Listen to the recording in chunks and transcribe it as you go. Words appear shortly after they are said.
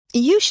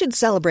You should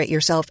celebrate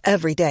yourself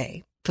every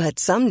day, but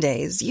some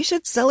days you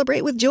should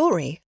celebrate with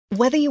jewelry.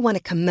 Whether you want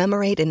to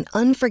commemorate an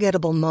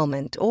unforgettable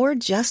moment or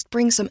just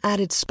bring some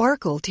added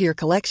sparkle to your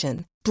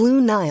collection,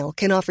 Blue Nile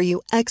can offer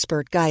you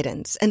expert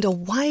guidance and a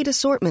wide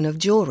assortment of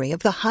jewelry of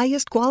the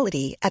highest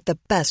quality at the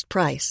best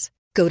price.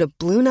 Go to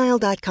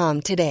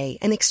BlueNile.com today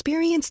and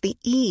experience the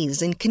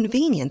ease and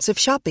convenience of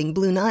shopping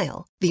Blue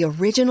Nile, the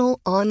original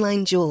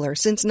online jeweler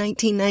since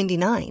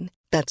 1999.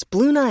 That's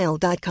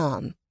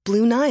BlueNile.com.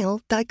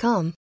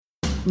 BlueNile.com.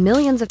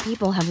 Millions of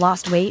people have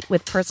lost weight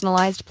with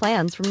personalized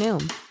plans from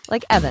Noom.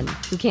 Like Evan,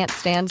 who can't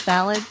stand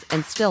salads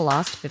and still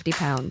lost 50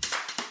 pounds.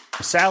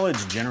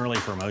 Salads generally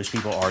for most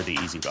people are the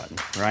easy button,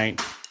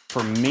 right?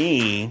 For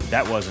me,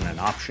 that wasn't an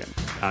option.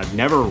 I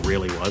never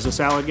really was a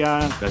salad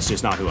guy. That's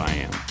just not who I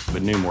am.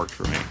 But Noom worked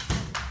for me.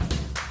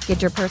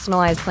 Get your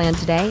personalized plan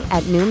today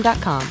at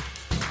Noom.com.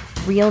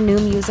 Real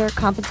Noom user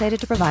compensated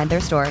to provide their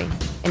story.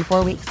 In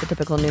 4 weeks, the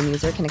typical Noom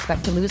user can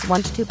expect to lose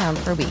 1 to 2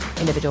 pounds per week.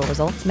 Individual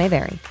results may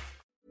vary.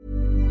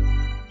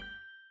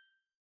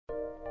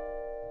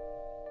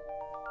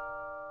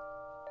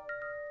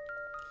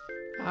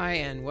 Hi,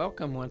 and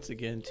welcome once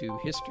again to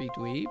History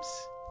Dweebs.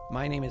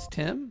 My name is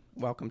Tim.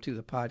 Welcome to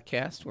the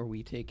podcast where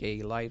we take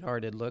a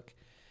lighthearted look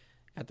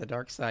at the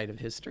dark side of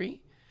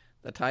history.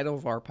 The title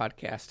of our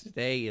podcast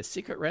today is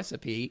Secret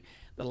Recipe,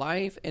 The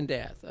Life and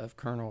Death of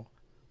Colonel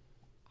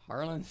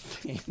Harlan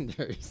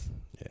Sanders.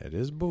 Yeah, it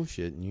is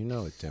bullshit, and you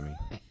know it, Timmy.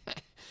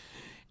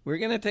 We're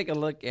going to take a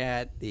look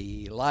at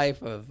the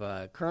life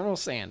of Colonel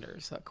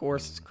Sanders. Of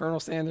course,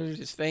 Colonel Sanders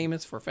is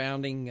famous for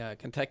founding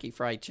Kentucky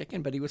Fried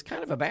Chicken, but he was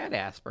kind of a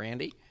badass,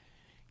 Brandy.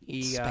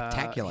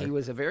 Spectacular. He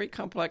was a very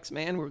complex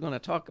man. We're going to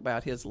talk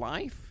about his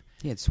life.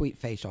 He had sweet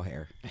facial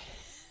hair.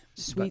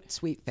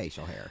 Sweet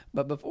facial hair.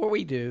 But before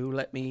we do,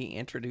 let me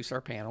introduce our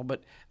panel.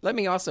 But let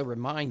me also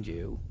remind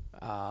you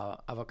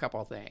of a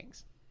couple of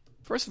things.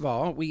 First of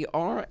all, we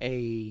are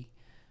a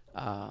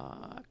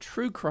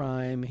true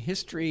crime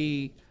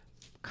history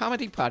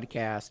comedy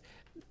podcast,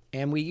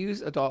 and we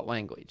use adult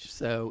language.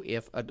 So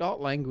if adult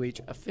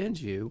language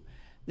offends you,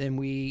 then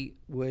we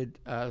would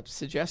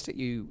suggest that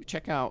you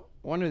check out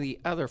one of the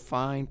other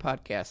fine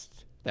podcasts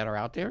that are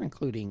out there,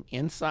 including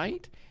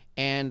Insight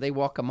and They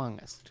Walk Among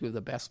Us, two of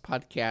the best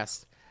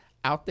podcasts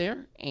out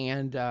there.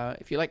 And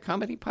if you like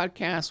comedy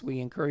podcasts, we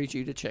encourage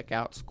you to check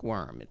out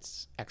Squirm.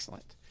 It's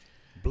excellent.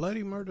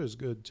 Bloody Murder is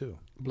good, too.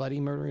 Bloody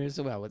Murder as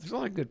well. There's a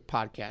lot of good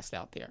podcasts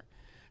out there.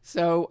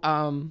 So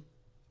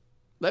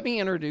let me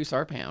introduce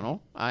our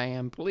panel. I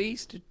am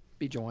pleased to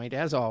be joined,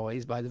 as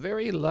always, by the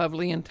very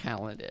lovely and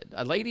talented,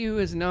 a lady who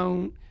is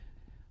known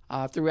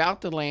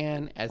throughout the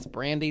land as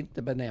Brandy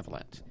the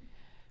Benevolent.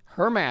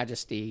 Her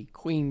Majesty,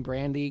 Queen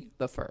Brandy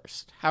the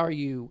First. How are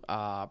you,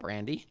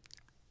 Brandy?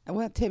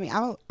 Well, Timmy,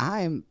 I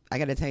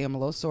got to tell you, I'm a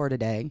little sore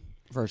today.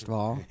 First of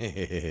all,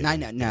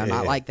 no,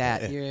 not like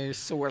that. You're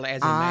sore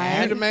as a You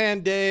man. the man,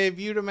 Dave.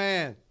 You the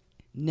man.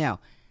 No,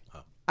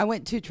 I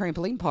went to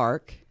trampoline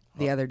park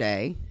the other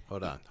day.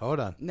 Hold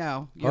on.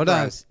 No, you're Hold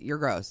on. gross. You're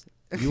gross.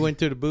 You went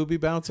to the booby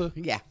bouncer?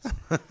 Yeah,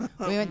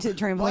 we went to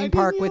the Why trampoline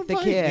park didn't you with the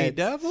invite me, kids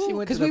devil?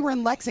 because we were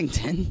in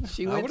Lexington.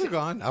 She I went would to, have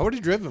gone. I would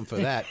have driven for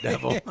that,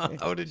 devil.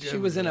 she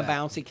was in a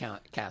bouncy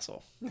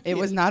castle. It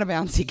was not a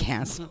bouncy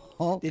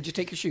castle. Did you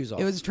take your shoes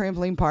off? It was a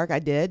trampoline park. I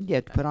did. You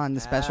had to put on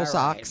the special All right.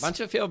 socks. Bunch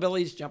of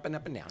hillbillies jumping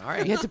up and down. All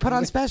right. You had to put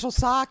on special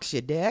socks,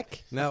 you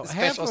dick. Now,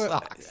 Special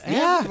socks.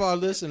 half of our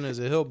listeners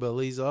are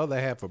hillbillies, the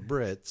other half are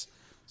Brits.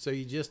 So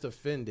you just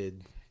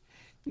offended.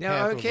 No,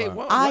 half of okay. our-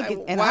 Well, I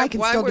why can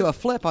why still do would- a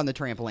flip on the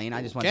trampoline.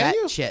 I just want Can that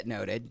you? shit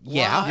noted. Why?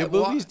 Yeah. Your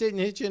boobies didn't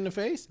hit you in the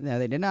face? No,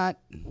 they did not.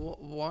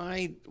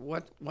 Why?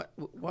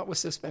 What was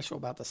so special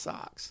about the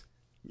socks?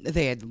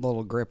 They had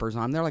little grippers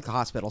on them. They're like the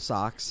hospital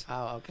socks.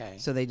 Oh, okay.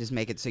 So they just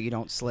make it so you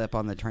don't slip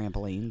on the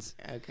trampolines.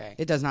 Okay.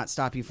 It does not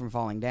stop you from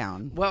falling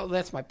down. Well,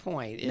 that's my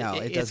point. No,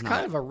 it does it's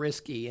kind not. of a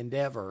risky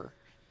endeavor,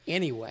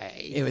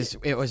 anyway. It was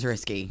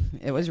risky.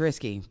 It was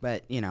risky,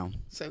 but you know.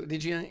 So,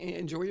 did you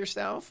enjoy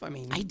yourself? I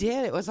mean, I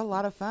did. It was a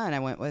lot of fun. I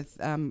went with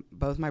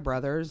both my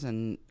brothers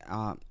and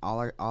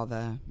all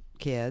the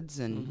kids,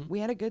 and we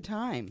had a good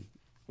time.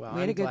 well, we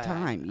had I'm a good glad.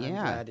 time. I'm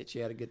Yeah. glad that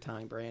you had a good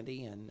time,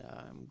 Brandy, and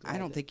I'm glad I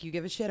don't that- think you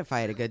give a shit if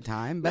I had a good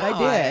time, but No, I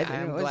did.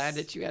 I'm It was- glad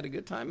that you had a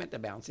good time at the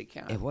bouncy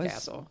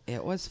castle.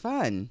 It was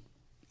fun.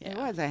 Yeah. It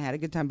was. I had a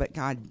good time, but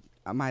God,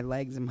 my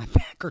legs and my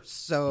back are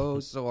so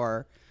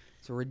sore.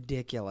 It's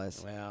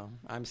ridiculous. Well,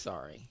 I'm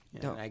sorry.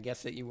 And Don't- I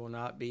guess that you will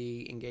not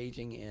be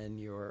engaging in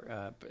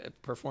your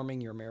performing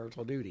your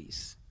marital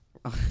duties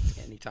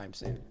anytime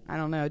soon. I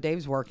don't know.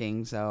 Dave's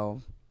working,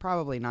 so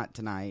probably not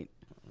tonight.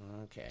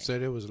 Okay. So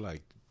it was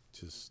like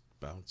just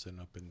bouncing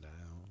up and down.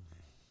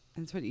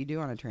 That's what you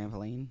do on a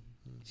trampoline.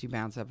 You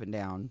bounce up and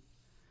down.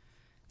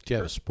 Did you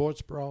have a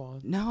sports bra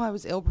on? No, I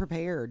was ill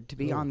prepared to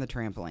be on the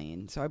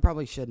trampoline, so I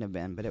probably shouldn't have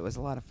been, but it was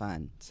a lot of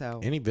fun. So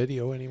Any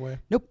video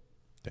anywhere? nope.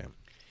 Damn.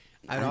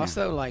 I'd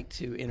also like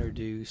to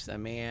introduce a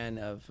man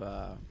of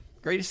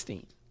great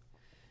esteem,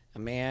 a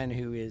man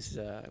who has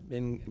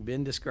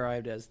been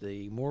described as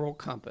the moral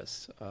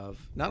compass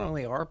of not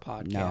only our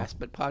podcast,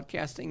 but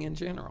podcasting in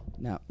general.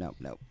 No.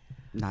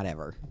 Not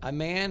ever. A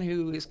man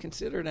who is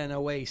considered an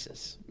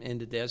oasis in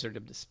the desert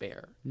of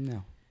despair.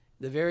 No.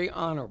 The very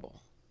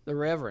Honorable, the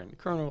Reverend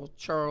Colonel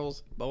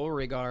Charles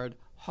Beauregard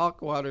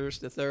Hawk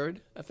Waters III,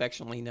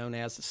 affectionately known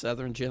as the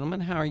Southern Gentleman.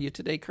 How are you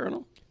today,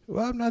 Colonel?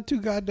 Well, I'm not too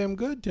goddamn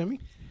good, Timmy.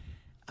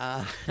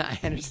 I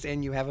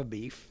understand you have a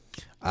beef.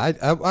 I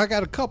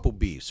got a couple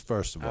beefs,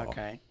 first of all.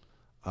 Okay.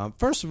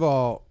 First of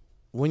all,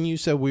 when you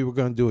said we were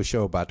going to do a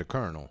show about the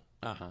Colonel,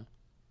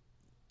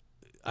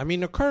 I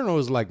mean, the Colonel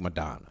is like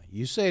Madonna.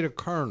 You say the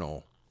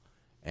Colonel,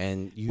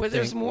 and you think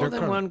there's more the than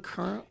Colonel. one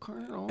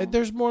Colonel. And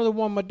there's more than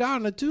one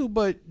Madonna, too,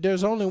 but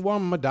there's only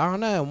one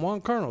Madonna and one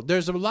Colonel.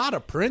 There's a lot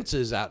of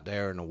princes out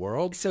there in the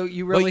world. So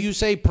you really... But you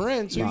say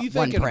Prince, who are you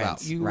One thinking prince.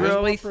 about? You Right.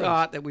 really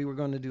thought that we were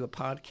going to do a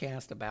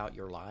podcast about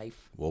your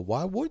life? Well,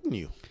 why wouldn't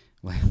you?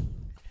 Well,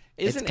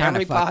 Isn't it's kind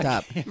every of fucked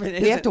up.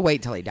 podcast... We have to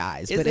wait till he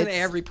dies. But Isn't it's,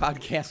 every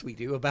podcast we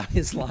do about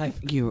his life?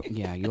 you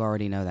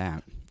already know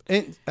that.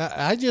 And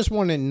I just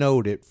want to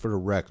note it for the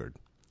record.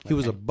 He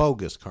was a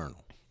bogus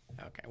colonel.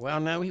 Okay. Well,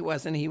 no, he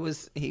wasn't. He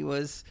was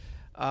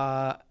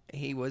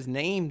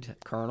named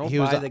colonel He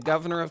was by a- the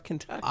governor of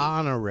Kentucky.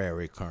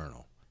 Honorary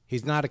colonel.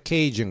 He's not a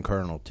Cajun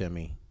colonel,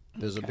 Timmy.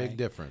 There's a Okay. big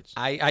difference.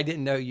 I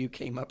didn't know you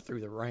came up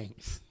through the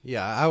ranks.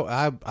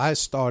 Yeah, I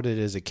started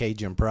as a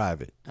Cajun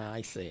private,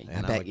 I see.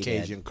 and bet I'm a you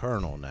did. Cajun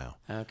colonel now.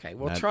 Okay.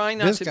 Well, Now, try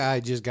not this to. guy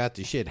just got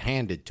the shit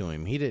handed to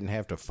him. He didn't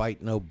have to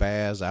fight no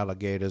bears,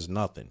 alligators,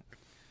 nothing.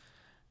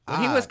 Well,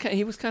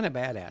 he was kind of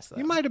badass though.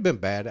 He might have been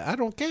bad. I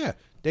don't care.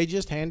 They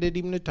just handed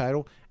him the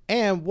title.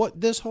 And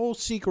what this whole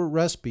secret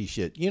recipe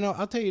shit,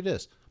 I'll tell you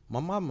this. My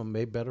mama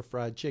made better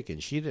fried chicken.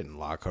 She didn't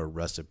lock her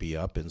recipe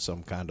up in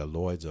some kind of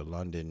Lloyd's of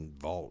London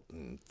vault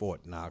in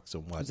Fort Knox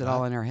and whatnot. Was it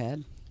all in her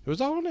head? It was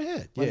all in her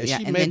head. Yeah, Well, she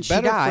and then made she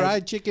better died.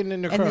 fried chicken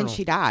than the And Colonel. then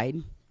she died,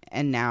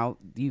 and now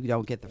you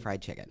don't get the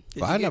fried chicken. Did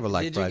Well, you I never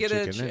liked did you fried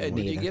get chicken Did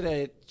anyway. you get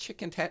a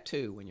chicken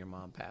tattoo when your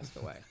mom passed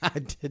away? I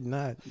did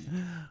not.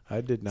 I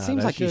did not.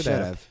 Seems I like you should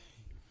have.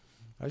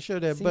 I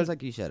should have. Seems But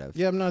like you should have.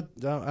 yeah, I'm not.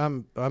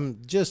 I'm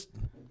just.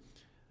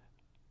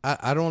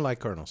 I don't like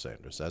Colonel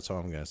Sanders. That's all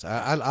I'm gonna say.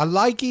 I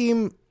like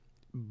him,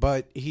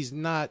 but he's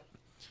not.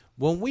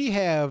 When we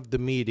have the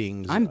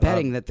meetings, I'm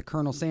betting that the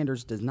Colonel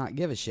Sanders does not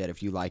give a shit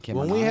if you like him.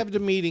 when or we not. have the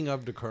meeting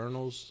of the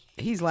colonels,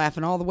 He's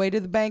laughing all the way to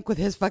the bank with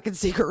his fucking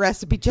secret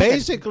recipe chicken.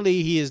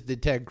 basically he is the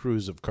Ted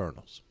Cruz of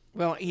colonels.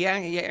 Well, yeah,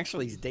 he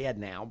actually is dead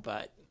now,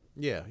 but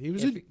Yeah,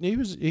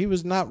 he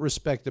was not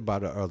respected by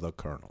the other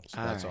colonels.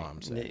 That's all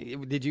I'm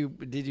saying. Did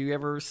you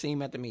ever see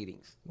him at the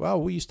meetings?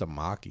 Well, we used to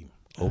mock him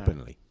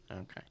openly.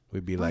 Okay.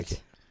 We'd be like,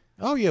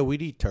 "Oh yeah,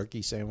 we'd eat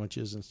turkey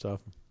sandwiches and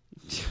stuff."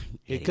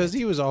 Because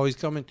he was always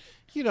coming.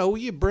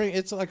 You bring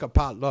it's like a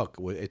potluck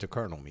at the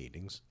colonel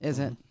meetings. Is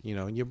it?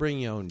 And you bring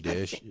your own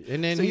dish,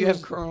 and then So he you was,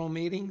 have colonel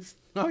meetings?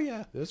 Oh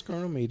yeah, there's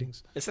colonel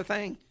meetings. It's a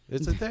thing.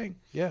 It's a thing.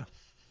 Yeah,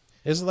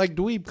 it's like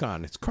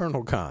DweebCon. It's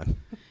Colonel Con.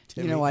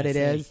 You know what it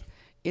is?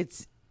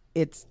 It's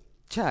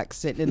Chuck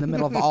sitting in the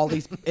middle of all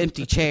these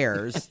empty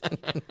chairs,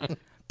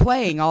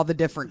 playing all the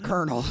different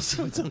colonels.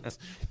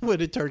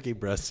 With a turkey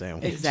breast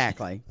sandwich.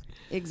 Exactly.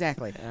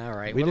 All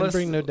right. We well, didn't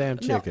bring no damn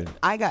No, chicken.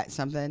 I got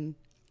something.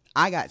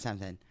 All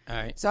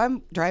right. So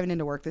I'm driving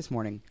into work this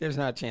morning. There's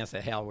not a chance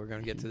that hell we're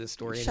going to get to this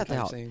story Shut the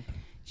anytime hell.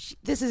 soon.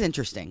 This is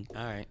interesting.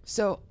 All right.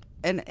 So,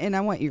 and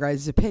I want you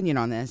guys' opinion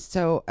on this.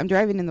 So I'm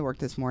driving into work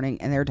this morning,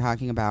 and they're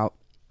talking about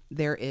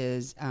there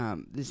is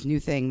this new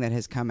thing that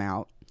has come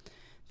out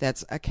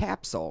that's a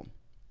capsule,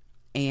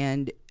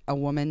 and a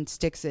woman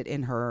sticks it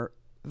in her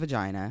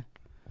vagina.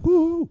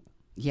 Woo!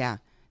 Yeah,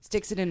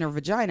 sticks it in her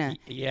vagina.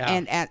 Yeah.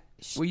 And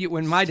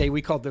In my day,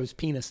 we called those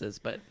penises,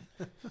 but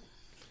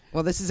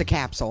well, this is a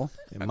capsule.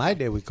 In my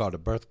day, we called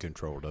it birth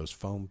control. Those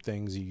foam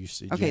things you used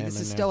to Okay, jam this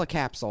in is there. still a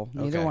capsule.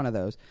 Neither Okay. one of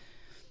those.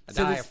 a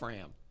So this-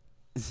 diaphragm.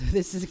 So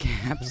this is a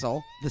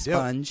capsule, the Yep,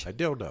 sponge. a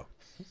dildo.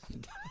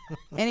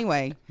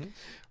 Anyway, and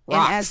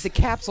Rocks. as the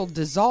capsule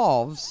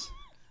dissolves,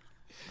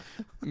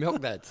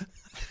 Milk duds.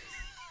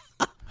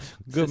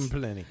 Good and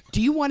plenty.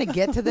 do you want to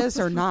get to this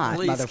or not,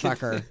 Please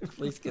motherfucker?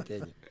 Please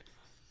continue.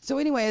 So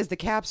anyway, as the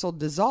capsule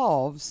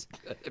dissolves,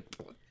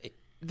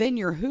 then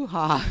your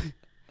hoo-ha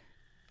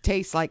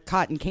tastes like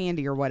cotton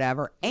candy or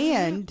whatever,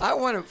 and I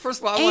want to.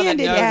 First of all, I want and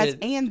to it know has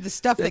that, and the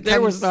stuff that there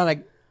comes, was not a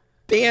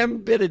damn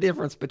bit of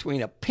difference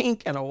between a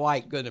pink and a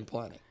white. Good and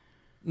plenty.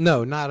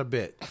 No, not a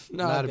bit.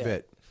 Not Not a a bit.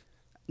 bit.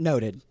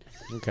 noted.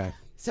 Okay.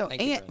 So,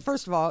 Thank you, and Brent.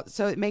 first of all,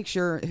 so it makes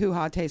your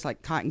hoo-ha taste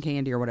like cotton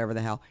candy or whatever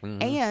the hell,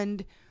 Mm-hmm.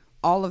 and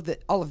all of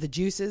the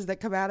juices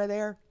that come out of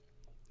there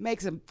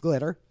makes them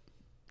glitter.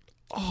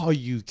 Oh,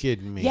 you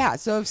kidding me? Yeah,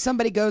 so if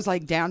somebody goes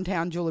like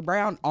downtown Julie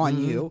Brown on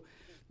Mm-hmm. you,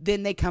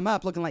 then they come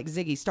up looking like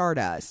Ziggy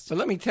Stardust. But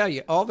let me tell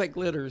you, all that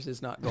glitters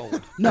is not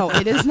gold. No,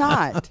 it is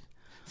not.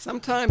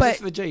 Sometimes But- it's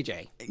the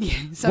JJ.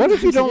 What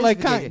if you Sometimes don't it like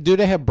is cotton? the- Do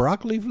they have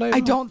broccoli flavor?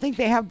 I don't think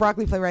they have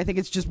broccoli flavor. I think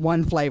it's just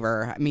one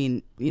flavor. I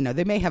mean,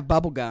 they may have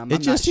bubble gum. It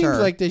I'm just not seems sure.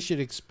 like they should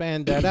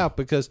expand that out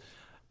because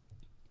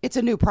It's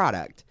a new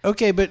product.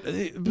 Okay, but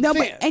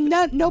Nobody,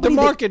 the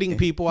marketing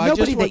people. I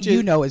nobody just want that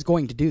you know is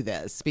going to do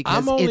this because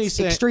I'm only it's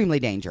saying- extremely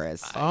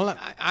dangerous.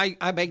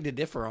 I beg to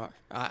differ.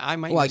 I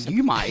might. Well, do some-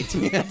 you might.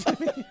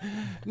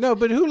 no,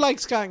 but who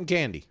likes cotton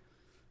candy?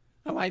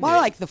 I might Well, do.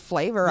 I like the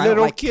flavor. I don't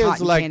Little like kids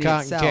cotton like candy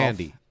cotton itself.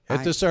 candy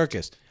at the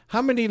circus.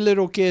 How many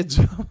little kids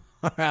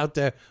are out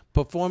there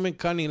performing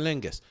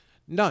cunnilingus?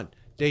 None.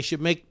 They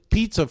should make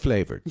pizza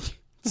flavored.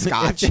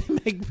 Scotch. If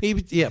they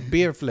make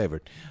beer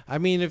flavored. I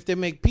mean, if they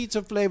make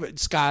pizza flavored,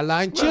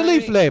 Skyline Well, chili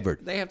they-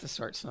 flavored. They have to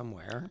start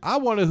somewhere. I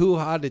want a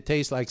hoo-ha that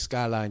tastes like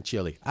Skyline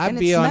chili. I'd And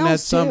be it on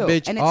that smells, some too.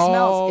 bitch and it all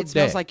smells, It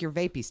smells day. like your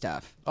vapey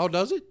stuff. Oh,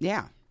 does it?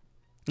 Yeah.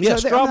 Yeah,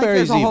 So strawberries.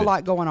 there's a whole even.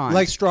 lot going on.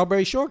 Like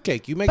strawberry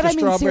shortcake. You make But a I mean,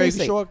 strawberry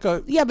seriously.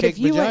 shortcake Yeah, but if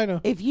you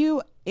vagina. if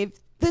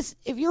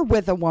you're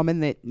with a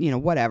woman that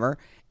whatever,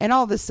 and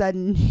all of a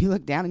sudden you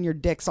look down and your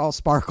dick's all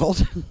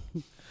sparkled,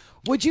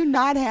 would you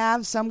not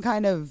have some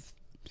kind of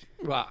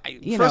Well,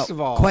 first of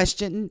all,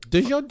 question?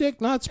 Does your dick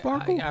not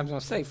sparkle? I was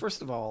going to say,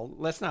 first of all,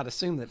 let's not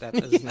assume that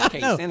isn't the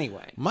case No.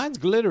 anyway. Mine's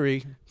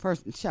glittery.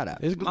 First, shut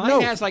up.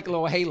 Mine has like a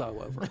little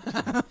halo over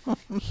it.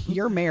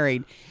 You're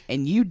married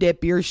and you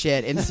dip your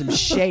shit in some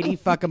shady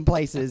fucking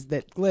places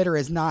that glitter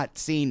is not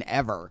seen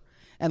ever,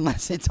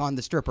 unless it's on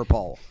the stripper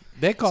pole.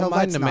 They call So mine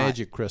let's the not.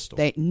 magic crystal.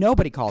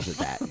 Nobody calls it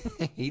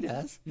that He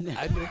does.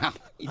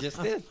 He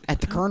just did.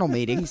 at the colonel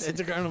meetings. It's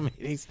a colonel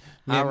meetings.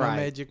 All My right.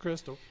 magic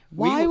crystal.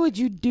 Why would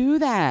you do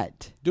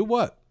that? Do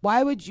what?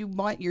 Why would you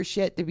want your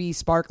shit to be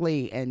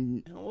sparkly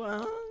and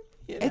Well,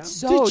 it's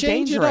so to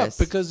change dangerous?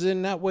 it up because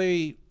in that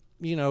way,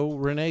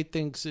 Renee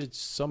thinks it's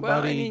somebody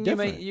well, I mean,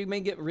 different. you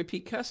may get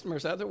repeat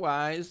customers.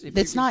 Otherwise, if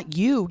That's you, not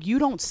you. You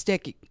don't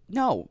stick.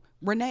 No,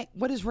 Renee.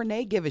 What does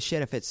Renee give a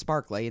shit if it's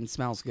sparkly and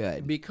smells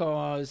good?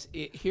 because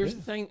here's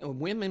the thing: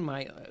 women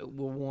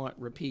will want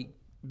repeat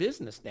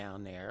business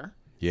down there,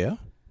 Yeah.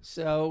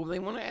 so they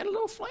want to add a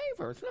little flavor.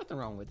 There's nothing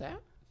wrong with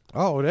that.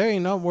 Oh, there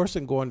ain't nothing worse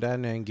than going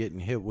down there and getting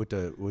hit with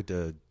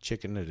the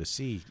chicken of the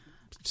sea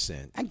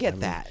scent. I get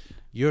that.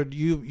 You're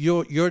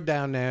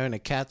down there and a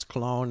cat's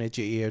clawing at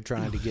your ear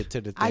trying to get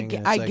to the thing. and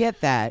it's like,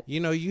 get that.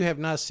 You have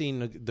not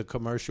seen the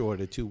commercial of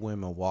the two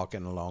women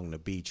walking along the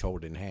beach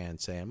holding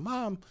hands saying,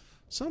 "Mom,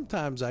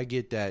 sometimes I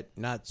get that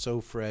not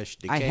so fresh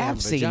I decaying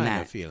have seen vagina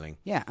that feeling."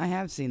 Yeah, I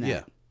have seen that.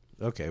 Yeah.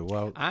 Okay.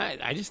 Well,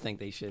 I just think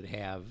they should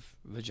have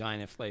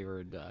vagina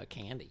flavored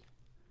candy.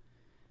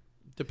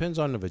 depends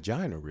on the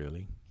vagina,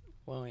 really,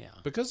 Well, yeah.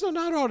 because they're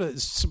not all the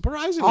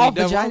surprisingly. All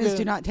they're vaginas gonna-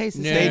 do not taste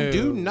the They same.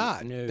 do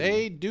not. No.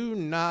 They do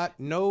not.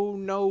 No,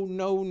 no,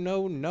 no,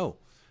 no, no.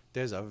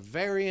 There's a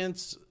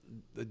variance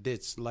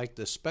that's like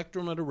the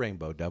spectrum of the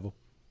rainbow, devil.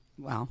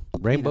 Well,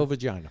 Rainbow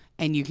vagina.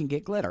 and you can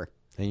get glitter.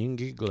 And you can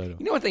get glitter.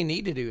 You know what they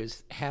need to do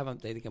is have them.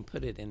 They can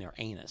put it in their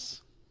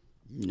anus.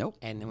 Nope.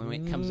 And then when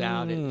it comes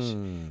out,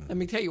 let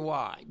me tell you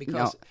why.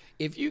 Because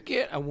if you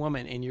get a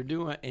woman and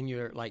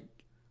you're like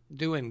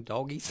doing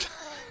doggy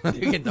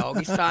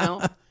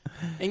style,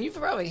 and you've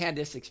probably had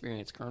this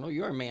experience, Colonel.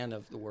 You're a man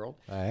of the world.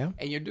 I am.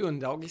 And you're doing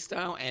doggy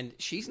style, and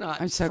she's not.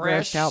 I'm so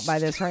fresh. grossed out by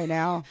this right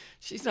now.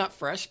 She's not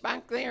fresh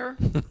back there.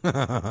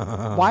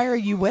 Why are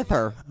you with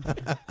her?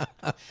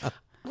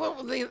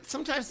 Well,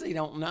 sometimes they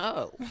don't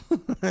know.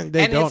 They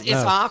and don't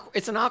know.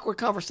 it's an awkward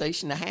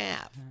conversation to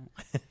have.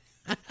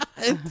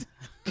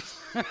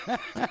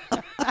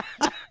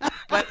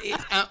 But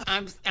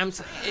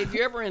if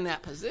you're ever in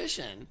that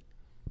position,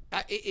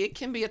 it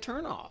can be a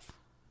turnoff.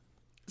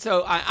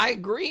 So I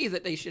agree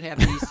that they should have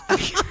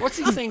these. What's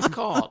these things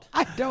called?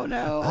 I don't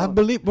know. I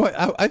believe.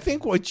 I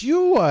think what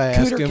you are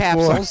Cooter asking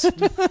capsules.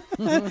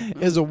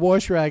 for is a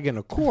wash rag and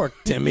a cork,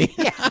 Timmy.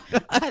 Yeah,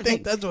 I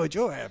think that's what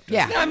you're after.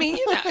 yeah. I mean,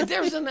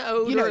 there's an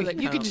odor You know,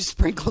 that you could comes. just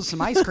sprinkle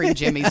some ice cream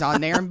jimmies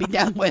on there and be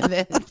done with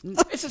it.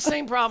 It's the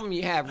same problem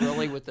you have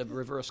really with the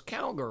reverse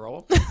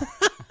cowgirl.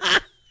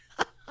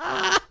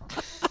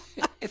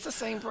 It's the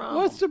same problem.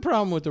 What's the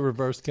problem with the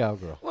reverse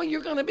cowgirl? Well,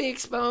 you're going to be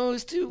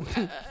exposed to.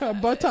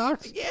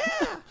 Buttocks. Yeah.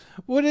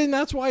 Well, then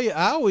that's why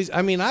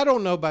I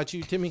don't know about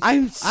you, Timmy.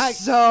 I'm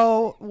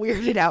so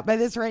weirded out by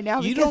this right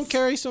now. You because don't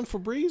carry some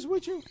Febreze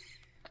with you?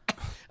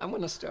 I'm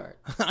going to start.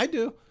 I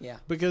do. Yeah.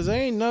 Because there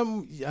ain't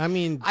nothing. I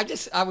mean, I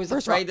was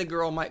First of all- afraid the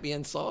girl might be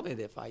insulted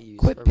if I use.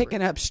 Quit Febreze.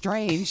 picking up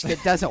strange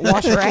that doesn't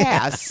wash her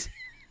ass.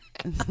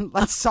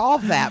 Let's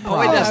solve that Oh,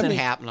 problem. it doesn't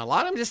happen a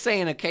lot. I'm just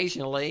saying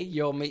occasionally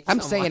you'll meet. I'm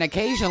someone. saying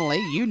occasionally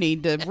you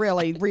need to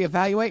really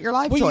reevaluate your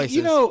life well, choices.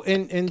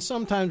 and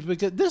sometimes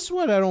because this is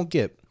what I don't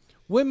get.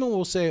 Women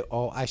will say,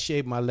 "Oh, I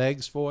shaved my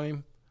legs for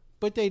him,"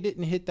 but they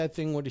didn't hit that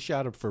thing with a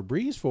shot of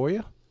Febreze for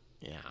you.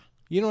 Yeah.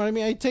 You know what I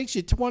mean? It takes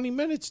you 20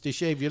 minutes to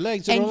shave your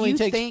legs. It And only you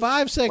takes think- 5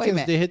 wait a seconds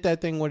minute. to hit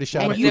that thing with a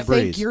shot and of you Febreze.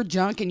 think your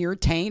junk and your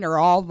taint are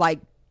all like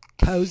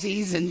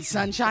posies and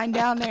sunshine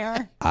down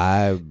there?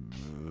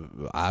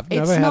 I've It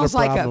never had a smells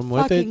like a problem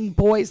with fucking it.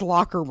 boys'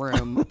 locker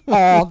room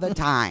all the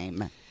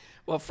time.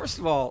 Well, first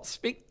of all,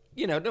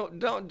 don't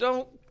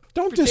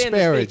Don't pretend to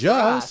disparage speak for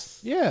us.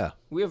 Yeah.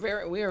 We're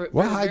very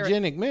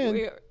hygienic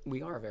men.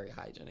 We are very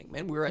hygienic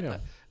men. We're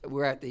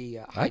at the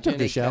I took a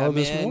hygienic shower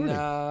this men, morning.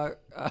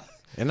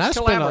 And I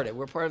spent collaborative.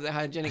 We're part of the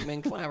Hygienic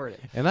Men Collaborative.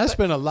 And I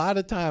spent a lot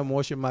of time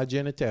washing my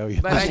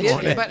genitalia. But I this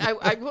morning. did. But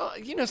I well,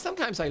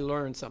 sometimes I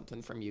learn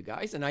something from you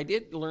guys, and I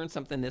did learn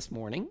something this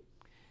morning.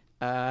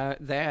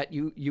 That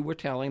you were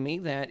telling me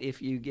that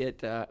if you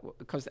get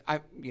because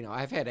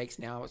I've had aches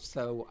now,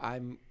 so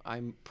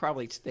I'm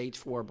probably stage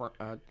 4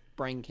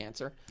 brain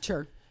cancer.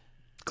 Sure.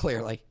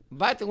 Clearly.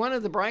 But one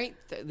of the bright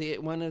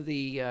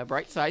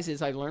sides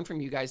is I learned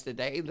from you guys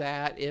today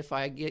that if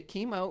I get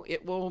chemo,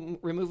 it will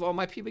remove all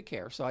my pubic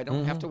hair, so I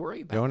don't have to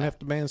worry about. You don't that. have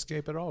to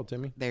manscape at all,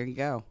 Timmy. There you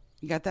go.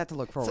 You got that to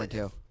look forward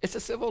to. It's a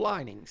silver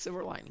lining.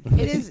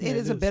 It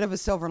is a bit of a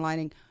silver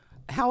lining.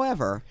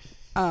 However,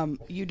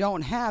 you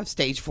don't have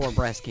stage 4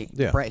 breast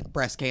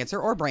cancer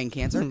or brain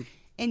cancer,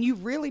 and you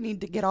really need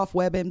to get off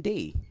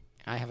WebMD.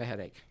 I have a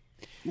headache.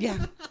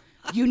 Yeah.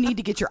 You need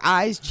to get your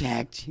eyes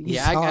checked. You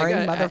sorry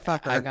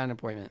motherfucker. I got an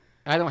appointment.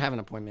 I don't have an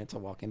appointment to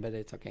walk in, but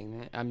it's okay.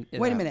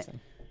 Wait a minute.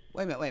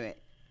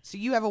 So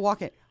you have a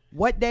walk-in.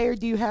 What day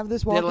do you have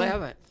this walk-in? The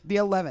 11th. The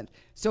 11th.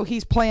 So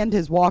he's planned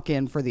his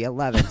walk-in for the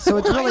 11th. So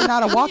it's really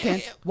not a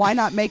walk-in. Why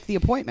not make the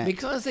appointment?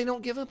 Because they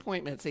don't give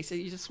appointments. They say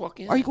you just walk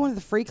in. Are you going to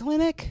the free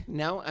clinic?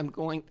 No, I'm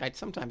going. I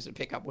sometimes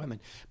pick up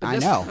women. But I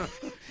know.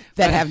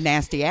 That have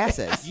nasty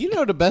asses. You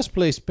know the best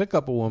place to pick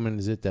up a woman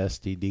is at the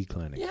STD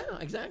clinic. Yeah,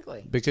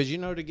 exactly. Because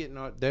they're getting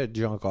their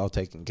junk all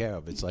taken care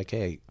of. It's like,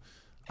 hey,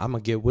 I'm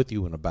going to get with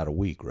you in about a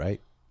week,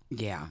 right?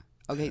 Yeah.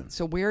 Okay,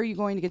 so where are you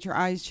going to get your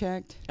eyes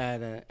checked?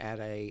 At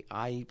a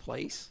eye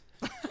place.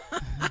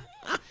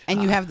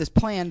 And you have this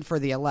planned for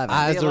the 11th.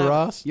 Eyes of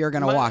Ross? You're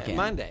going to walk in.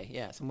 Monday,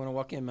 yes. I'm going to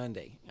walk in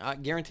Monday. I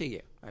guarantee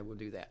you I will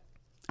do that.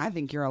 I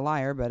think you're a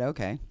liar, but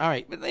okay. All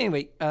right. But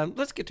anyway,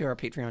 let's get to our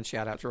Patreon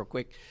shout-outs real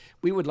quick.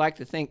 We would like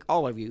to thank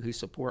all of you who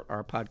support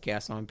our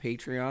podcast on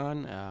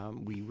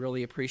Patreon. We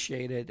really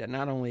appreciate it. And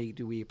not only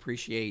do we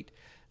appreciate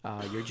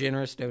your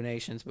generous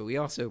donations, but we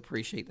also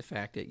appreciate the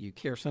fact that you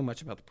care so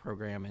much about the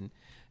program and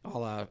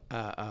all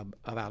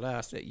about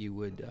us that you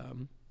would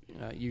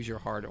use your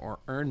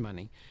hard-earned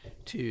money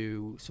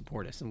to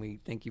support us, and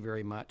we thank you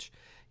very much.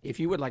 If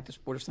you would like to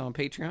support us on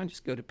Patreon,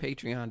 just go to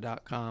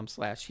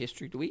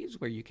patreon.com/historydweebs,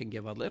 where you can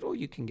give a little,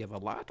 you can give a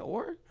lot,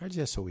 or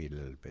just a wee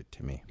little bit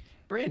to me.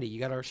 Brandy, you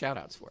got our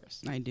shout-outs for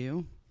us. I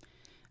do.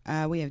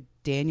 We have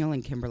Daniel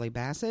and Kimberly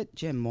Bassett,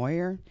 Jim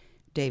Moyer,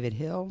 David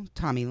Hill,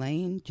 Tommy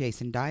Lane,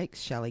 Jason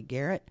Dykes, Shelley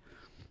Garrett,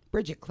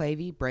 Bridget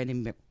Clavey,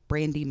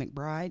 Brandy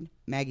McBride,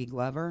 Maggie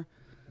Glover,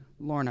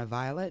 Lorna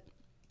Violet,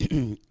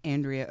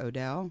 Andrea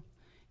Odell,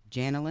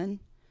 Janelyn,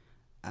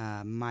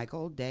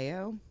 Michael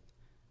Deo,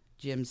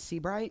 Jim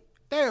Seabright,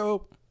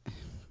 Deo,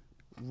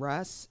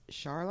 Russ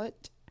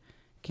Charlotte,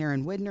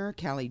 Karen Widner,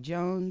 Callie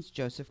Jones,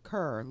 Joseph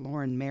Kerr,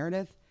 Lauren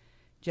Meredith,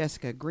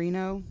 Jessica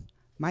Greeno,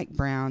 Mike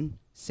Brown,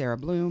 Sarah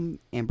Bloom,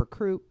 Amber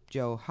Croup,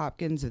 Joe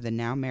Hopkins of the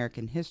Now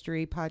American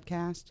History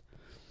podcast,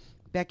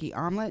 Becky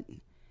Omelette,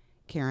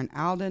 Karen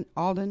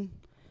Alden,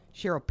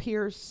 Cheryl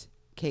Pierce,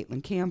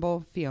 Caitlin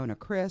Campbell, Fiona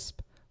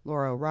Crisp,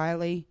 Laura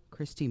O'Reilly,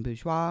 Christine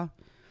Bourgeois,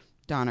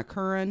 Donna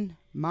Curran,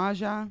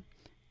 Maja,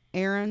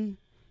 Aaron,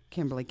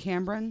 Kimberly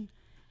Cameron,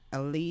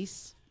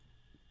 Elise,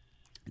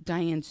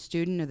 Diane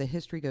Student of the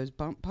History Goes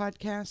Bump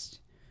podcast,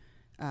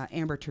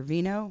 Amber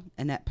Trevino,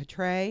 Annette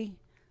Petray,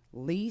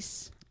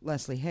 Lise,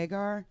 Leslie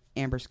Hagar,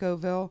 Amber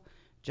Scoville,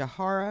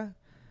 Jahara,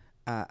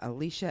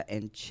 Alicia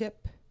and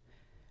Chip,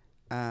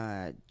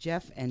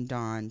 Jeff and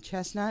Don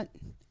Chestnut,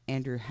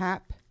 Andrew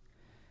Happ,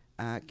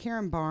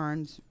 Karen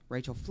Barnes,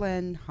 Rachel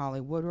Flynn,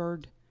 Holly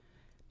Woodward,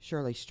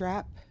 Shirley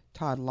Strapp,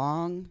 Todd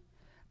Long,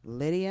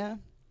 Lydia,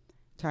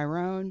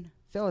 Tyrone,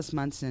 Phyllis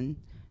Munson,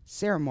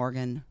 Sarah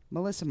Morgan,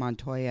 Melissa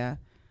Montoya,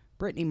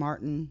 Brittany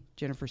Martin,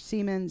 Jennifer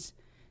Siemens,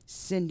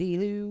 Cindy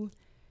Liu,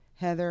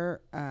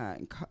 Heather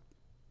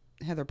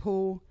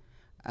Poole,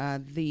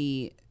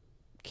 the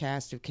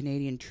cast of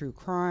Canadian True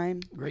Crime.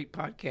 Great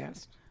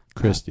podcast.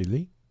 Christy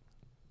Lee.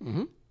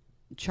 Mm-hmm.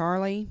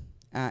 Charlie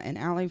and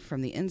Allie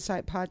from the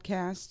Insight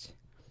podcast.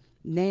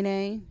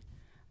 Nene,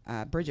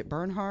 Bridget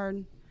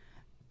Bernhard,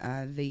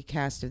 the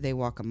cast of They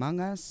Walk Among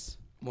Us.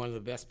 One of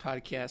the best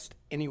podcasts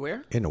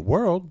anywhere. In the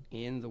world.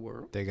 In the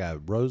world. They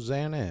got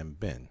Rosanna and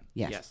Ben.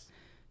 Yes.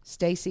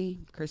 Stacy,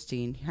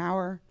 Christine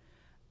Hauer,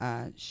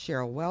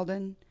 Cheryl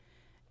Weldon,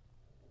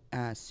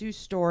 Sue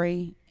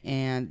Story,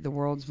 and the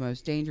world's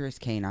most dangerous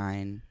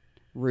canine,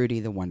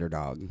 Rudy the Wonder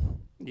Dog.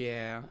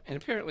 Yeah, and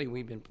apparently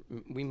we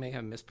may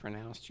have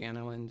mispronounced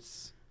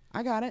Janelyn's.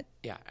 I got it.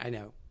 Yeah, I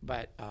know,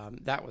 but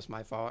that was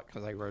my fault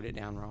because I wrote it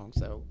down wrong.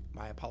 So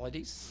my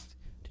apologies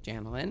to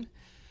Janelyn.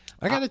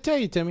 I got to tell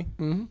you, Timmy.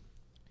 Mm-hmm.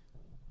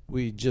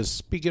 We just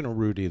speaking of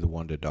Rudy the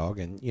Wonder Dog,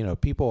 and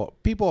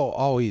people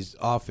always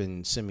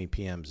often send me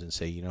PMs and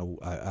say,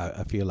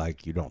 I feel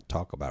like you don't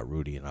talk about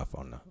Rudy enough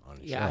on the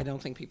show. Yeah, I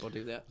don't think people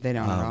do that. They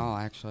don't at all,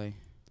 actually.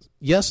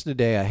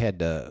 Yesterday I had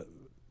to,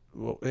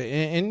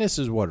 and this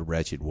is what a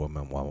wretched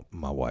woman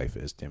my wife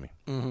is, Timmy.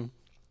 Mm-hmm.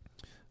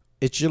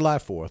 It's July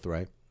 4th,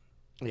 right?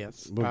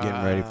 Yes, we're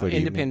getting ready for the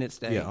Independence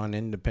evening. Day. Yeah, on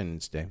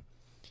Independence Day,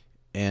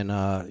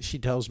 and she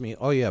tells me,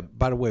 "Oh yeah,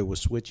 by the way, we're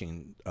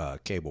switching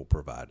cable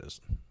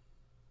providers."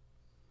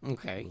 I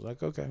Okay. was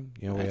like, okay.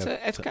 You know,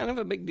 That's kind of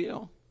a big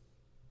deal.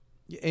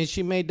 and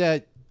she made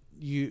that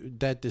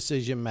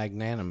decision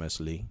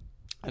magnanimously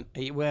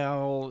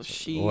Well,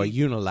 she or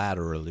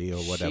unilaterally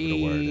or whatever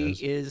the word is.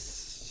 She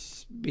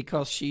is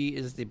because she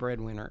is the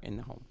breadwinner in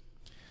the home.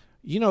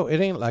 You know, it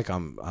ain't like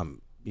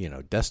I'm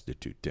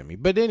destitute, Timmy.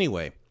 But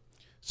anyway,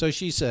 so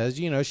she says,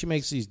 she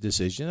makes these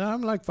decisions.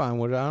 I'm like, fine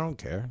with it. I don't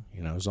care.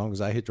 As long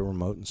as I hit the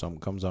remote and something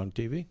comes on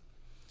TV.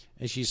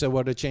 And she said,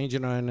 well, they're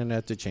changing our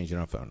internet, they're changing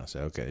our phone. I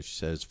said, okay. She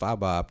says,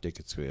 fiber optic,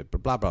 it's blah,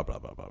 blah, blah, blah,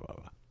 blah, blah,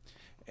 blah.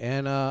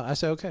 And I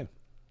said, okay.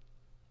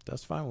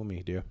 That's fine with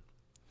me, dear.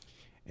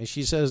 And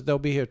she says, they'll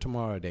be here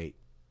tomorrow at 8.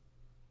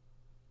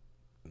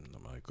 And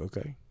I'm like,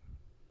 okay.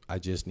 I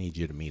just need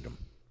you to meet them.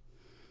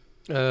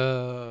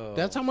 Oh.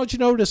 That's how much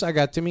notice I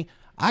got, Timmy.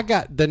 I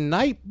got the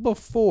night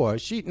before.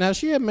 She had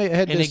And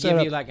they this give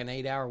set you up. like an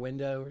 8-hour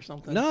window or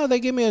something? No, they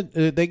give me a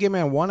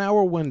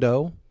 1-hour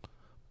window,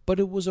 but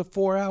it was a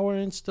 4-hour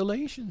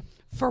installation.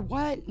 For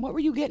what? What were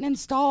you getting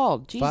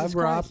installed? Jesus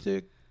Fiber Christ.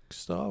 optic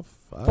stuff.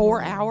 I 4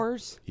 don't know.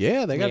 hours?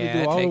 Yeah, they got to Yeah, do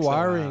it all the takes a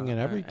wiring while. and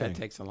everything. It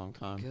takes a long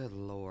time. Good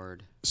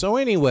Lord. So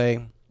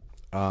anyway,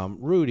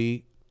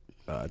 Rudy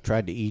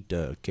tried to eat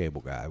the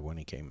cable guy when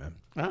he came in.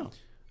 Oh.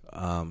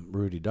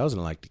 Rudy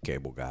doesn't like the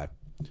cable guy.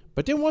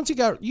 But then once he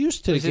got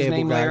used to Was the his cable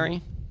name guy,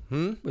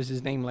 Larry? Was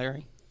his name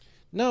Larry?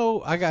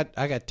 No, I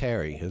got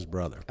Terry, his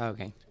brother.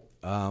 Okay.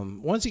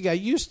 Once he got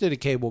used to the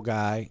cable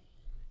guy,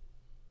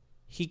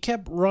 he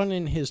kept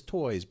running his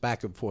toys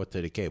back and forth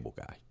to the cable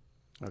guy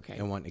Okay.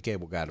 and wanting the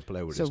cable guy to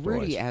play with So his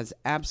Rudy toys. has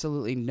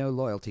absolutely no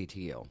loyalty to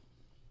you.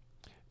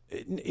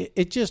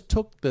 It just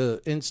took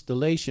the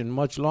installation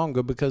much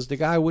longer because the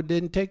guy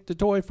didn't take the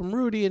toy from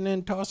Rudy and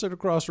then toss it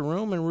across the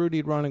room, and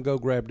Rudy'd run and go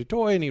grab the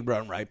toy, and he'd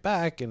run right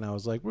back. And I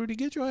was like, Rudy,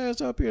 get your ass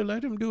up here.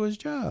 Let him do his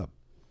job.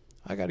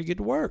 I got to get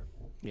to work.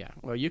 Yeah.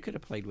 Well, you could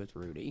have played with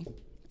Rudy.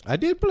 I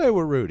did play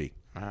with Rudy,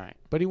 All right.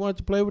 but he wanted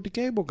to play with the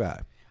cable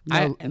guy.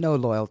 No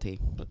loyalty.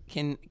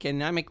 Can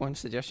I make one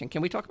suggestion?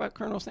 Can we talk about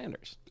Colonel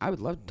Sanders? I would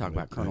love to talk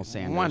about Colonel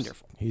Sanders.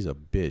 Wonderful. He's a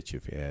bitch,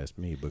 if you ask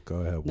me, but go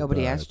ahead.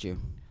 Nobody asked you.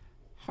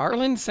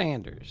 Harlan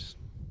Sanders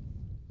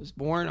was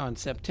born on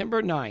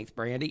September 9th,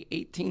 Brandy,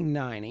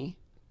 1890,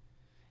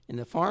 in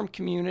the farm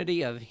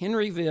community of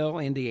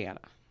Henryville, Indiana.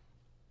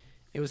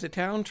 It was a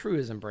town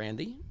truism,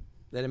 Brandy,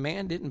 that a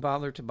man didn't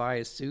bother to buy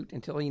a suit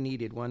until he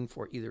needed one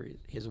for either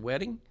his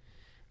wedding,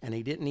 and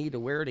he didn't need to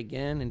wear it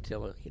again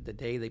until the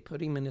day they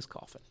put him in his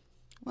coffin.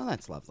 Well,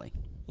 that's lovely.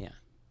 Yeah.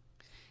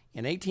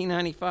 In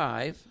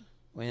 1895,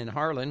 when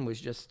Harlan was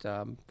just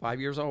 5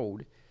 years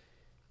old,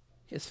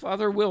 his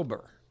father,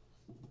 Wilbur,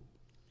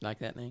 like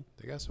that name?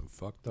 They got some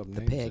fucked up The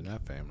names pig. in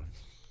that family.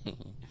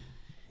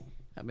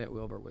 I bet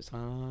Wilbur was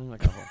hung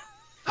like a horse.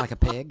 Like a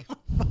pig.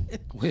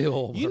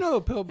 Wilbur. You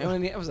know, Pilbur. I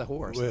mean, that was a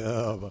horse.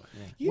 Well,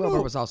 you Wilbur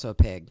know, was also a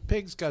pig.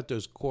 pigs got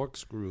those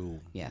corkscrew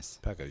Yes.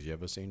 peckers. You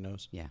ever seen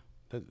those? Yeah.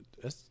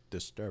 That's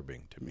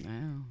disturbing to me.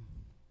 Wow.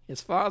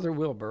 His father,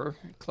 Wilbur,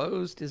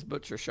 closed his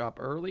butcher shop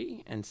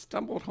early and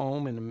stumbled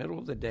home in the middle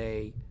of the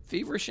day,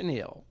 feverish and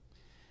ill.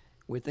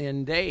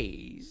 Within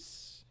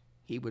days,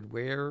 he would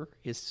wear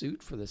his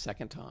suit for the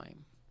second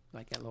time.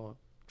 Like that little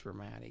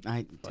dramatic.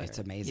 It's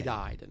amazing. He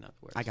died, in other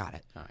words. I got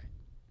it. All right.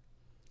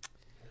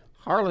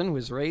 Harlan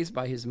was raised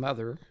by his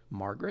mother,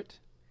 Margaret,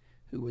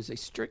 who was a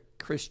strict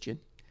Christian,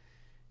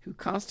 who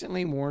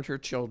constantly warned her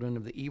children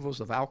of the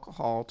evils of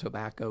alcohol,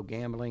 tobacco,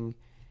 gambling,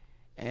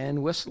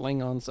 and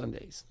whistling on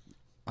Sundays.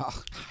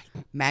 Oh,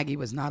 Maggie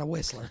was not a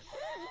whistler.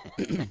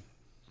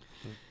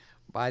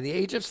 By the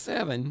age of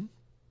 7,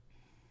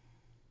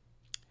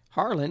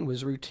 Harlan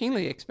was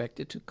routinely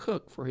expected to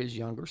cook for his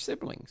younger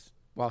siblings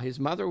while his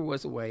mother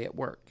was away at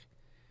work.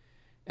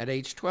 At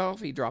age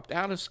 12, he dropped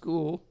out of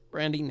school,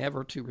 Brandy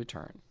never to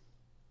return.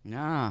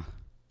 Ah.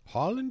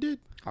 Harlan did?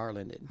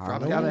 Harlan did. No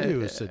Dropped out wonder he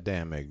of, was so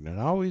damn ignorant.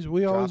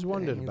 We always dropped-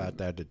 wondered about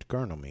that at the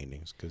colonel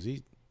meetings because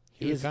he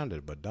was kind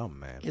of a dumb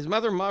man. His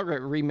mother,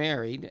 Margaret,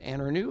 remarried,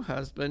 and her new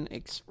husband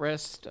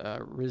expressed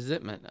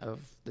resentment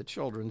of the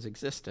children's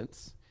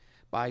existence.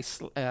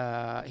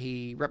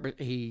 He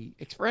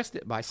expressed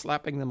it by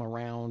slapping them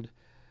around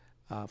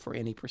for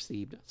any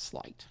perceived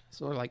slight.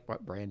 Sort of like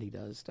what Brandy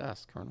does to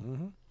us, Colonel.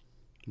 Mm-hmm.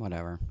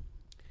 Whatever.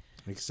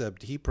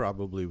 Except he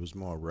probably was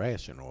more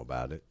rational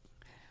about it.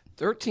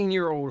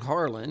 13-year-old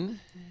Harlan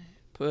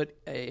put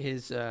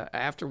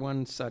after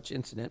one such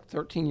incident,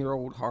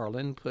 13-year-old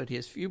Harlan put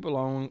his few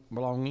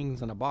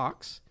belongings in a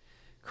box,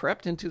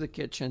 crept into the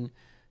kitchen,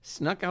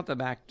 snuck out the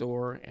back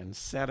door, and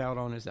set out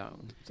on his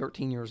own.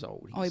 13 years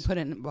old. Oh, he put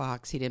it in a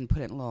box. He didn't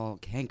put it in a little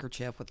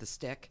handkerchief with a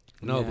stick.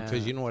 No, Yeah.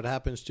 because you know what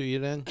happens to you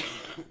then?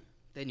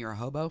 Then you're a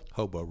hobo?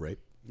 Hobo rape.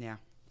 Yeah.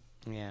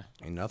 Yeah.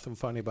 Ain't nothing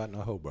funny about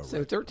no hobo So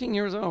rape. 13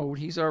 years old,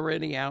 he's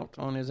already out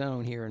on his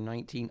own here in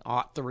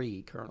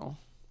 1903, Colonel.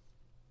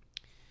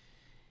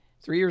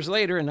 3 years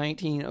later, in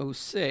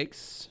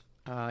 1906,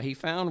 he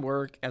found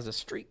work as a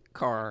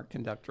streetcar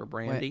conductor,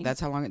 Brandy. Wait, that's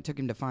how long it took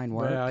him to find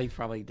work? Well, he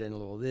probably did a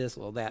little this, a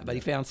little that, but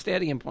he found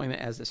steady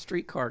employment as a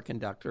streetcar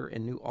conductor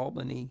in New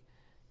Albany,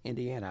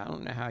 Indiana. I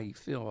don't know how you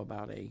feel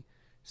about a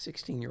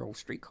 16-year-old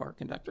streetcar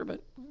conductor,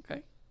 but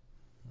okay.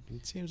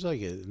 It seems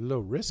like a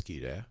little risky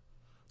there.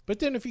 But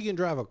then if you can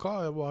drive a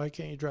car, why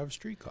can't you drive a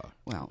streetcar?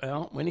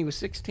 Well, when he was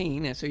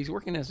 16, and so he's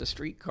working as a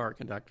streetcar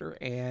conductor,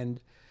 and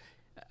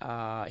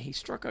he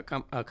struck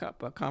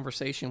a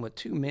conversation with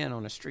two men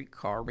on a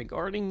streetcar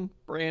regarding,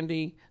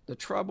 Brandy,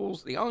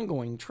 the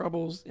ongoing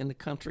troubles in the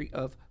country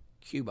of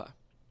Cuba.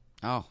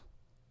 oh,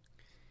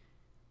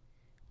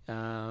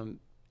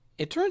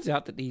 It turns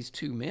out that these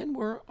two men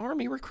were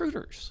Army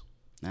recruiters.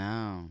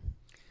 no.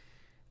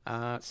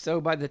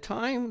 So by the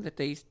time that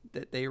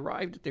they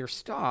arrived at their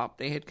stop,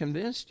 they had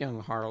convinced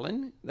young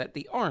Harlan that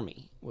the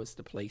Army was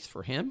the place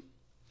for him.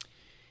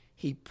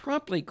 He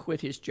promptly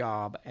quit his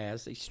job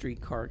as a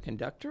streetcar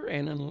conductor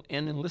and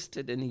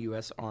enlisted in the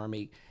U.S.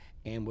 Army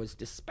and was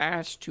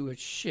dispatched to a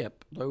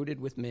ship loaded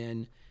with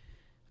men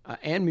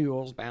and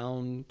mules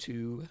bound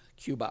to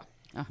Cuba.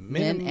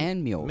 Men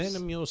and mules. Men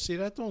and mules. See,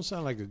 that don't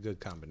sound like a good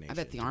combination. I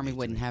bet the Army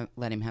wouldn't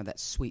let him have that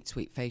sweet,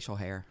 sweet facial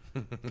hair.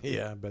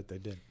 Yeah, I bet they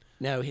did.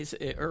 No, his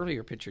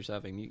earlier pictures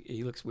of him,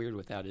 he looks weird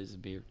without his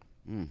beard.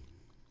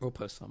 We'll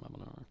post some of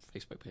them on our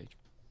Facebook page.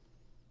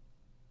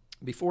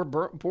 Before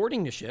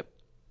boarding the ship,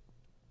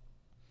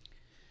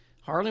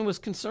 Harlan was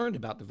concerned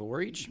about the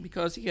voyage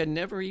because he had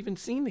never even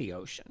seen the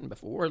ocean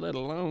before, let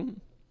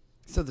alone...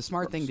 So the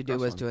smart thing to do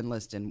was to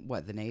enlist in,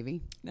 what, the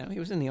Navy? No, he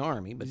was in the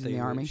Army, but they the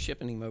were Army?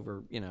 shipping him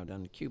over,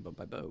 down to Cuba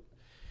by boat.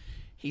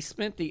 He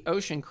spent the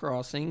ocean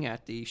crossing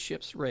at the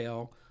ship's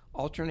rail,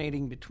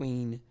 alternating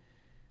between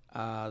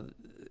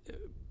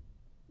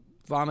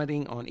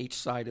vomiting on each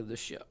side of the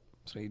ship.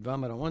 So he'd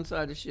vomit on one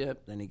side of the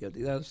ship, then he'd go to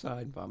the other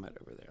side and vomit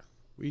over there.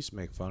 We used to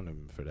make fun of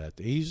him for that.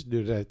 He used to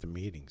do that at the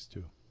meetings,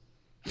 too.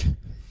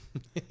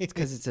 It's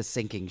because it's a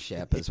sinking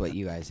ship is what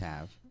you guys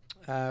have.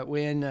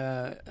 When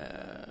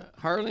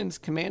Harlan's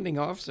commanding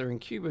officer in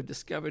Cuba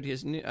discovered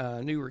his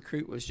new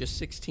recruit was just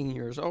 16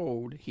 years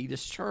old, he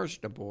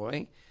discharged the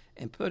boy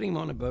and put him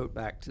on a boat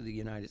back to the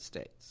United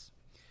States,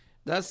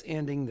 thus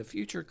ending the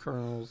future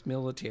colonel's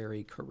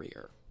military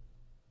career.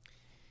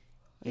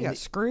 He got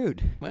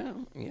screwed.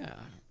 Well, yeah.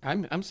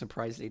 I'm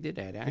surprised they did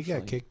that, actually. He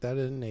got kicked out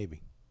of the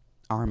Navy.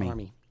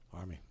 Army.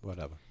 Army,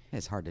 whatever.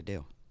 It's hard to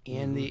do.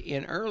 In the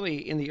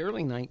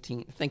early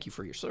 19... Thank you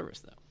for your service,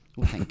 though.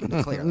 Well, thank you.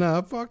 Clearly.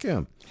 No, fuck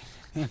him.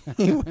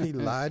 He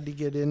lied to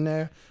get in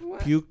there,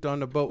 puked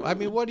on the boat. I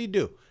mean, what'd he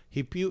do?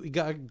 He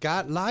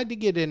got lied to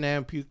get in there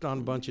and puked on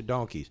a bunch of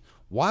donkeys.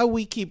 Why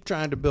we keep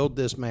trying to build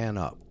this man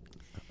up?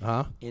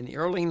 Huh? In the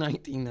early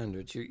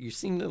 1900s, you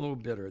seemed a little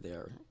bitter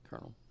there,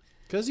 Colonel.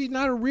 Because he's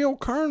not a real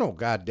colonel,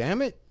 God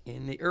damn it.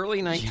 In the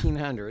early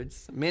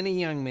 1900s, many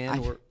young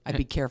men were... I'd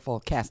be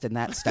careful casting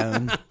that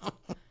stone.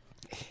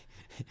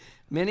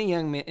 In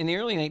the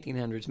early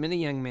 1900s, many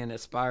young men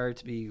aspired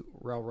to be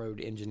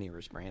railroad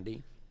engineers,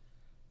 Brandy.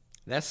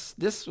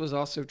 This was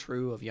also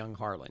true of young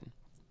Harlan.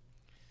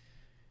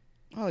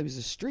 Well, he was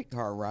a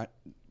streetcar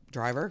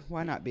driver.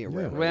 Why not be a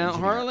railroad Well,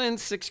 engineer?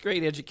 Harlan's sixth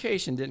grade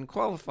education didn't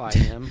qualify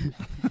him.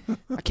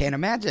 I can't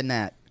imagine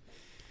that.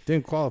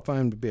 Didn't qualify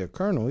him to be a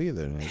colonel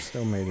either, and they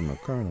still made him a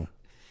colonel.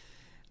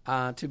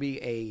 To be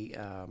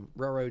a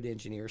railroad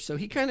engineer. So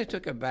he kind of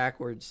took a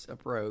backwards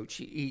approach.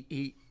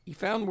 He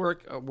found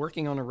work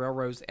working on the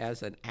railroads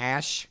as an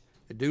ash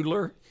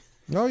doodler.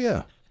 Oh,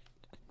 yeah.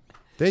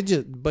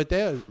 But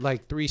they're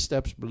like 3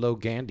 steps below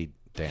Gandhi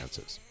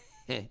dances.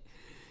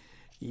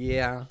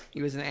 Yeah,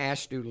 he was an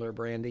ash doodler,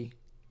 Brandy.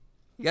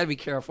 You got to be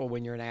careful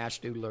when you're an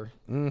ash doodler.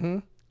 Mm-hmm.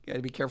 You got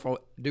to be careful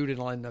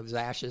doodling those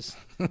ashes.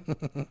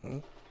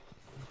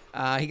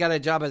 He got a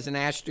job as an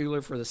ash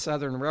doodler for the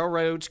Southern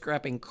Railroad,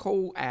 scrapping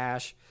coal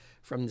ash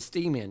from the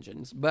steam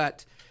engines.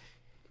 But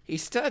he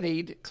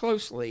studied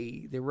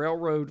closely the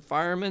railroad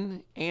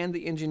firemen and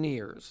the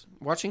engineers,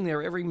 watching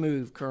their every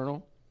move,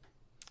 Colonel,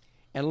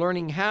 and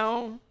learning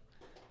how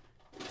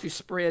to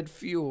spread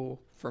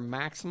fuel for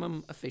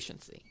maximum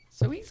efficiency.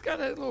 So he's got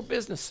a little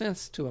business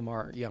sense to him,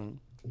 our young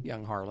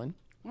Harlan.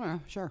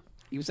 Well, sure.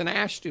 He was an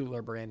ash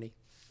doodler, Brandy.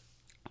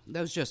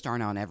 Those just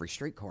aren't on every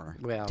street corner.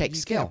 Well, Takes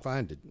You skill. can't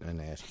find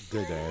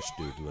good ash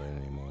doodler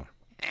anymore.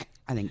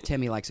 I think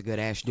Timmy likes a good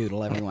ash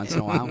doodle every once in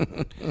a while.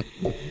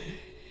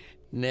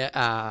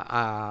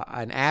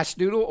 An ash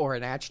doodle or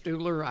an ash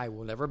doodler I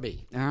will never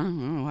be.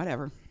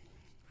 Whatever.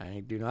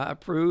 I do not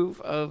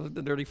approve of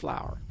the dirty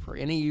flower for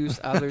any use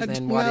other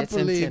than what not it's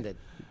believe- intended.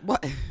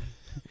 What?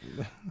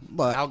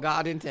 Look, How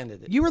God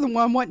intended it. you were the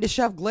one wanting to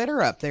shove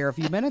glitter up there a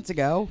few minutes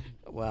ago.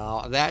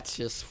 Well, that's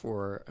just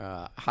for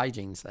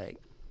hygiene's sake.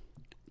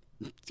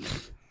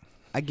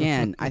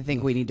 Again, I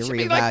think we need to Should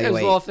be like those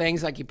little reevaluate.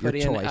 things like you put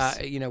your in,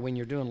 choice. when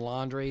you're doing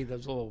laundry,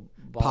 those little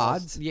balls.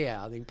 Pods?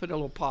 Yeah, they put a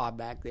little pod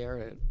back there.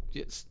 And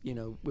just,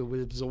 it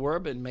would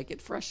absorb and make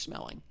it fresh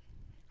smelling.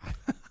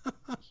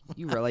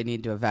 You really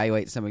need to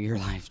evaluate some of your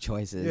life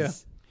choices.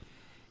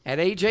 Yeah. At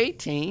age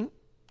 18,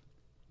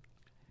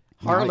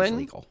 Now it's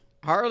legal.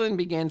 Harlan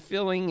began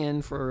filling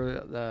in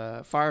for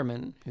the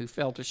firemen who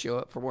failed to show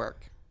up for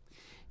work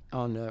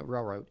on the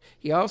railroad.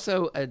 He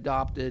also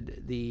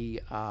adopted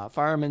the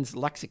fireman's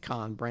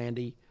lexicon,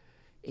 Brandy,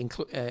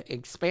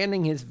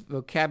 expanding his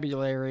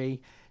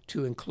vocabulary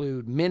to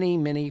include many,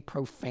 many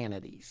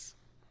profanities.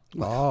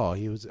 Oh,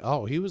 he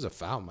was a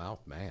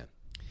foul-mouthed man.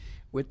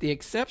 With the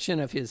exception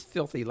of his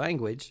filthy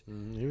language,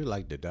 He was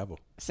like the devil.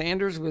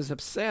 Sanders was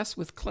obsessed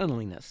with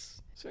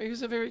cleanliness. So he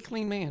was a very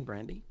clean man,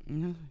 Brandy.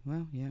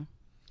 Well, yeah.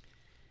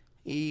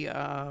 He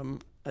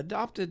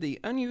adopted the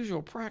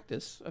unusual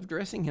practice of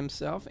dressing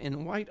himself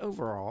in white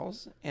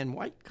overalls and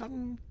white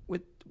cotton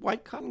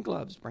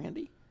gloves,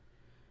 Brandy.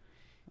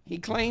 He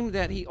claimed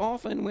that he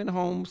often went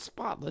home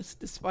spotless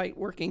despite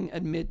working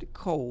amid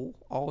coal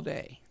all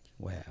day.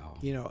 Wow.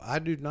 You know, I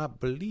do not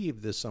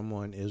believe that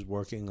someone is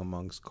working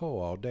amongst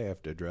coal all day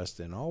after dressed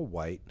in all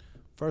white.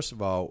 First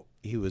of all,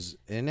 he was,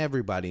 and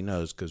everybody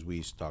knows because we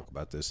used to talk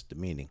about this at the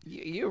meeting.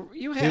 You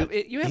have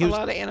a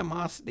lot of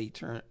animosity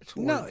toward.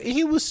 No,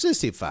 he was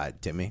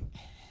sissified, Timmy.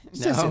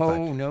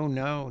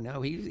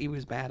 No. He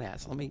was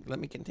badass. Let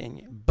me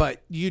continue.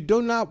 But you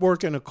do not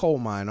work in a coal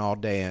mine all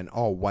day and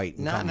all white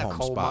and Not come in a home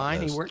coal spotless.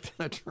 mine. He worked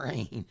on a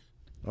train.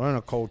 Or in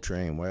a coal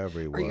train, wherever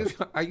he was.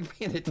 Are you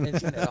paying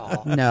attention at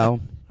all? No.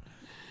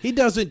 He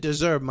doesn't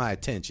deserve my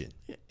attention.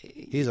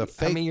 He's a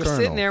fake I mean, you're colonel.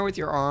 sitting there with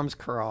your arms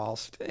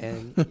crossed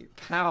and you're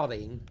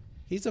pouting.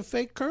 He's a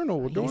fake colonel.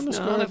 We're doing He's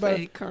the not story a about.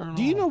 fake colonel.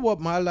 Do you know what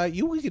my life?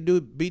 We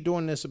could be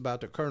doing this about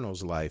the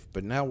colonel's life,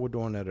 but now we're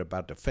doing it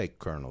about the fake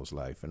colonel's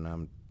life, and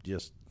I'm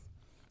just.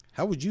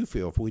 How would you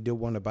feel if we did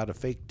one about a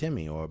fake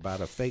Timmy or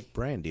about a fake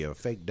Brandy or a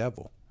fake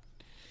devil?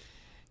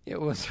 It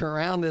was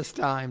around this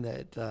time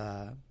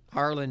that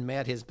Harlan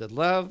met his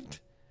beloved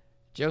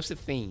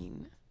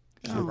Josephine.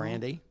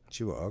 Brandy.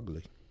 She was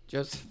ugly.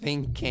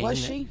 Josephine King. Was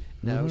she?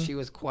 No, she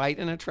was quite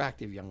an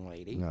attractive young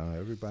lady. No,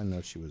 everybody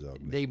knows she was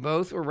ugly. They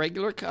both were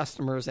regular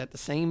customers at the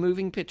same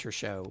moving picture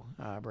show,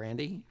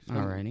 Brandy.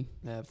 Alrighty.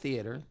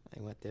 Theater.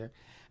 They went there.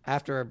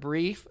 After a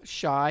brief,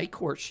 shy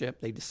courtship,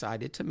 they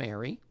decided to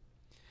marry.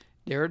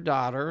 Their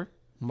daughter,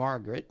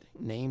 Margaret,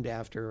 named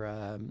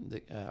after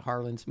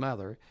Harlan's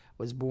mother,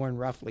 was born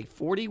roughly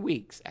 40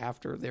 weeks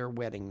after their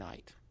wedding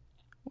night.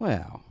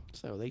 Well.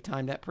 So they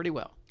timed that pretty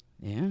well.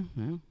 Yeah.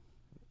 Well,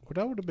 Well,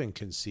 that would have been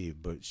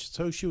conceived, but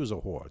so she was a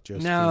whore.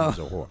 Josephine No, was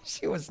a whore.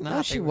 she was not.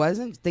 no, she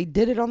wasn't. They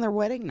did it on their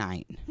wedding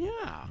night.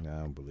 Yeah, No, I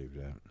don't believe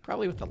that.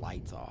 probably with the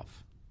lights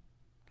off.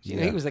 You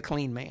know, Yeah. he was a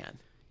clean man.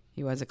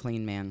 He was a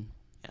clean man.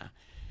 Yeah.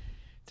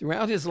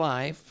 Throughout his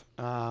life,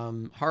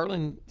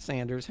 Harlan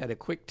Sanders had a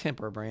quick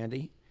temper,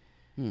 Brandy,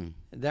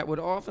 that would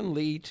often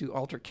lead to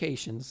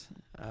altercations,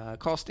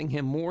 costing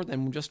him more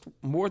than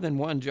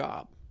one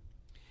job.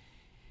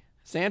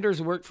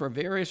 Sanders worked for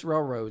various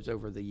railroads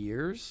over the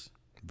years.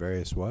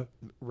 Various what?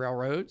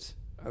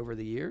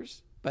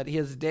 But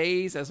his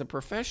days as a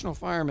professional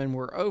fireman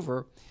were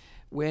over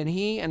when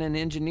he and an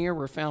engineer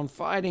were found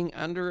fighting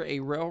under a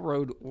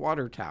railroad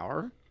water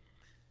tower.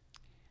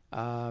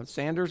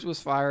 Sanders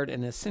was fired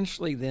and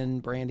essentially then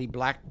Brandy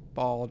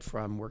blackballed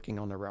from working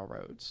on the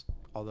railroads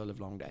all the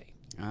livelong day.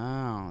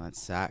 Oh, that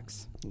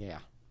sucks. Yeah.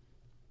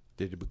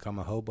 Did he become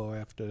a hobo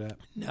after that?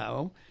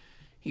 No.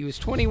 He was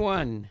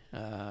 21,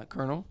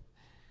 Colonel,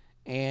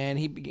 and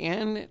he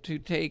began to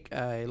take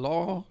a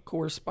law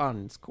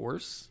correspondence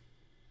course.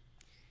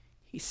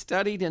 He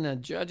studied in a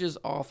judge's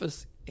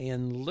office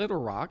in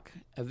Little Rock.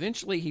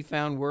 Eventually, he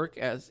found work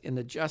as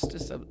a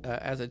justice of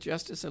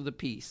the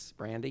peace,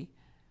 Brandy,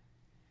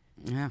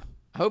 Yeah.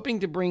 hoping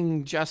to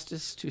bring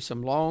justice to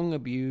some long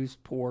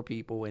abused poor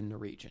people in the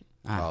region.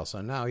 Oh, so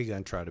now he's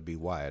going to try to be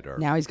Wyatt Earp.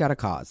 Now he's got a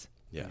cause.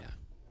 Yeah.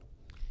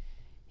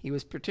 He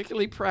was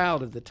particularly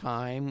proud of the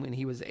time when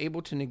he was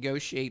able to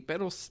negotiate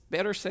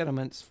better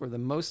settlements for the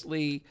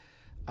mostly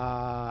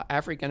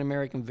African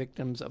American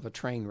victims of a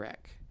train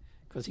wreck,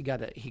 because he got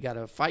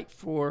to fight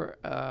for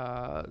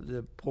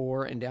the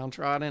poor and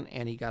downtrodden,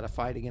 and he got to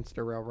fight against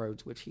the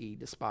railroads, which he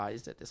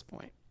despised at this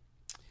point.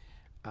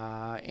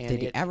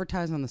 Did he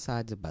advertise on the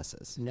sides of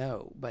buses?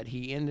 No, but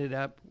he ended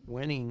up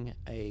winning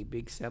a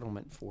big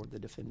settlement for the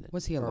defendant.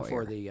 Was he a or lawyer?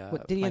 For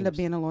the, Did he end up plaintiffs.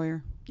 being a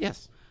lawyer?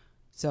 Yes.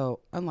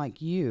 So,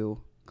 unlike you,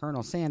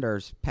 Colonel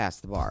Sanders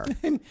passed the bar.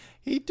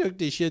 He took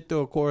this shit through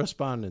a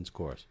correspondence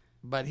course.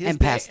 But And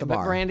passed the bar.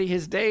 But Brandy,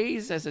 his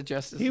days as a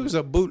justice. He was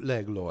a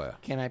bootleg lawyer.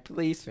 Can I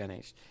please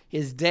finish?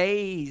 His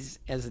days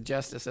as a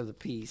justice of the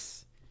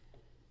peace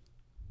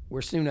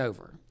were soon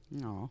over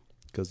No.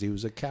 Because he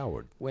was a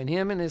coward. when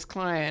him and his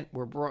client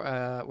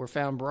were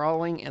found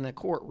brawling in a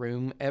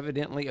courtroom,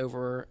 evidently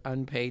over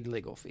unpaid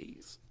legal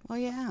fees. Well,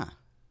 yeah.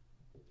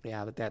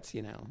 Yeah, but that's,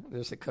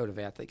 there's a code of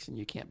ethics, and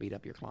you can't beat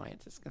up your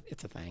clients.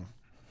 It's a thing.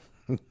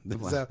 Is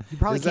that, you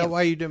probably is that can't-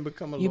 why you didn't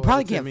become a lawyer? You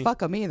probably can't Timmy?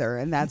 fuck him either,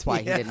 and that's why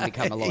he didn't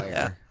become a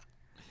lawyer.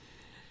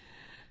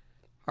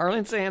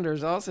 Harlan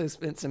Sanders also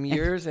spent some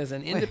years as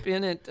an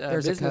independent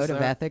There's a business code of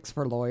owner. ethics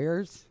for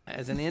lawyers.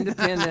 As an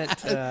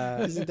independent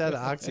Isn't that an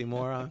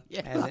oxymoron?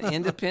 as an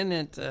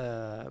independent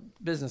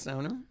business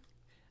owner,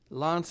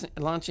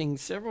 launching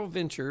several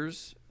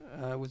ventures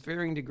with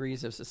varying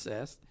degrees of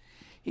success.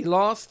 He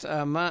lost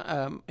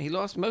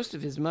most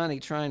of his money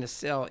trying to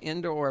sell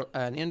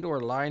an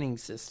indoor lighting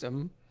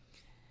system.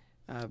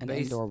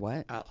 Indoor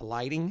what?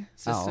 Lighting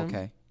system. Oh,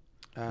 okay.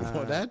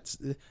 Well,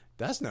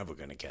 that's never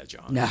going to catch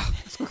on. No.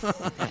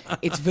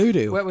 It's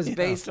voodoo. What was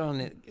based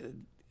on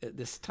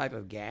this type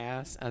of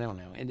gas. I don't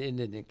know. It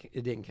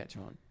didn't catch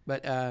on,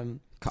 but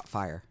Caught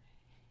fire.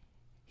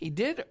 he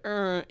did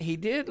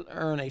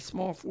earn a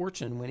small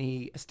fortune when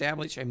he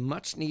established a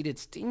much needed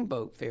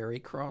steamboat ferry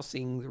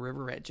crossing the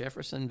river at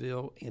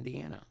Jeffersonville,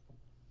 Indiana.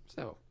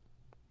 So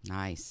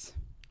Nice.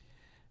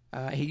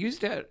 he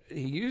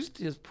used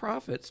his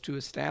profits to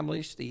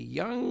establish the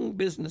Young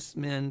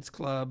Businessmen's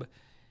Club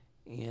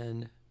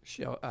in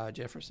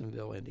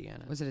Jeffersonville,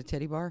 Indiana. Was it a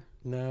titty bar?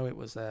 No, it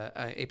was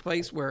a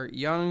place where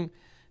young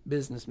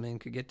businessmen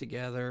could get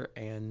together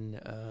and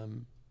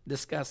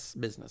discuss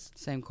business.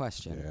 Same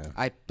question. Yeah.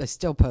 I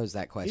still pose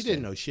that He question.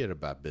 didn't know shit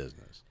about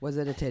business. Was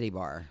it a titty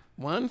bar?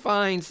 One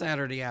fine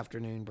Saturday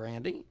afternoon,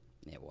 Brandy,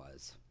 It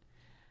was.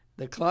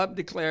 the club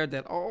declared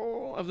that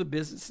all of the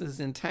businesses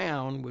in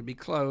town would be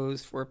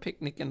closed for a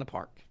picnic in the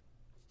park.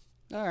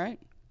 All right.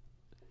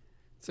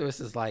 So this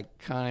is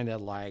kind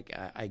of like,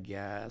 I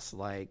guess,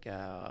 like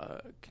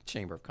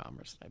Chamber of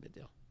Commerce type of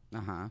deal.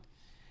 Uh-huh.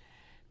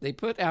 They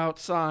put out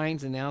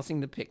signs announcing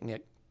the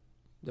picnic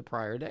the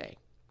prior day.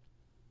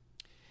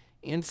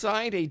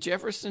 Inside a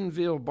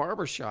Jeffersonville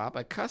barbershop,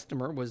 a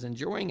customer was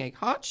enjoying a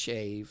hot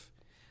shave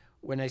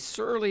when a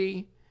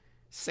surly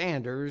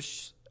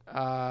Sanders,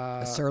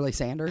 A Surly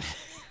Sanders?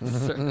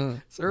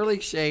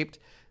 surly-shaped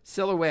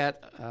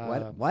silhouette,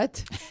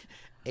 What?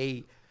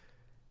 a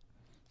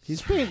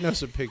He's painting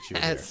us a picture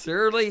here.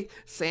 surly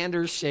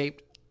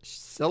Sanders-shaped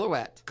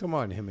silhouette Come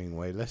on,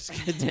 Hemingway. Let's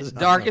get this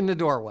darkened the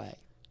doorway.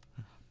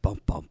 Bum,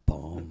 bum,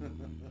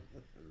 bum.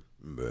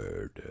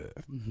 murder.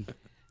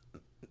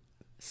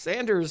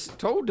 Sanders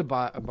told the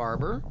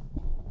barber,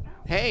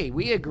 "Hey,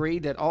 we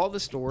agreed that all the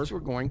stores were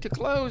going to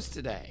close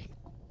today.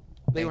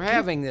 They were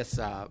having this.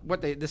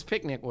 This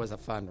picnic was a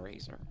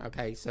fundraiser.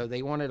 Okay, so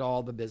they wanted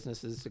all the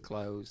businesses to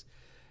close,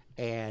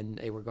 and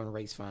they were going to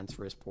raise funds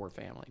for his poor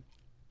family.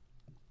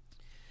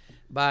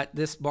 But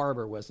this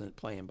barber wasn't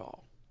playing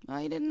ball. Well,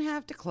 he didn't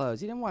have to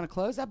close. He didn't want to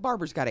close. That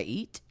barber's got to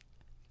eat.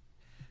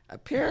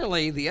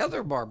 Apparently, the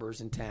other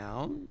barbers in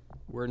town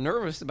were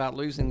nervous about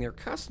losing their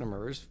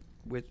customers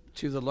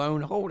to the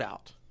lone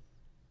holdout.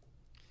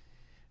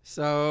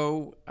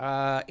 So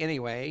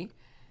anyway,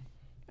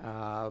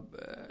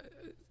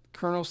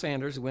 Colonel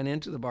Sanders went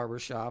into the barber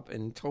shop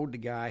and told the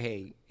guy,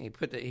 "Hey,"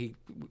 he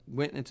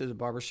went into the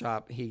barber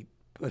shop. He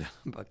put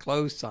up a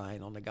close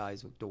sign on the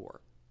guy's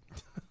door.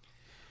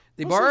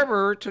 The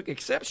barber took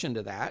exception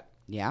to that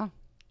Yeah.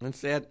 and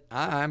said,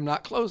 "I'm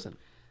not closing."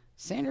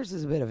 Sanders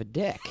is a bit of a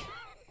dick.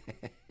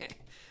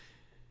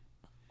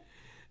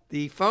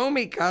 The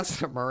foamy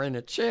customer in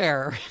a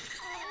chair,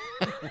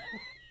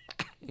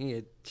 he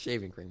had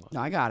shaving cream on.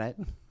 No, I got it.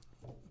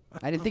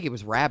 I didn't think it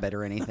was rabbit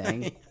or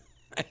anything.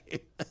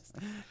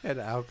 Had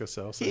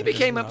Alka-Seltzer. He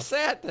became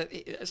upset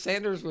that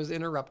Sanders was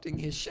interrupting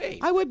his shave.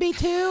 I would be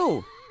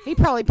too. He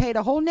probably paid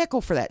a whole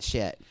nickel for that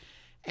shit.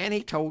 And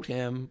he told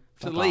him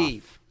to Fuck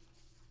leave.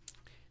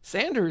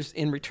 Sanders,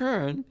 in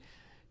return,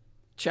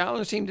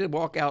 challenged him to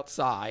walk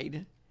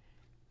outside,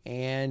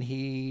 and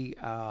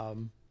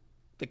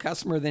the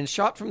customer then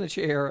shot from the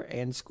chair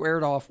and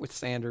squared off with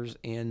Sanders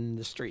in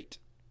the street.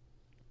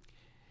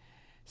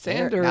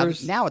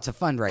 Sanders Now it's a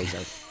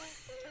fundraiser.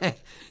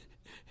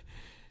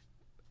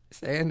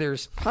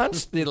 Sanders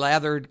punched the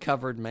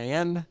lathered-covered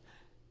man,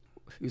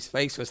 whose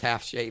face was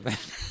half-shaven.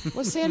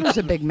 Was Sanders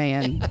a big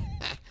man?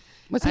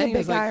 Was he I a think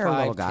big guy or a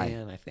little 5'10",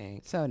 guy? I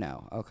think. So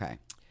no. Okay.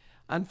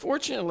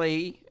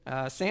 Unfortunately,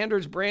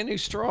 Sanders' brand new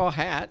straw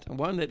hat,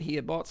 one that he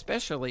had bought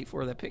specially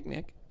for the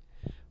picnic,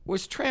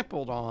 was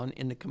trampled on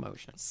in the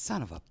commotion.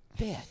 Son of a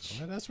bitch.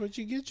 Well, that's what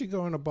you get. You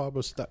go in a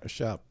barber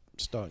shop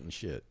starting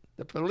shit.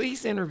 The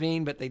police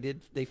intervened, but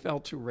they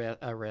failed to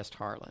arrest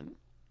Harlan.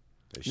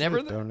 They should have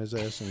Never- thrown his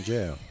ass in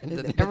jail. But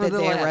did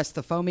they arrest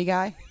the foamy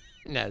guy?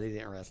 No, they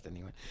didn't arrest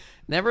anyone.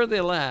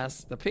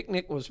 Nevertheless, the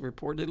picnic was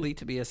reportedly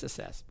to be a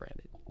success,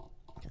 Brandon.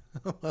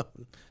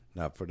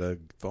 Not for the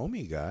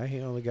foamy guy. He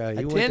went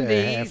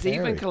there half Attendees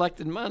even Harry.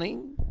 collected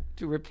money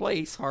to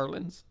replace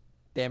Harlan's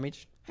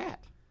damaged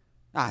hat.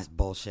 Ah, it's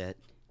bullshit.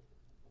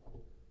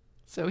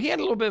 So he had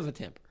a little bit of a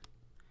temper.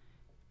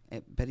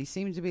 But he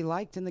seemed to be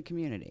liked in the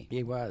community.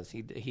 He was.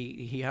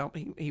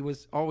 He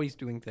was always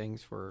doing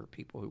things for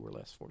people who were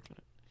less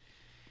fortunate.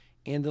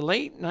 In the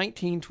late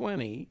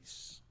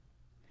 1920s,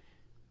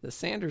 the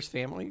Sanders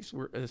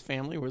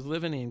family was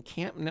living in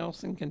Camp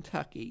Nelson,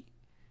 Kentucky,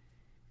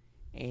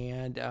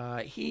 and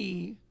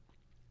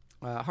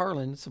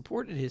Harlan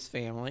supported his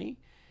family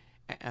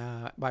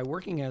by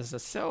working as a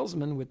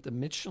salesman with the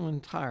Michelin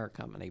Tire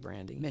Company.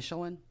 Brandy,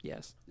 Michelin?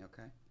 yes.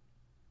 Okay.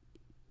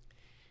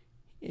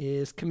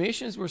 His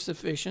commissions were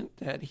sufficient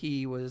that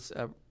he was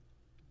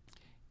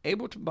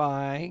able to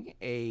buy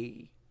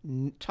a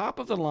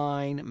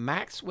top-of-the-line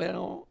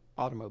Maxwell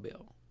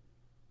automobile.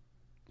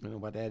 I don't know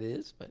what that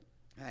is, but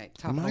All right,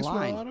 top of the Maxwell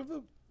line. out of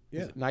it?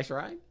 Yeah. nice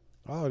ride.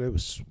 Oh, it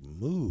was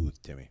smooth,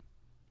 Timmy.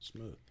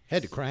 Smooth.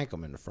 Had to crank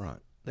them in the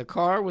front. The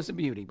car was a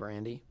beauty,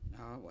 Brandy,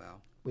 Oh,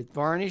 well. with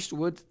varnished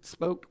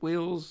wood-spoked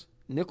wheels,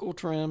 nickel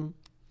trim,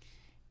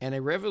 and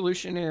a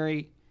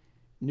revolutionary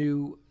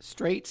new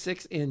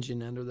straight-six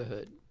engine under the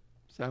hood.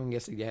 So I'm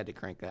guessing you had to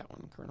crank that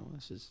one, Colonel.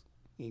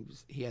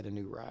 He had a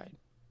new ride.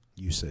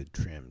 You said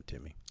trim,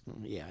 Timmy.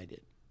 Yeah, I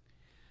did.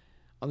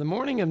 On the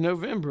morning of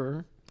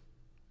November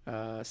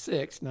 6,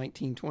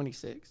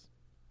 1926,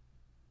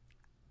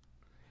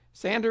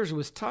 Sanders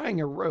was tying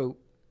a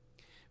rope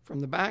from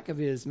the back of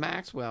his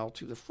Maxwell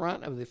to the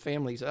front of the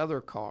family's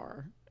other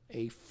car,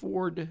 a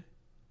Ford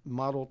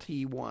Model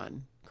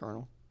T1,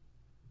 Colonel.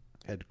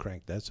 Had to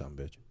crank that son of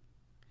a bitch.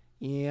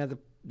 Yeah,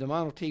 the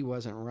Model T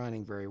wasn't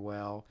running very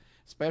well,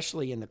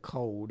 especially in the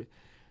cold,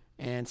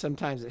 and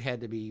sometimes it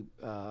had to be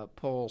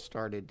pull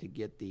started to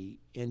get the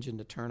engine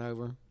to turn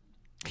over.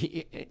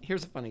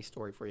 Here's a funny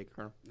story for you,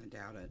 Colonel. I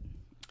doubt it.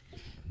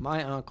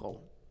 My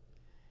uncle,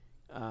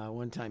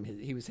 one time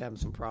he was having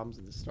some problems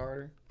with the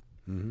starter,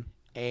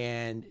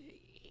 and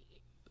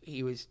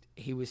he was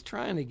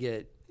trying to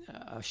get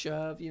a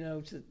shove,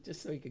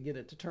 just so he could get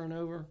it to turn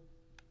over.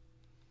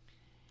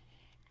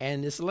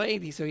 And this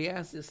lady, so he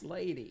asked this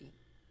lady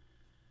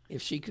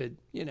if she could,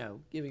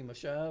 give him a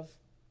shove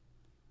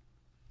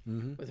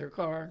with her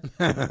car.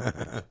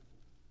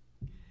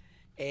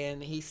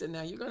 And he said,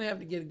 now you're going to have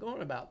to get it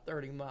going about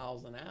 30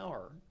 miles an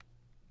hour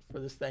for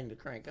this thing to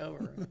crank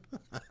over.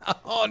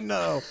 Oh,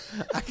 no.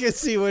 I can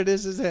see where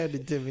this is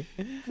headed, Timmy.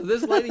 So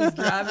this lady's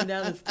driving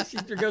down, she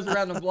goes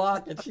around the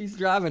block, and she's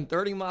driving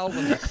 30 miles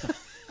an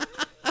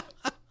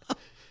hour.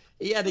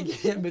 He had to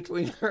get in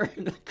between her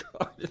and the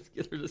car to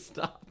get her to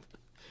stop.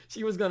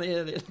 She was going to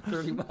hit it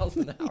 30 miles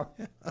an hour.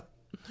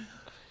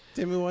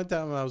 Timmy, one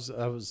time I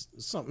was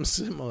something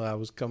similar. I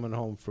was coming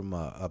home from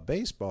a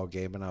baseball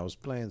game, and I was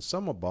playing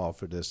summer ball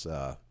for this.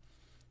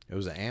 It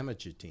was an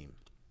amateur team,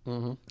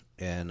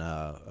 and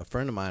a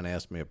friend of mine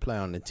asked me to play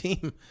on the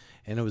team,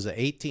 and it was an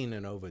 18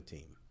 and over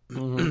team,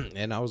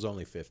 and I was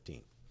only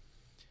 15,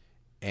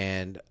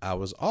 and I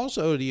was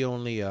also the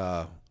only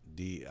I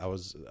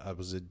was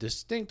a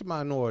distinct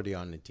minority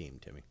on the team,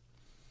 Timmy.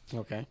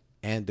 Okay,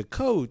 and the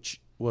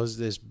coach was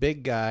this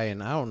big guy,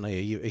 and I don't know.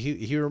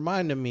 He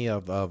reminded me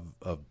of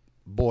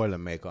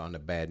Boilermaker on the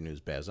Bad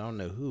News Bears. I don't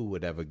know who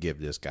would ever give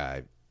this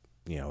guy,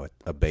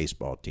 a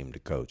baseball team to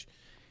coach.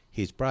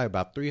 He's probably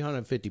about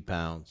 350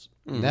 pounds.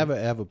 Never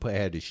ever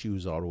had his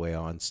shoes all the way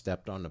on.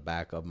 Stepped on the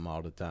back of them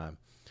all the time.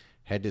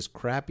 Had this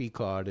crappy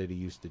car that he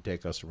used to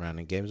take us around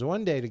in games.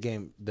 One day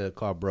the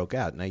car broke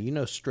out.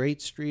 Now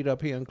Straight Street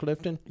up here in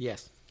Clifton.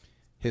 Yes,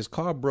 his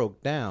car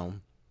broke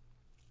down.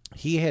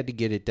 He had to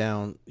get it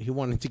down. He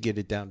wanted to get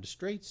it down to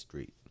Straight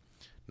Street.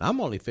 Now, I'm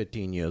only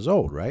 15 years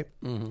old, right?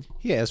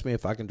 He asked me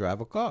if I can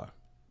drive a car.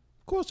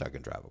 Of course I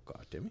can drive a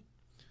car, Timmy.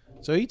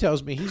 So he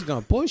tells me he's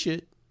going to push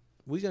it.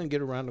 We're going to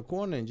get around the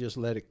corner and just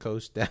let it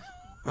coast down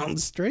on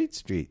Straight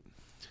Street.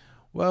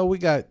 Well, we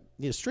got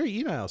straight.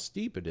 You know how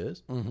steep it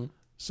is.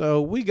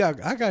 So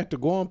I got to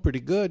go on pretty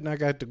good, and I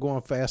got to go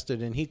on faster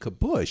than he could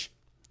push.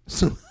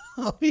 So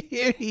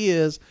here he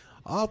is,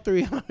 all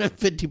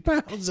 350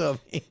 pounds of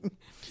him.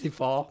 he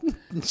fall?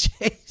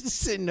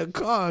 Chasing the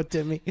car,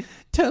 Timmy,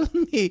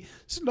 telling me,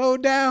 slow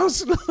down,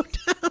 slow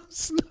down,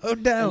 slow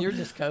down. And you're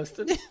just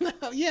coasting?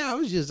 Yeah, I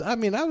was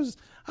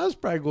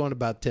probably going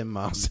about 10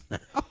 miles an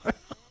hour.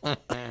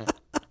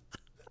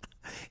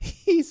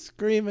 He's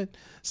screaming.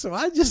 So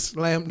I just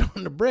slammed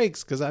on the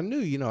brakes because I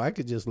knew, I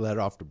could just let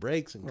off the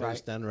brakes and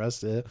coast down the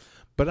rest of it.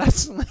 But I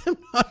slammed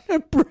on the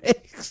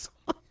brakes.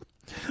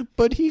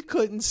 But he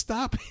couldn't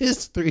stop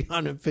his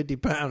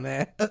 350-pound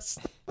ass.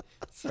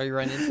 So you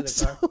ran into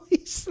the car? So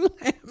he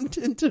slammed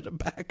into the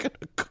back of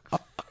the car.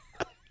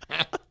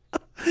 And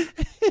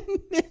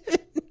then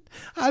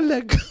I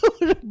let go of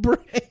the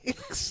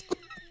brakes.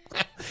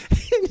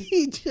 And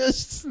he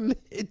just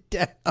slid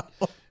down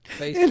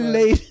and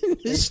laid in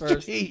the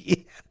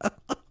street. Yeah.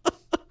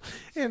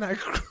 And I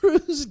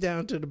cruised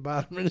down to the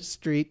bottom of the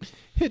street,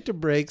 hit the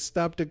brakes,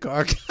 stopped the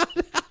car, got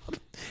out,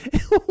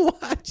 and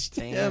watched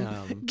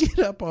him get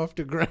up off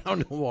the ground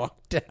and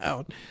walk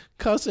down,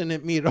 cussing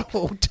at me the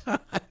whole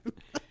time.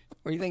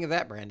 What do you think of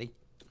that, Brandy?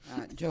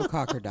 Joe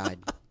Cocker died.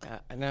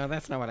 No,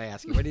 that's not what I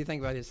asked you. What do you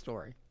think about his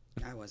story?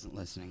 I wasn't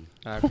listening.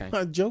 Okay.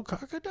 Joe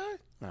Cocker died?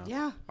 No.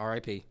 Yeah.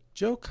 R.I.P.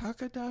 Joe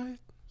Cocker died?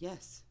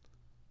 Yes.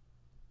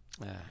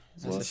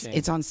 That's a shame.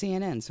 It's on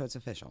CNN, so it's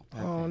official.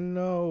 Okay. Oh,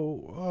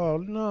 no. Oh,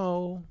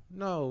 no.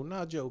 No,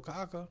 not Joe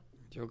Cocker.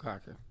 Joe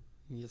Cocker.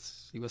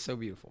 Yes, he was so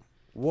beautiful.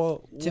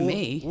 To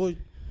me.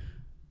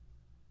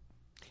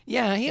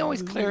 Yeah, he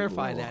always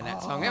clarified that in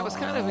that song. That was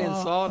kind of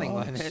insulting,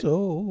 wasn't it?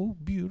 So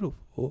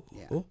beautiful.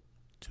 Yeah.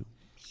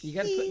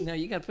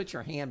 You got to put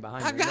your hand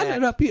behind your neck. neck. I got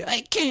it up here.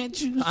 I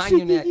can't you behind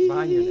your neck.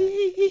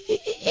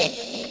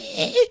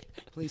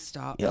 Please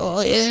stop.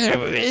 You're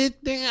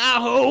everything I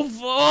hope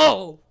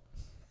for.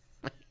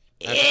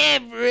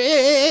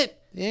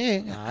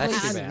 Everything.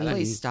 That's too bad.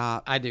 Please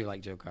stop. I do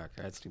like Joe Cocker.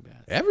 That's too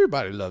bad.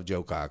 Everybody loved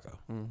Joe Cocker.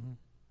 Mm-hmm.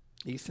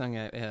 He sung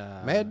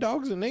Mad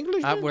Dogs in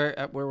English. Up where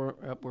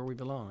we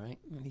belong, right?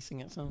 Did he sing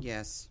that song?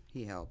 Yes,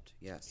 he helped.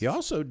 Yes. He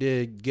also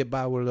did Get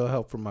By with a Little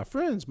Help from My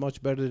Friends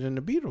much better than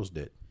the Beatles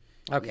did.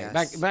 Okay,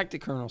 yes. back to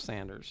Colonel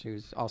Sanders,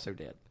 who's also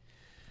dead.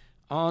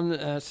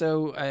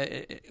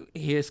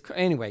 He's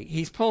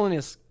pulling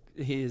his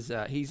he's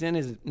in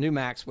his new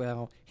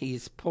Maxwell.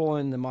 He's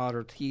pulling the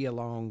Model T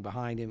along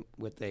behind him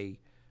with a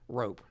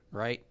rope,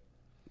 right?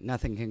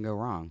 Nothing can go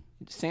wrong.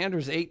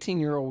 Sanders'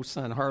 18-year-old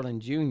son, Harlan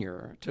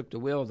Jr., took the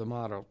wheel of the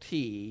Model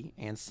T,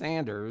 and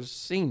Sanders,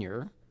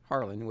 Sr.,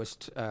 Harlan, was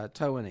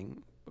towing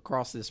him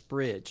across this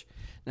bridge.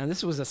 Now,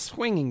 this was a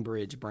swinging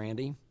bridge,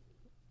 Brandy.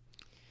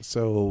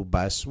 So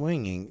by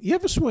swinging, you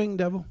ever swing,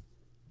 Devil?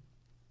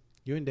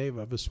 You and Dave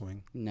ever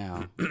swing?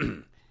 No.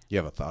 You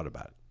ever thought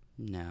about it?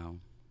 No.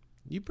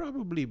 You'd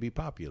probably be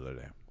popular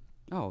there.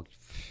 Oh,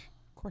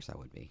 of course I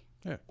would be.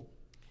 Yeah.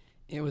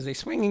 It was a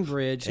swinging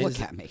bridge. Look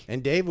at me.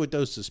 And Dave with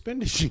those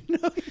suspenders, you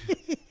know.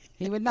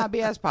 He would not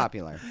be as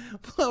popular.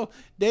 Well,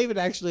 David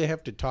actually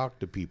have to talk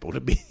to people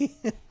to be.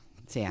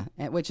 Yeah,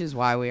 which is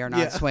why we are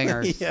not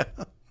swingers. Yeah.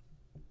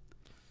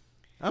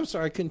 I'm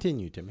sorry.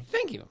 Continue, Timmy.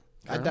 Thank you.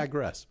 I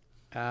digress.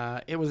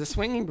 It was a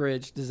swinging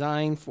bridge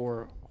designed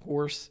for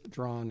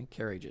horse-drawn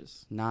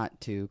carriages, Not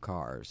two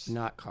cars.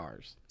 not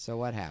cars. So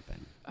what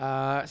happened?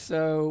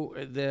 So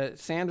the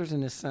Sanders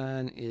and his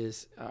son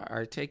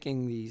are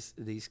taking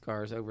these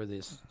cars over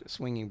this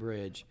swinging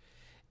bridge,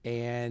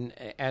 and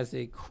as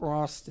they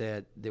crossed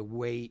it, the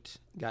weight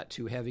got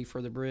too heavy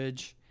for the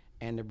bridge,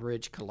 and the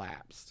bridge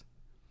collapsed.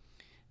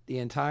 The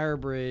entire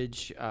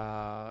bridge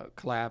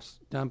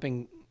collapsed,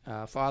 dumping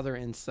father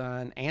and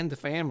son and the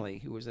family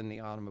who was in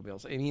the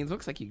automobiles. I mean, it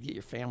looks like you get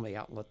your family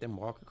out and let them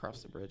walk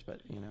across the bridge,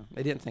 but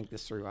they didn't think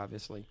this through,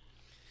 obviously.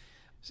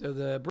 So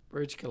the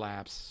bridge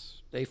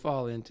collapsed. They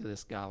fall into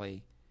this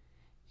gully,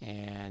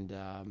 and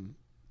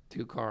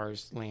two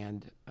cars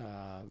land.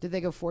 Did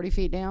they go 40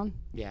 feet down?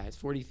 Yeah, it's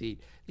 40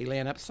 feet. They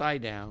land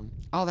upside down.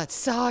 Oh, that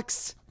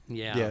sucks.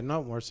 Yeah,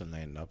 not worse than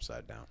landing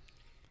upside down.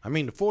 I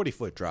mean, the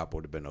 40-foot drop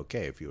would have been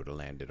okay if you would have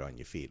landed on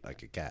your feet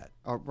like a cat.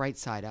 Or right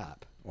side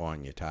up. Or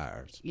on your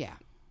tires. Yeah.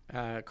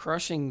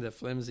 Crushing the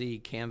flimsy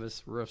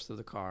canvas roofs of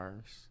the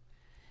cars.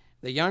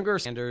 The younger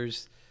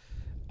Sanders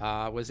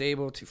was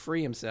able to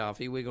free himself.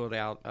 He wiggled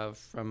out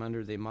from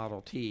under the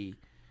Model T,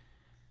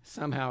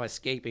 somehow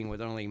escaping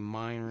with only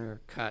minor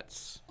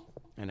cuts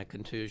and a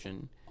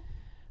contusion.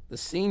 The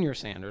senior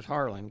Sanders,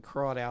 Harlan,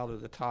 crawled out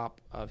of the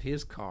top of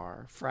his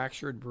car,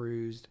 fractured,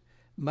 bruised,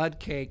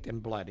 mud-caked,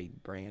 and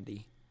bloodied,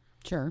 Brandy.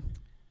 Sure.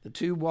 The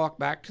two walked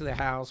back to the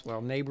house while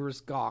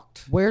neighbors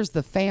gawked. Where's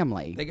the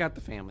family? They got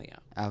the family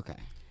out. Okay.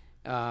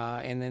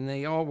 And then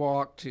they all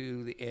walked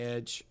to the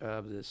edge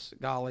of this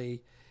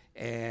gully.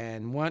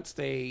 And once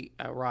they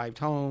arrived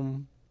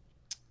home,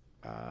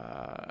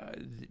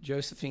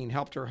 Josephine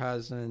helped her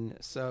husband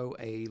sew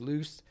a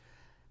loose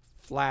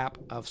flap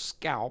of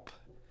scalp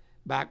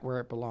back where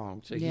it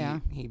belonged. So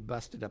he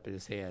busted up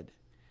his head.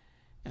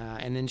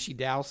 And then she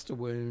doused the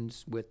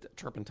wounds with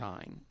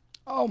turpentine.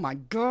 Oh, my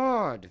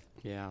God.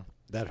 Yeah.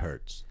 That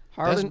hurts.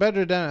 Harlan, That's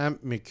better than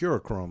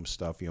Mercurochrome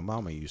stuff your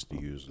mama used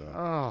to use.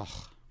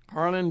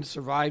 Harlan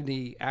survived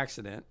the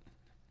accident,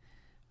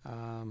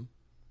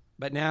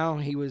 but now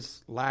he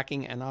was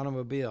lacking an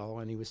automobile,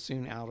 and he was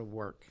soon out of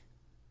work.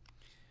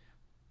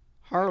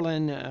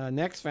 Harlan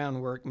next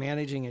found work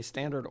managing a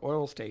Standard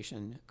Oil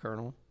station,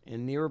 Colonel,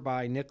 in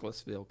nearby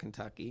Nicholasville,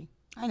 Kentucky.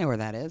 I know where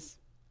that is.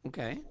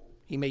 Okay.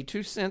 He made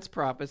 2 cents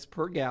profits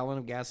per gallon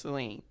of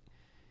gasoline.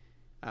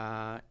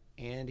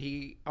 And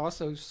he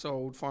also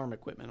sold farm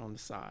equipment on the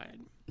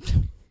side.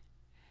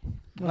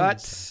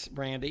 But,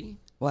 Brandy,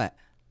 What?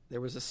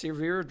 there was a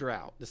severe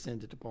drought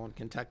descended upon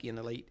Kentucky in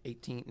the late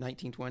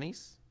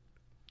 1920s,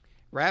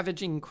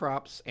 ravaging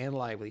crops and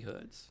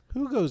livelihoods.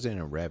 Who goes in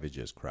and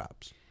ravages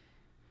crops?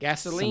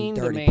 Gasoline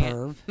Some dirty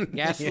demand perv.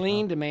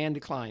 gasoline demand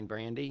declined,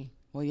 Brandy,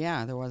 Well,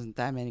 yeah, there wasn't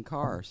that many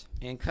cars.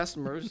 and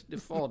customers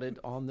defaulted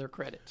on their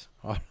credit.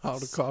 All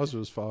the cars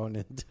was falling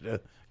into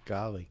the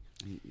gully.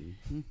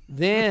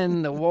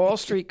 Then the Wall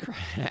Street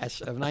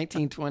crash of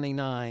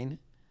 1929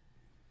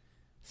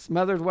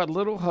 smothered what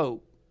little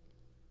hope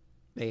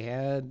they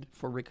had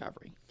for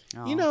recovery.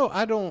 Oh. You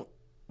know,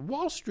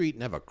 Wall Street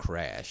never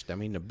crashed. I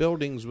mean, the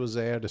buildings was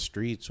there, the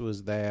streets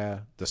was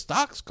there, the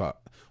stocks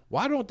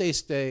why don't they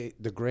stay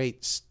the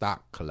great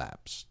stock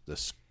collapse, the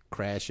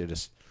crash of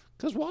this?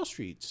 Because Wall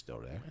Street's still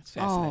there. That's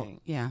fascinating.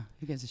 Oh, yeah.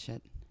 Who gives a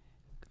shit?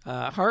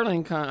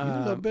 Harlan You're a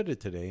little bitter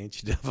today,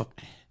 ain't you, Devil?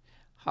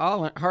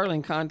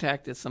 Harlan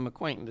contacted some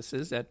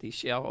acquaintances at the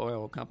Shell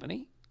Oil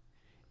Company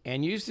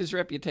and used his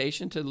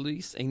reputation to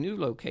lease a new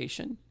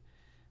location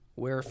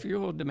where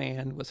fuel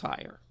demand was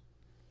higher.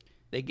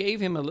 They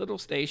gave him a little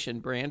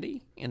station,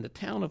 Brandy, in the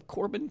town of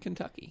Corbin,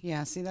 Kentucky.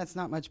 Yeah, see, that's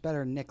not much better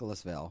than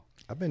Nicholasville.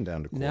 I've been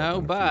down to Corbin No, a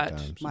few but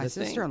times. My The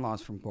thing-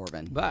 sister-in-law's from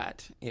Corbin.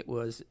 But it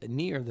was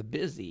near the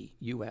busy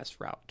U.S.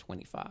 Route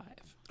 25.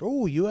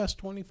 Oh, US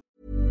 24.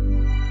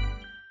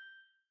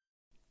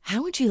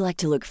 How would you like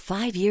to look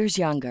 5 years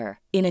younger?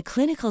 In a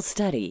clinical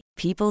study,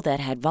 people that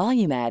had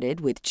volume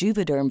added with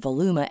Juvederm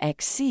Voluma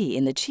XC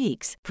in the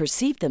cheeks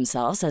perceived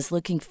themselves as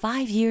looking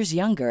 5 years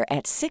younger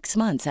at 6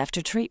 months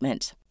after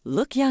treatment.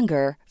 Look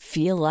younger,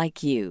 feel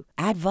like you.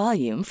 Add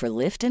volume for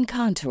lift and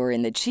contour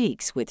in the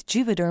cheeks with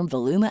Juvederm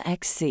Voluma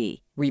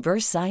XC.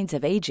 Reverse signs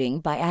of aging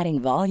by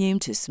adding volume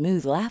to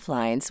smooth laugh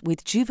lines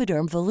with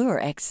Juvederm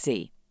Volure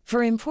XC.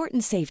 For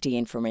important safety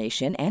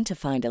information and to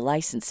find a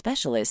licensed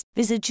specialist,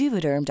 visit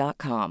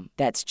Juvederm.com.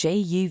 That's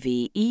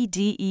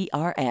JUVEDERM.com.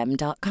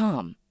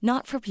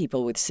 Not for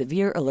people with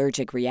severe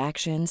allergic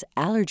reactions,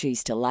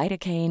 allergies to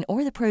lidocaine,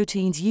 or the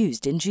proteins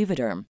used in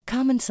Juvederm.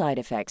 Common side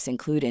effects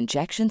include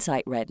injection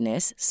site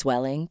redness,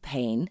 swelling,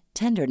 pain,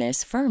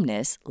 tenderness,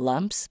 firmness,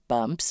 lumps,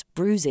 bumps,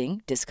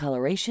 bruising,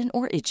 discoloration,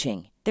 or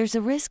itching. There's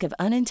a risk of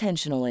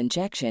unintentional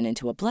injection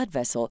into a blood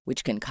vessel,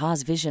 which can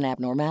cause vision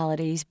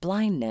abnormalities,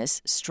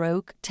 blindness,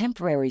 stroke,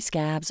 temporary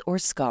scabs, or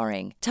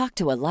scarring. Talk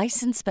to a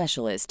licensed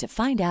specialist to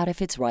find out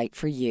if it's right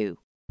for you.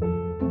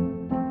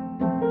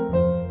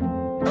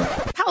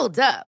 Hold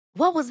up.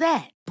 What was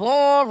that?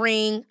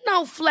 Boring.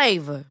 No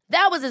flavor.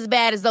 That was as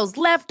bad as those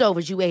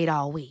leftovers you ate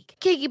all week.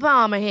 Keke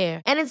Palmer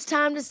here, and it's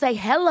time to say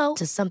hello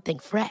to something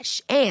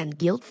fresh and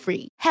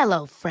guilt-free.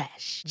 Hello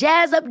Fresh.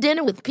 Jazz up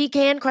dinner with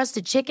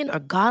pecan-crusted chicken or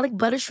garlic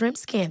butter shrimp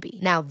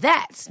scampi. Now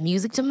that's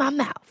music to my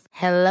mouth.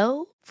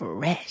 Hello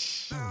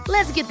Fresh.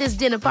 Let's get this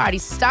dinner party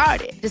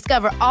started.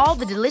 Discover all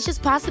the delicious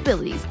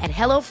possibilities at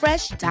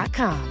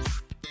HelloFresh.com.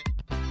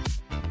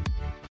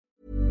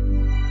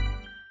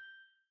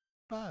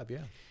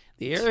 Yeah.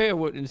 The area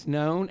was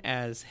known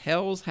as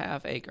Hell's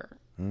Half Acre.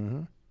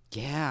 Mm-hmm.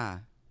 Yeah.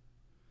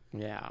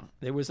 Yeah,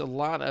 there was a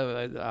lot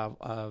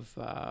of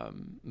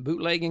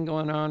bootlegging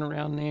going on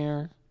around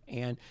there.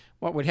 And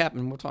what would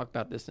happen, we'll talk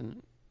about this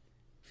in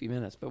a few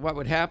minutes, but what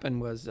would happen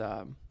was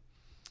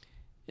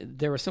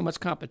there was so much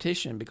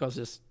competition because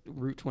this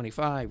Route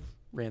 25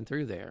 ran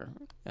through there.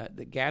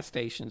 The gas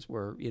stations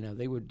were,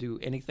 they would do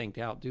anything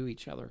to outdo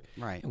each other.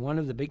 Right. And one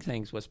of the big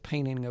things was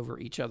painting over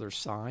each other's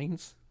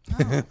signs.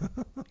 Oh.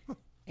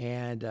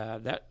 And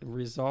that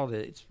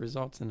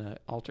results in an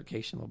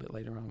altercation a little bit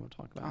later on. We'll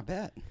talk about. I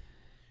bet.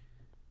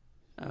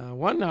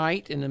 One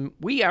night in the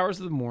wee hours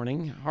of the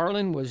morning,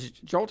 Harlan was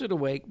jolted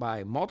awake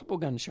by multiple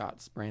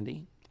gunshots.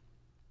 Brandy.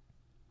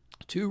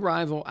 Two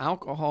rival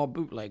alcohol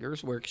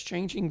bootleggers were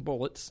exchanging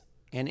bullets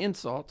and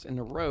insults in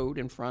the road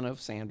in front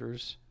of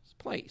Sanders'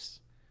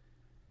 place.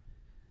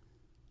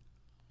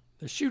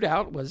 The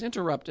shootout was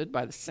interrupted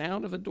by the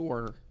sound of a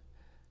door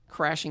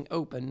crashing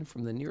open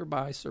from the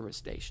nearby service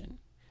station.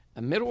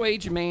 A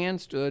middle-aged man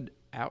stood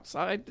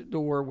outside the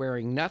door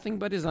wearing nothing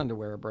but his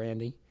underwear,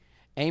 Brandy,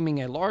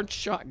 aiming a large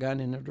shotgun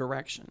in their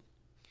direction.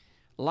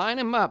 "Line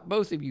 'em up,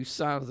 both of you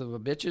sons of a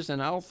bitches, and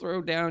I'll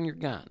throw down your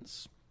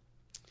guns,"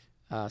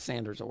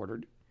 Sanders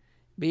ordered.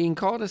 Being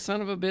called a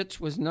son of a bitch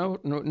was no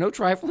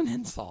trifling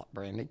insult,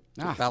 Brandy,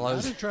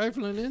 fellows. Not a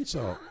trifling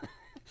insult.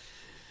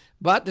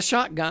 But the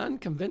shotgun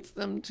convinced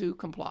them to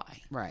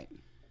comply. Right.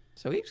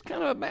 So he was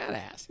kind of a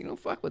badass. You don't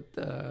fuck with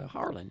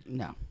Harlan.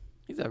 No.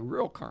 He's a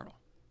real colonel.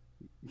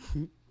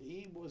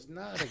 He was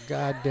not a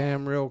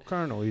goddamn real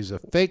colonel. He's a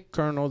fake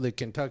colonel that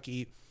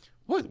Kentucky.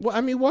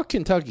 What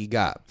Kentucky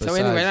got? So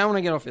anyway, I want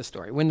to get off this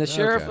story. When the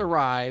sheriff Okay.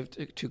 arrived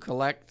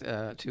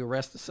to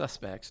arrest the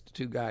suspects, the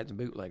two guys and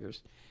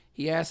bootleggers,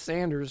 he asked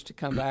Sanders to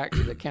come back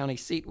to the county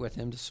seat with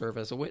him to serve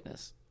as a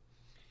witness.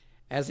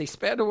 As he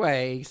sped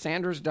away,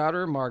 Sanders'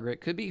 daughter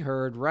Margaret could be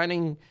heard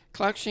running,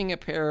 clutching a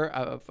pair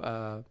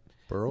of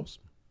Burls?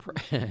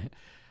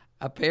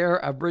 a pair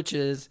of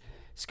breeches,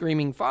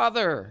 screaming,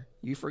 "Father,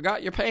 you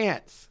forgot your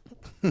pants."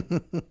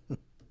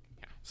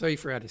 So he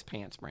forgot his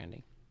pants,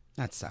 Brandy.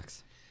 That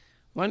sucks.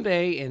 One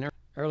day in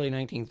early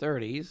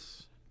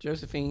 1930s,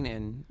 Josephine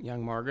and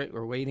young Margaret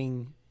were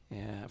waiting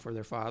for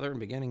their father and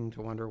beginning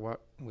to wonder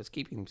what was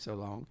keeping him so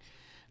long.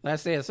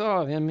 Last they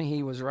saw of him,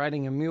 he was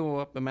riding a mule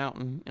up a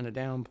mountain in a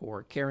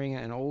downpour, carrying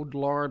an old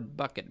lard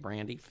bucket,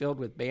 Brandy, filled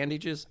with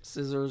bandages,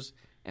 scissors,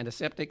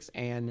 antiseptics,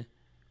 and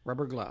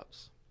rubber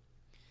gloves.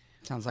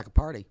 Sounds like a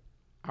party.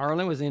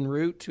 Harlan was en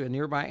route to a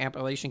nearby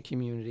Appalachian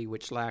community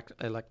which lacked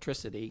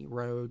electricity,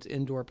 roads,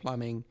 indoor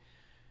plumbing,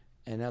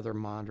 and other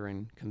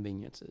modern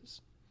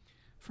conveniences.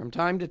 From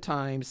time to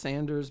time,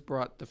 Sanders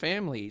brought the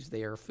families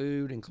there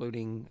food,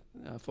 including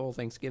full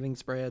Thanksgiving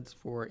spreads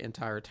for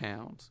entire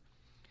towns.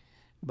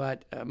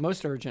 But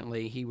most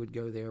urgently, he would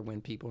go there when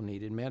people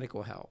needed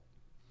medical help.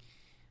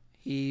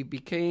 He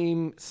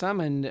became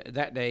summoned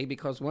that day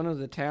because one of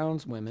the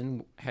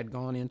townswomen had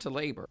gone into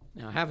labor.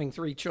 Now, having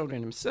 3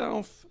 children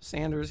himself,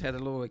 Sanders had a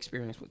little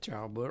experience with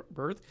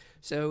childbirth,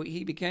 so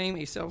he became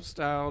a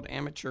self-styled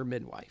amateur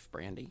midwife,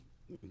 Brandy.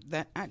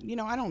 I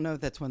don't know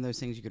if that's one of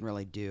those things you can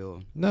really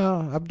do.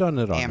 No, I've done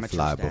it on the Amateur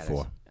fly status.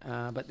 before.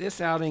 But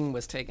this outing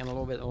was taking a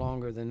little bit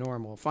longer than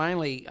normal.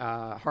 Finally,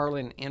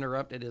 Harlan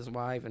interrupted his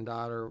wife and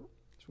daughter,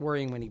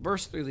 worrying when he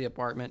burst through the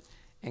apartment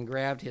and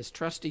grabbed his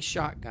trusty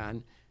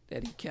shotgun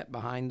that he kept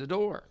behind the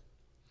door.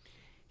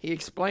 He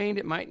explained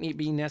it might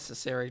be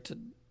necessary to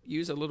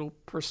use a little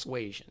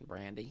persuasion,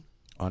 Brandy.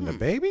 On the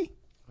baby?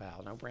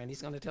 Well, no,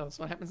 Brandy's going to tell us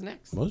what happens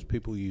next. Most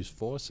people use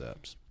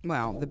forceps.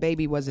 Well, the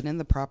baby wasn't in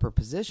the proper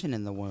position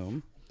in the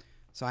womb,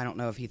 so I don't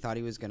know if he thought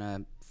he was going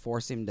to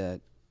force him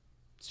to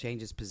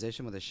change his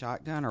position with a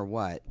shotgun or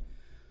what.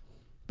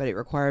 But it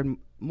required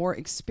more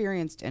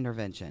experienced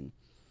intervention.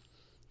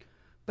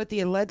 But the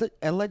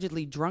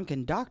allegedly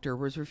drunken doctor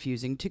was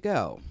refusing to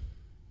go.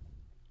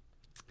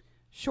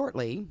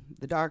 Shortly,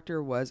 the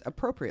doctor was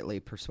appropriately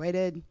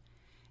persuaded,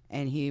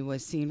 and he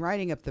was seen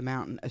riding up the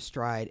mountain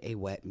astride a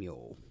wet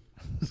mule.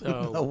 A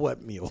So,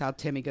 wet mule. That's how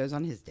Timmy goes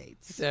on his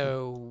dates.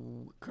 so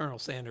Colonel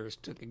Sanders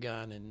took a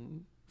gun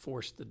and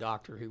forced the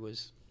doctor who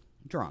was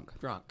Drunk.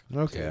 drunk.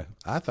 Okay.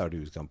 I thought he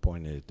was going to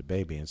point it at the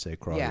baby and say,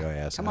 crawl Yeah, your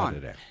ass come out on.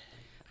 of there.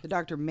 The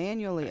doctor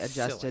manually That's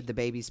adjusted silly. the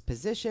baby's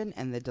position,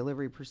 and the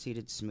delivery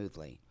proceeded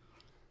smoothly.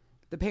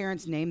 The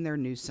parents named their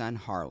new son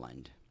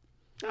Harland.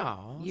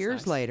 Oh, that's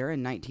Years nice. later,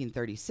 in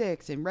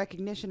 1936, in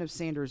recognition of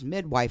Sanders'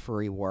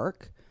 midwifery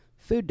work,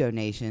 food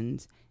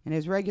donations, and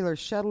his regular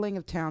shuttling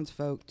of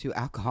townsfolk to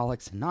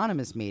Alcoholics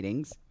Anonymous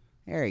meetings,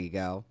 there you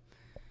go,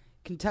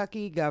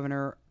 Kentucky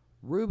Governor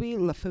Ruby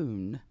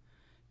Laffoon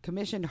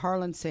commissioned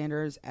Harlan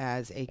Sanders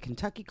as a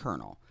Kentucky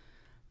colonel,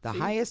 the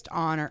highest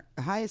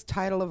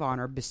title of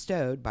honor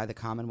bestowed by the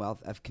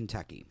Commonwealth of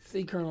Kentucky.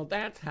 See, Colonel,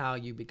 that's how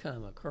you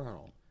become a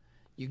colonel.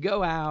 You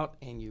go out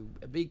and you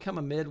become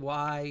a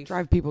midwife.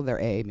 Drive people to their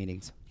AA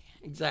meetings.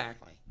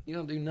 Exactly. You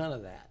don't do none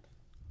of that.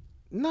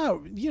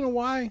 No, you know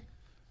why?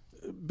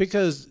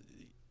 Because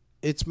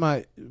it's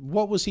my.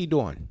 What was he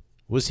doing?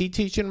 Was he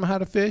teaching them how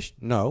to fish?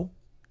 No,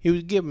 he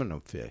was giving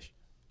them fish.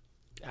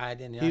 I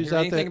didn't He was hear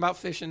out anything there- about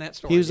fish in that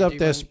story. He was Did up you,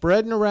 there Ren?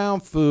 spreading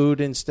around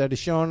food instead of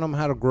showing them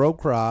how to grow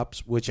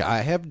crops, which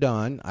I have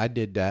done. I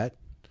did that,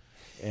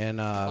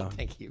 and I don't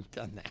think you've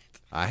done that.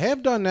 I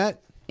have done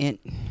that. And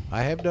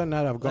I have done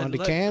that. I've gone to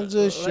let-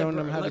 Kansas, let- shown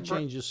them how to let-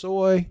 change the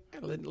soy.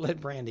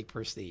 Let Brandy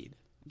proceed.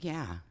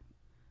 yeah.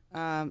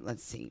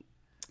 Let's see.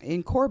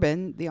 In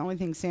Corbin, the only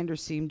thing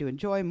Sanders seemed to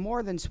enjoy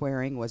more than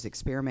swearing was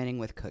experimenting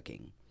with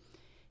cooking.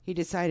 He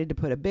decided to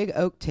put a big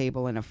oak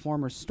table in a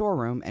former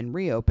storeroom and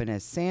reopen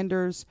as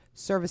Sanders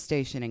Service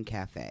Station and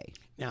Cafe.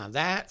 Now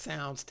that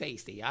sounds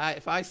tasty.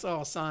 If I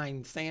saw a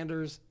sign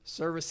Sanders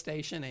Service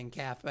Station and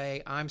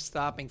Cafe, I'm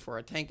stopping for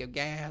a tank of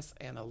gas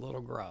and a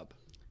little grub.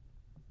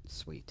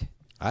 Sweet.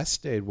 I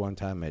stayed one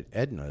time at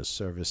Edna's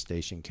Service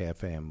Station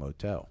Cafe and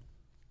Motel.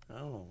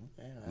 Oh,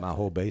 yeah. My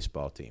whole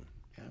baseball team.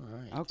 All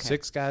right. Okay.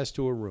 6 guys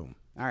to a room.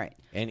 All right.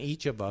 And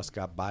each of us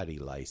got body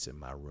lice in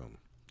my room.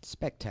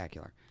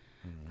 Spectacular.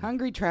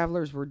 Hungry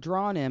travelers were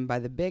drawn in by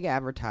the big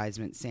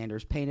advertisement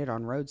Sanders painted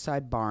on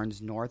roadside barns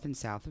north and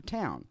south of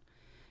town.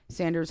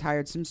 Sanders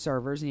hired some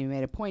servers, and he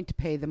made a point to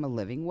pay them a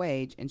living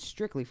wage and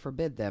strictly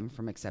forbid them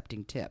from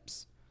accepting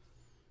tips.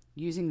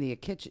 Using the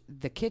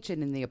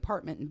kitchen in the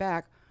apartment and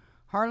back,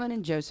 Harlan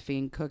and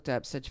Josephine cooked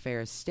up such fare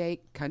as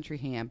steak, country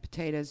ham,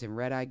 potatoes, and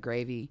red-eye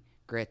gravy,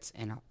 grits,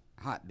 and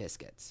hot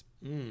biscuits.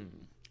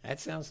 That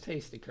sounds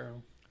tasty,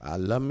 Colonel. I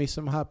love me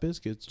some hot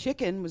biscuits.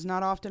 Chicken was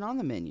not often on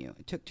the menu.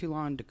 It took too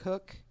long to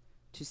cook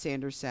to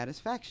Sanders'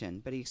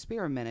 satisfaction, but he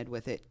experimented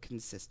with it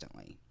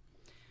consistently.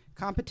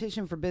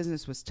 Competition for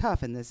business was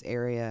tough in this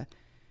area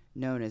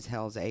known as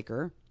Hell's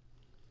Acre,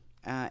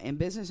 and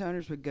business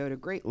owners would go to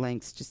great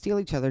lengths to steal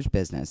each other's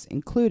business,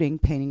 including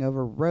painting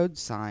over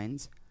roadside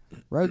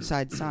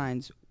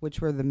signs, which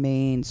were the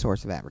main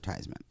source of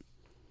advertisement.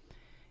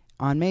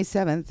 On May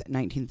 7th,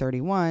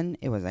 1931,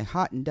 it was a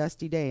hot and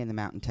dusty day in the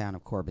mountain town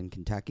of Corbin,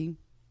 Kentucky.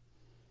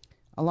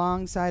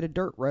 Alongside a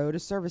dirt road, a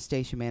service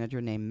station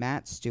manager named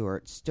Matt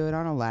Stewart stood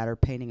on a ladder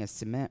painting a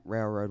cement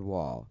railroad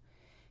wall.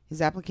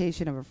 His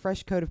application of a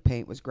fresh coat of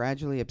paint was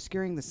gradually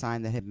obscuring the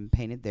sign that had been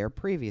painted there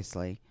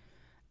previously,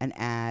 an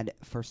ad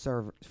for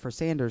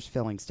Sanders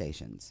filling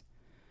stations.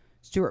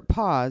 Stewart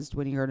paused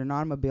when he heard an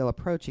automobile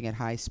approaching at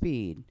high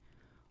speed,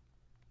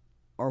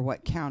 or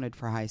what counted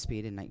for high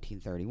speed in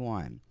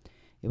 1931.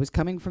 It was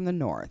coming from the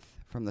north,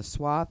 from the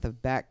swath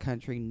of back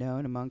country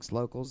known amongst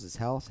locals as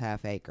Hell's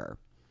Half Acre.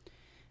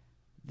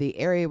 The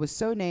area was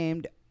so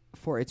named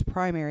for its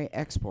primary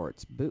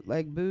exports,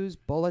 bootleg booze,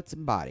 bullets,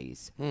 and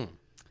bodies.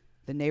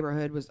 The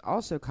neighborhood was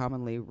also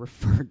commonly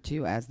referred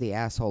to as the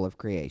asshole of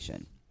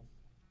creation.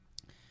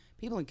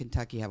 People in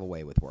Kentucky have a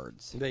way with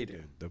words. They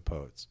do. The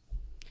poets.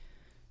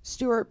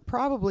 Stewart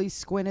probably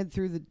squinted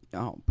through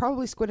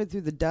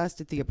the dust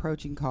at the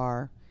approaching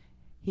car.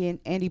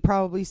 He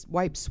probably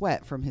wiped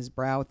sweat from his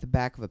brow with the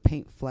back of a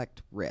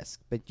paint-flecked wrist.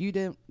 But you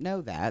didn't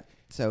know that,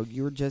 so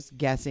you were just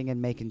guessing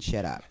and making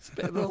shit up.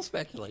 A little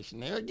speculation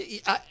there.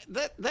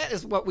 That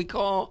is what we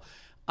call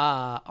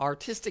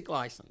artistic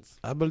license.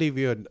 I believe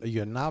you're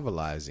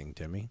novelizing,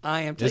 Timmy.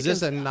 I am Is this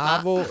taking- a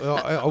novel?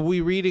 Are we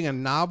reading a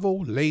novel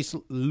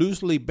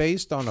loosely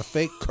based on a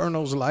fake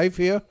colonel's life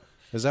here?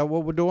 Is that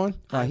what we're doing?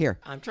 Here.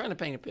 I'm trying to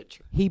paint a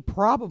picture. He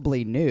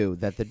probably knew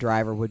that the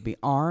driver would be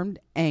armed,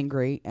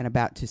 angry, and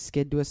about to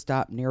skid to a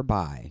stop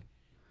nearby.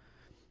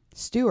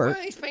 Stewart,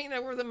 Well, he's painting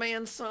over the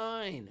man's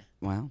sign.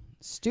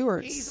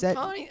 Stewart He's said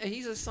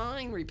he's a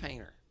sign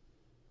repainter.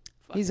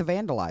 he's a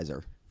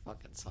vandalizer.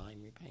 Fucking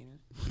sign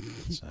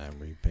repainter. Sign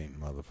repaint,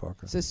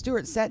 motherfucker. So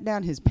Stewart set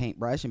down his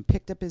paintbrush and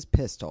picked up his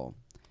pistol.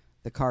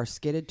 The car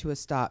skidded to a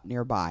stop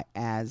nearby,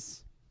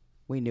 as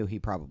we knew he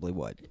probably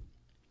would.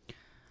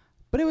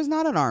 But it was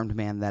not an armed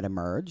man that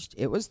emerged.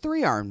 It was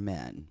 3 armed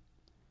men.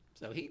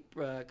 So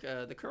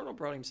the colonel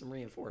brought him some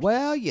reinforcements.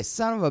 Well, you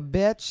son of a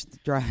bitch, the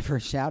driver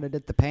shouted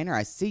at the painter.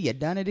 I see you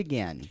done it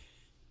again.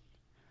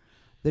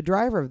 The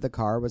driver of the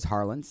car was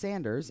Harlan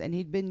Sanders, and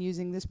he'd been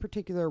using this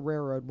particular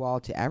railroad wall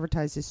to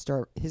advertise his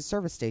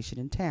service station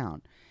in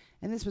town.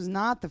 And this was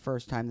not the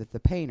first time that the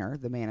painter,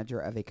 the manager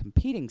of a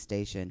competing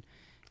station,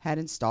 had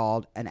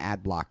installed an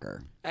ad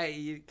blocker.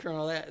 Hey,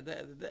 Colonel,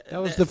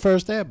 That was the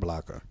first ad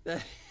blocker.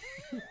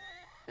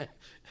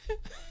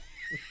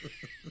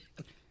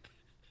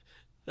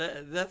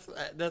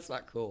 That's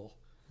not cool.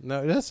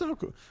 No, that's not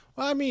cool.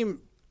 Well, I mean,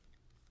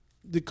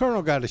 the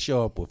colonel got to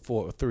show up with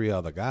three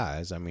other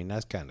guys. I mean,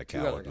 that's kind of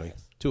cowardly.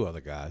 Two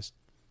other guys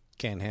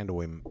can't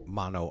handle him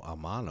mano a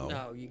mano.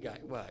 No, you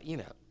got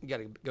you got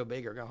to go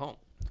big or go home.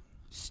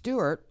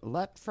 Stewart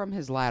leapt from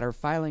his ladder,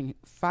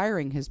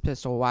 firing his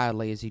pistol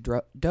wildly as he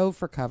dove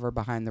for cover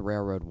behind the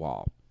railroad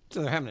wall.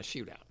 So they're having a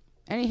shootout.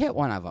 And he hit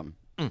one of them.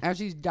 As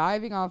he's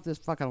diving off this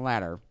fucking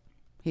ladder,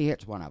 he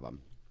hits one of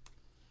them.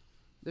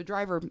 The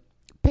driver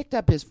picked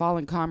up his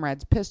fallen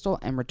comrade's pistol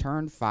and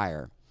returned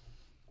fire.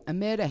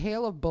 Amid a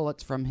hail of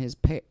bullets from his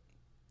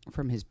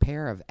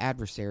pair of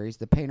adversaries,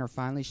 the painter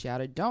finally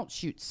shouted, "Don't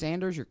shoot,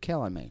 Sanders, you're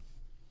killing me."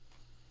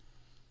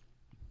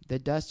 The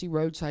dusty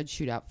roadside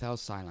shootout fell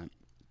silent.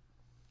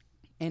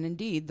 And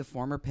indeed, the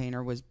former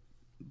painter was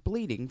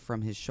bleeding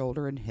from his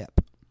shoulder and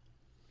hip.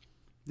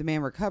 The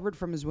man recovered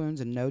from his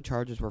wounds and no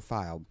charges were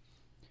filed.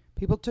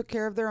 People took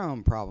care of their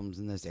own problems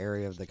in this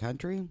area of the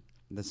country.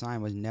 The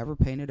sign was never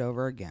painted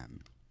over again.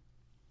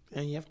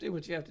 And you have to do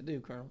what you have to do,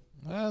 Colonel.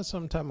 Well,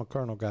 sometimes a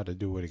colonel got to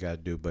do what he got to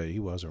do, but he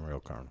wasn't a real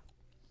colonel.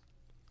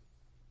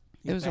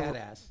 He was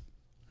badass.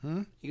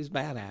 He was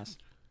badass.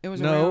 It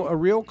was a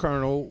real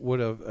colonel would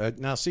have.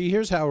 Now, see,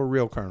 here's how a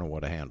real colonel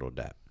would have handled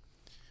that.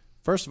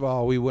 First of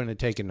all, we wouldn't have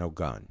taken no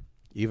gun.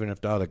 Even if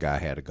the other guy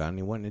had a gun,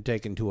 he wouldn't have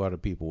taken two other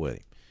people with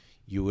him.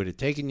 You would have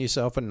taken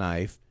yourself a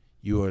knife.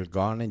 You would have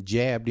gone and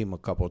jabbed him a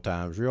couple of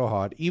times real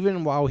hard.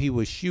 Even while he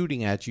was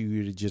shooting at you, you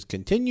would have just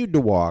continued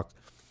to walk.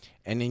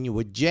 And then you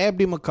would have jabbed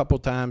him a couple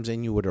of times,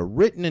 and you would have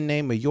written the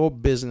name of your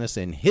business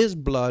in his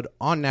blood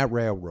on that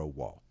railroad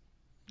wall.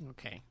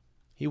 Okay.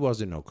 He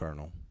wasn't no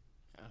colonel.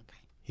 Okay.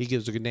 He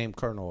gives the name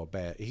colonel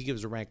he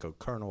gives the rank of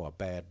colonel a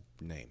bad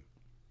name.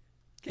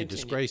 It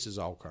disgraces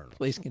all colonels.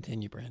 Please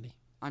continue, Brandy.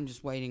 I'm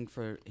just waiting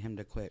for him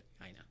to quit.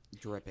 I know.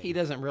 Dripping. He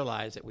doesn't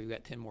realize that we've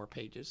got 10 more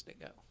pages to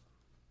go.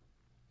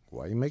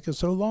 Why you make it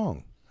so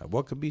long?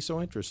 What could be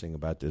so interesting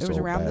about this? It was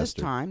old around bastard? this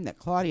time that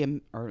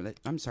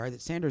that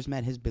Sanders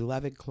met his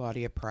beloved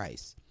Claudia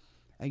Price,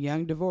 a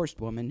young divorced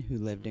woman who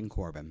lived in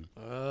Corbin.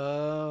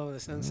 Oh,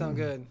 this doesn't sound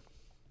good.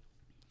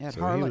 He was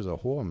a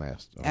whore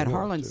master. At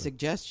Harlan's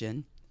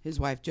suggestion, his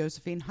wife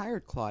Josephine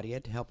hired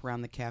Claudia to help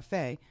run the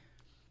cafe,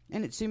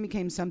 and it soon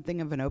became something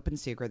of an open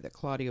secret that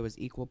Claudia was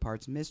equal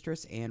parts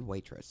mistress and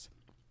waitress.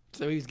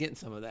 So he was getting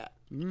some of that.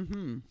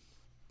 Mm-hmm.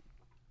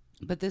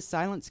 But this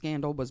silent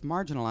scandal was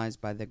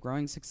marginalized by the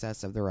growing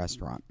success of the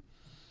restaurant.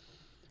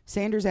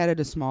 Sanders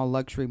added a small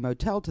luxury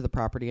motel to the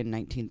property in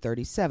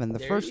 1937, the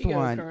first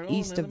one Colonel,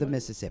 east of the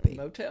Mississippi.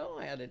 Motel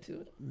added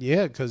to it.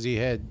 Yeah, because he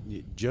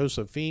had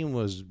Josephine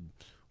was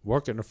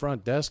working the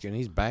front desk, and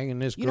he's banging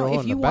this girl in the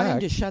back. If you want him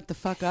to shut the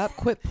fuck up,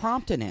 quit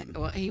prompting him.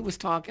 Well, he was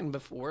talking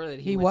before that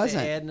he went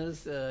wasn't. to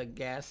Edna's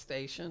gas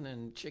station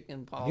and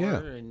chicken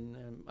parlor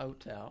and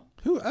motel.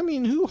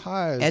 Who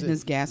hires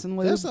Edna's Gas and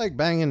Lube? That's like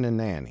banging the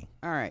nanny.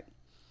 All right.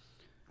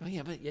 Oh,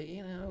 yeah, but,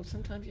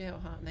 sometimes you have a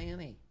hot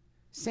nanny.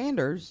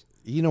 Sanders.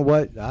 You know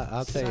what?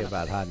 I'll tell you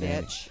about hot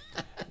nanny. Bitch.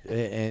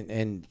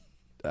 and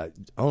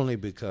only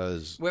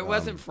because... Well, it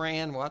wasn't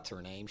Fran, what's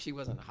her name? She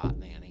wasn't a hot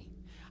nanny.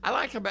 I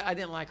like her, but I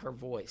didn't like her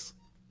voice.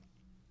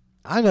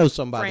 I know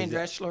somebody Fran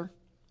Drescher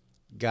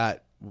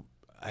got,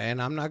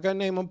 and I'm not going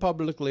to name them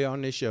publicly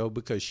on this show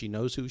because she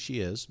knows who she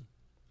is.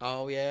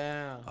 Oh,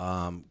 yeah.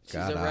 She's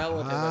a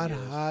relative of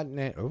yours. hot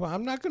nanny. Well,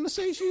 I'm not going to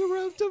say she's a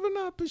relative or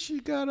not, but she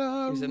got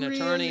a She's an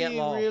attorney at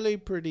law. really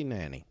pretty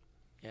nanny.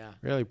 Yeah.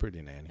 Really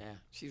pretty nanny. Yeah.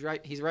 She's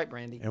right. He's right,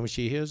 Brandy. And when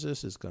she hears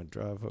this, it's going to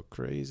drive her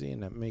crazy,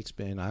 and that makes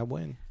me, and I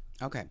win.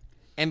 Okay.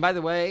 And by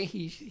the way,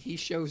 he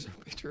shows a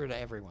picture to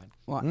everyone.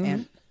 Well,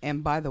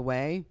 and by the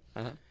way,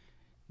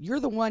 you're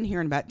the one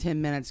here in about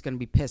 10 minutes going to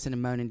be pissing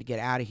and moaning to get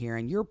out of here,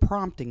 and you're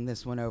prompting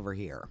this one over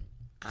here.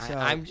 So,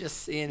 I'm just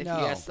seeing if he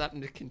has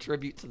something to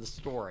contribute to the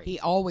story. He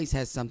always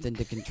has something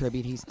to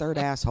contribute. He's third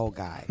asshole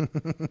guy.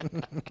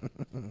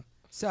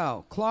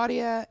 So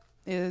Claudia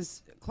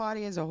is a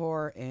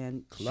whore,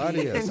 and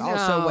Claudia is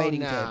also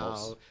waiting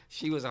tables.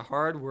 She was a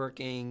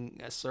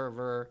hard-working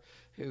server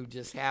who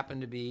just happened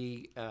to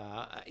be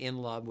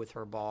in love with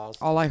her boss.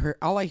 All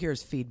I hear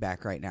is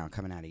feedback right now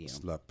coming out of you.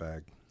 Slut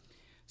bag.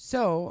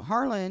 So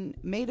Harlan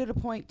made it a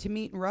point to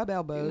meet and rub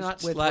elbows Do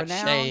not with slut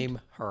renowned...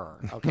 shame her.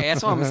 Okay,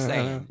 that's what I'm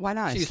saying. Why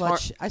not? I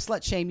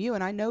slut shame you,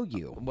 and I know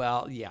you.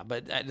 Well, yeah,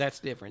 but that's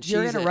different.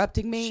 You're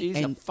interrupting me. She's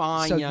and a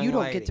fine so young you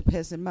don't lady. get to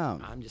piss and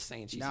moan. I'm just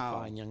saying she's a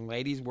fine young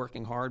lady. She's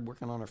working hard,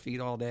 working on her feet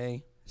all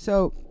day.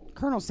 So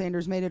Colonel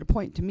Sanders made it a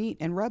point to meet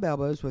and rub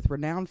elbows with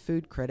renowned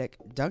food critic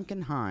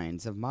Duncan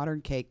Hines of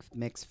modern cake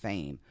mix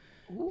fame,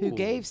 who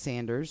gave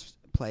Sanders'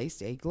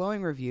 place a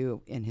glowing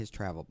review in his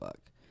travel book.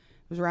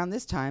 It was around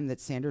this time that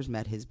Sanders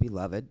met his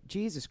beloved.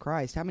 Jesus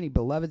Christ, how many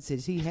beloveds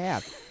does he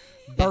have?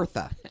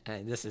 Bertha.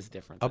 This is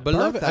different. A though.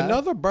 beloved, Bertha.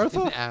 another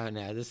Bertha?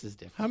 No, this is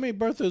different. How many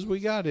Berthas we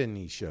got in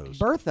these shows?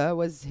 Bertha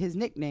was his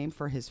nickname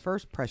for his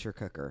first pressure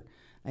cooker,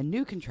 a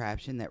new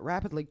contraption that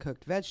rapidly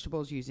cooked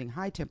vegetables using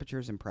high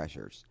temperatures and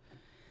pressures.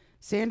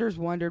 Sanders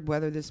wondered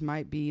whether this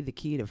might be the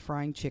key to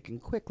frying chicken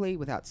quickly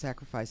without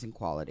sacrificing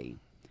quality.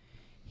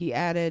 He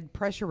added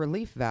pressure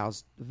relief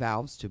valves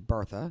to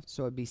Bertha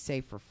so it would be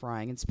safe for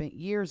frying, and spent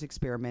years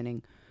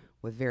experimenting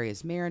with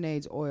various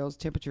marinades, oils,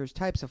 temperatures,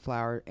 types of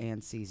flour,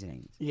 and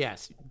seasonings.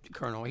 Yes,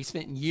 Colonel. He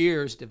spent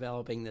years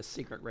developing this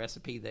secret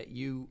recipe that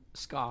you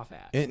scoff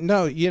at.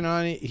 No,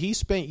 he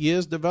spent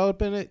years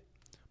developing it.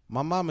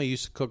 My mama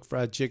used to cook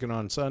fried chicken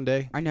on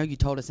Sunday. I know you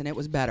told us, and it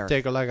was better.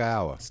 Take her like an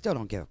hour. Still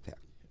don't give a fuck.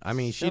 I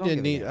mean, Still she don't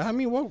didn't give a need. damn. I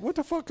mean, what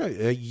the fuck?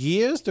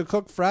 Years to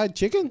cook fried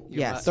chicken?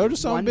 Yes. Throw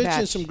some One bitch in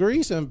batch. some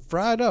grease and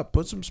fry it up.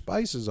 Put some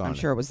spices on I'm it.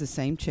 sure it was the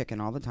same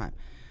chicken all the time.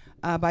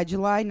 By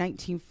July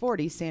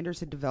 1940, Sanders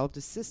had developed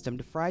a system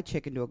to fry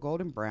chicken to a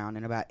golden brown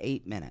in about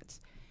 8 minutes.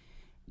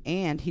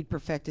 And he'd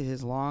perfected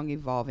his long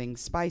evolving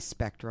spice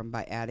spectrum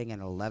by adding an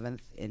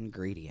 11th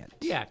ingredient.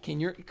 Yeah,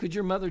 could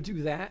your mother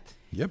do that?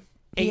 Yep.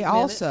 He 8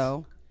 minutes?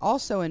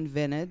 also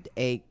invented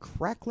a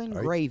crackling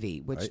gravy,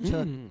 which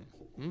took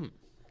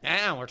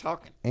Now we're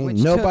talking. Ain't Which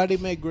nobody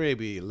make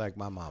gravy like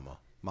my mama.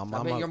 My I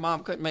mama. bet your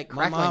mom couldn't make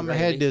My crackling mom gravy.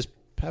 had this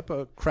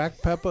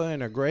cracked pepper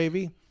in her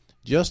gravy,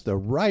 just the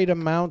right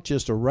amount,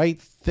 just the right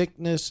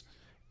thickness.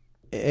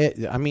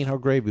 Her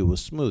gravy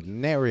was smooth.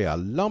 Nary a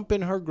lump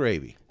in her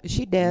gravy. Is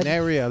she dead?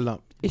 Nary a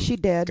lump. Is she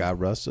dead? God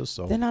rest her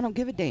soul. Then I don't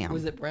give a damn.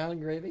 Was it brown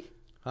gravy?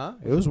 Huh?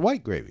 It was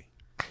white gravy.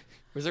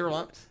 Was there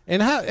lumps?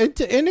 And how?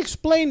 And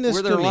explain this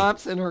Were to there me.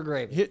 lumps in her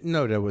gravy?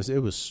 No, there was. It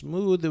was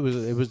smooth. It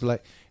was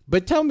like.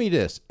 But tell me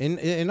this,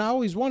 and I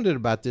always wondered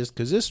about this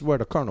because this is where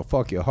the Colonel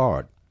fuck you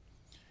hard.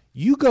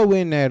 You go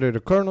in there to the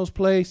Colonel's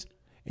place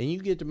and you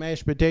get the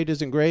mashed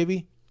potatoes and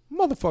gravy.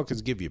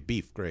 Motherfuckers give you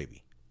beef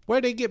gravy.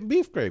 Where they get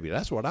beef gravy?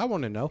 That's what I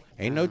want to know.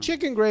 Ain't no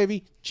chicken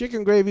gravy.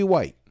 Chicken gravy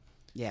white.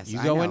 Yes, You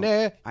I go know. in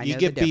there, I you know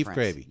get the beef difference.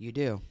 gravy. You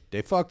do.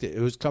 They fucked it. It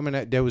was coming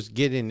out.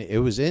 It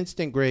was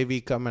instant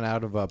gravy coming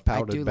out of a I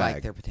powdered do bag.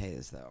 like their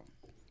potatoes,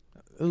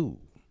 though. Ooh.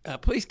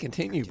 Please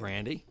continue,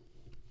 Brandy.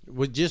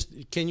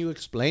 Can you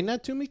explain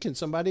that to me? Can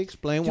somebody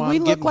explain Do why we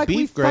I'm look getting like we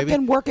beef gravy?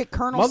 fucking work at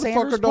Colonel Sanders'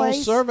 Motherfucker don't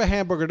place? serve a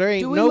hamburger. There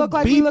ain't Do we no look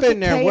like we beef look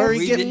in at there. Where KFC?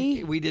 he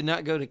get? We did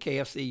not go to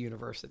KFC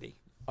University.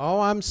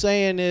 All I'm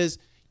saying is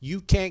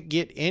you can't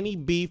get any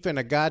beef in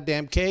a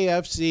goddamn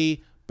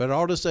KFC, but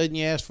all of a sudden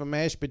you ask for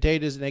mashed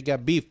potatoes and they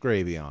got beef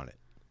gravy on it.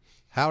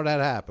 How'd that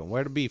happen?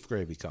 Where did beef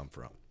gravy come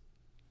from?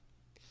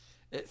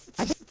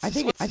 I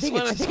think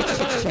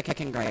it's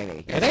chicken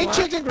gravy. It ain't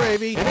chicken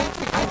gravy.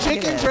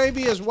 Chicken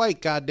gravy is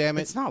white, goddammit.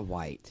 It's not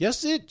white.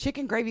 Yes, it.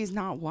 Chicken gravy is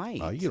not white.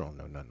 Oh, you don't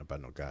know nothing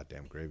about no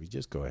goddamn gravy.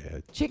 Just go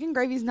ahead. Chicken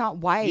gravy is not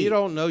white. You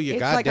don't know your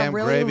it's goddamn like a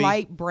really gravy.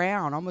 light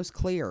brown, almost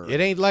clear.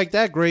 It ain't like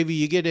that gravy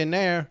you get in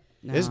there.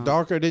 It's No.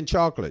 darker than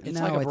chocolate. It's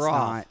no, like a it's broth.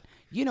 not.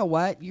 You know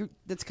what?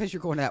 That's because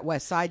you're going to that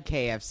West Side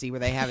KFC where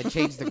they haven't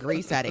changed the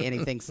grease out of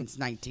anything since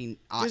 19.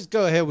 Just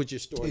go ahead with your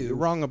story. You're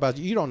wrong about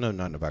you don't know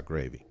nothing about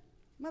gravy.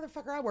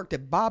 Motherfucker, I worked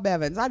at Bob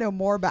Evans. I know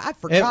more about. I've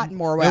forgotten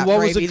more about and what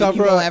was gravy the than you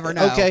cover will of- ever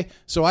know. Okay,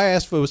 so I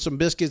asked for some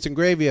biscuits and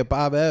gravy at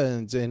Bob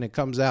Evans, and it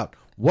comes out.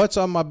 What's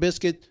on my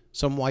biscuit?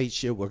 Some white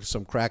shit with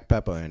some cracked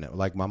pepper in it,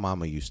 like my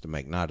mama used to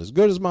make. Not as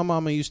good as my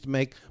mama used to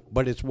make,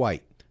 but it's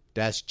white.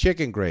 That's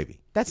chicken gravy.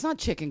 That's not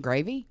chicken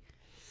gravy.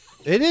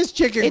 It is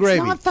chicken It's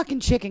gravy. not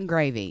fucking chicken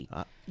gravy.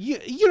 You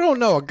don't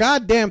know a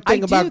goddamn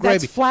thing I about do. gravy,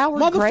 That's flour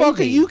motherfucker.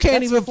 gravy. You can't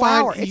That's even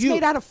flour. find. It's you,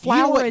 made out of you know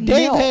flour what? and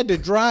Dave milk.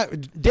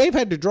 Dave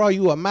had to draw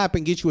you a map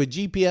and get you a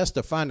GPS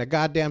to find a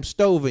goddamn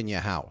stove in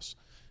your house.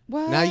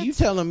 What? Now you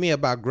telling me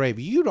about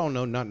gravy? You don't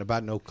know nothing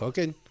about no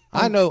cooking.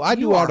 I know. I you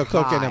do all are the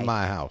cooking high. in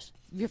my house.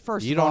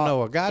 First You of don't all,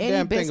 know a goddamn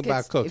any thing about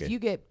biscuits,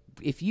 cooking.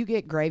 If you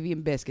get gravy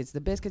and biscuits, the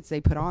biscuits they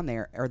put on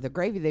there or the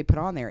gravy they put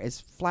on there is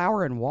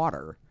flour and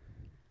water.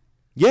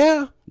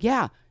 Yeah,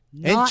 Yeah.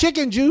 and not-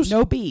 chicken juice.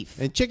 No beef.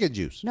 and chicken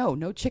juice.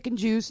 No chicken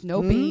juice,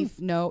 no beef,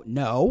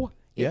 no.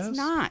 Yes. It's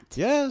not.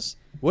 Yes.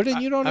 Well,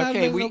 then you don't know how to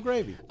Okay, make no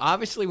gravy.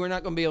 obviously we're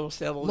not going to be able to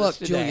settle Look,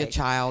 this today. Julia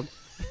Child.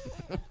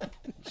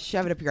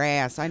 Shove it up your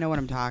ass. I know what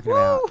I'm talking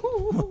about.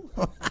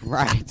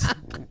 Right.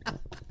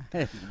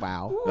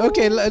 Wow.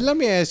 Okay, let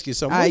me ask you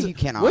something. You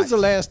cannot. When's the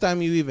last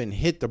time you even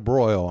hit the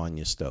broil on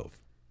your stove?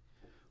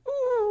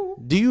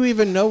 Do you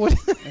even know what?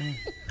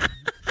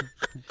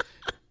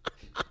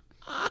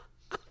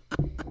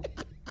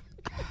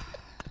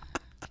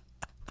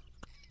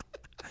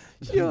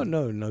 You don't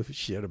know no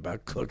shit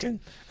about cooking.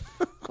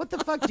 What the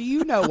fuck do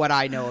you know what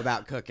I know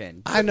about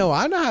cooking? I know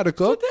how to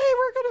cook. Today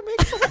we're going to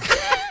make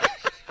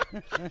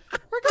some.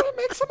 We're going to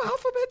make some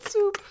alphabet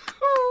soup.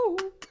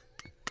 Oh.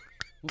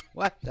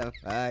 What the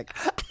fuck?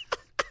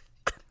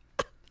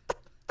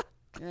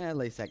 Yeah, at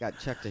least I got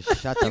Chuck to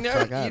shut the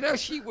fuck up. You know,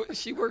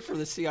 she worked for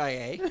the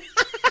CIA.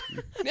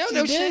 No, She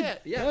no did.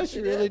 shit. Yeah,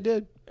 she really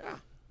did.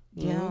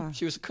 Yeah.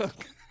 She was a cook.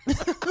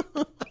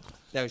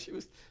 No, she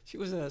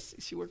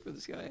worked for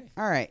the CIA.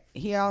 All right.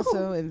 He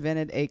also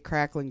invented a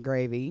crackling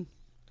gravy.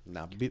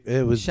 No,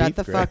 it was Shut beef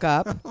the gravy. fuck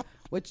up.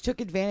 which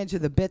took advantage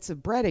of the bits of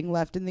breading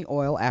left in the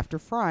oil after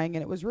frying,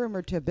 and it was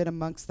rumored to have been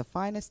amongst the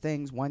finest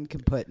things one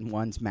can put in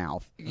one's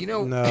mouth. You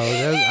know, No,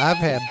 I've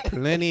had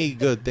plenty of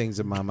good things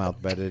in my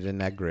mouth better than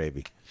that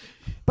gravy.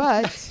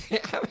 But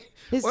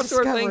his what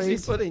sort of things do you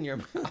discoveries, put in your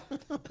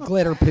mouth?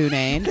 glitter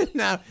punane,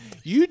 Now,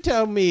 you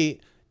tell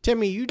me,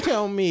 Timmy, you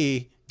tell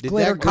me, did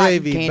Glitter that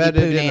gravy cotton better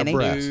candy than a punani.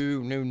 breast?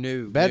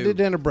 No. Better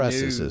than a breast,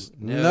 sis.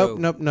 No.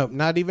 Nope,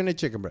 not even a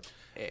chicken breast.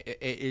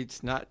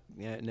 It's not.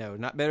 No,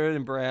 not better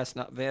than breast.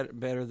 Not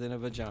better than a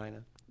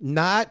vagina.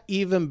 Not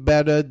even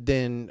better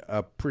than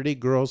a pretty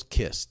girl's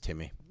kiss,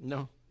 Timmy.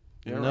 No.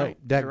 You're No, right.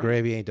 that You're right.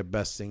 gravy ain't the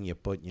best thing you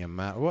put in your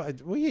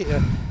mouth. Well,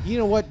 you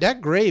know what? That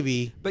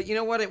gravy, But you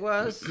know what it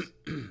was?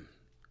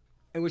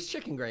 It was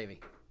chicken gravy.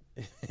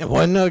 it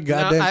wasn't no Now,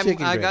 goddamn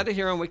chicken I gravy. got it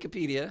here on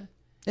Wikipedia.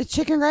 it's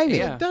chicken gravy.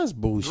 Yeah. That's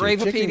bullshit.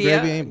 Chicken gravy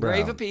Gravypedia. ain't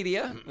brown.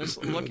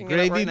 Gravypedia. I'm looking at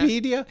it right now.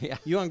 Gravypedia? Yeah.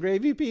 You on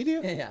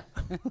Gravypedia? Yeah.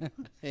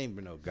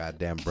 Ain't no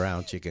goddamn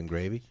brown chicken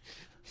gravy.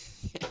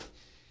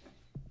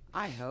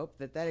 I hope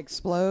that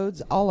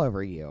explodes all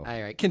over you. All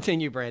right,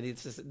 continue, Brandy.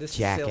 This is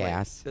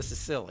Jackass. silly. This is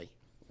silly.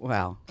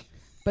 Well,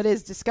 but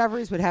his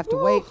discoveries would have to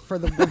wait for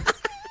the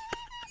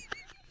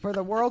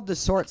world to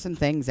sort some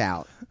things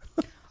out.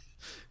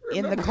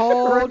 In the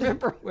cold,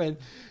 Remember when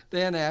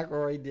Dan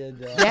Aykroyd did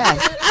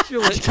yes,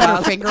 Juliet cut her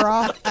Child? finger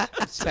off.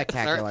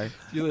 Spectacular.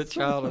 Juliet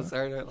Child on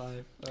Saturday Night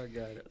Live. Oh,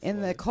 God. It's In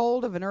the funny.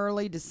 cold of an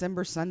early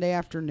December Sunday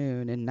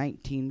afternoon in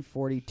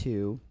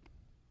 1942,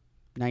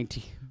 Oh,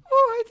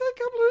 I think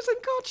I'm losing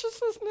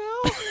consciousness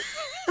now.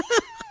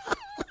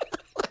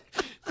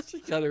 She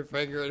got her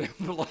finger in her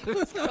blood.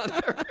 Was on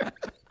her.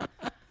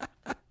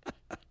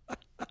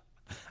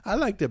 I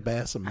like the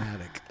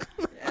Bassomatic.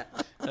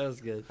 That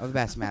was good. Oh, the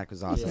Bassomatic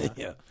was awesome.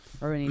 Yeah.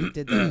 Or when he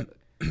did the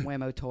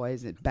Whammo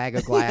toys and bag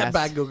of glass.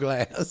 Bag of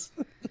glass.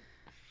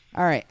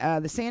 All right.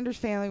 The Sanders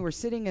family were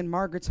sitting in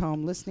Margaret's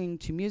home listening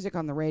to music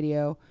on the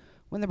radio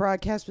when the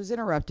broadcast was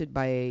interrupted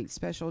by a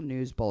special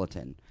news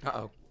bulletin.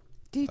 Uh-oh.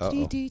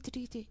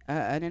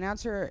 An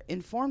announcer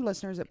informed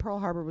listeners that Pearl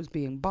Harbor was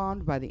being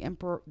bombed by the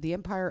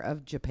Empire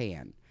of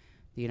Japan.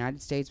 The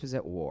United States was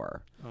at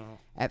war. Oh.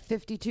 At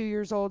 52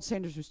 years old,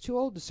 Sanders was too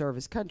old to serve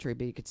his country,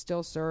 but he could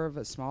still serve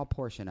a small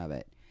portion of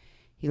it.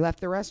 He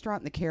left the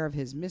restaurant in the care of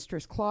his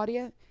mistress,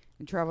 Claudia,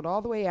 and traveled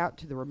all the way out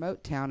to the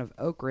remote town of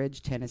Oak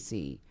Ridge,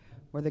 Tennessee,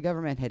 where the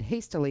government had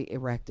hastily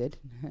erected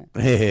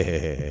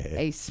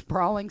a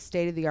sprawling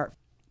state-of-the-art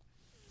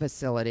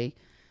facility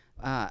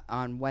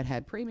on what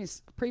had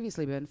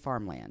previously been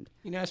farmland.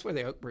 You know, that's where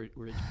the Oak Ridge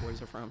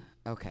boys are from.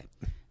 Okay.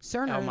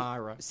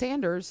 Elmira.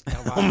 Sanders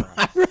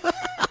Elmira.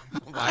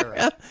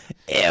 Elmira.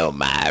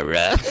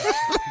 Elmira.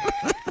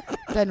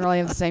 doesn't really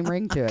have the same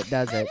ring to it,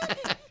 does it?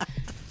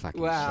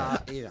 Fucking Well,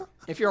 shit. you know,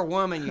 if you're a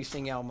woman, you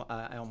sing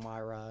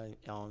Elmira.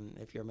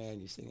 If you're a man,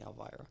 you sing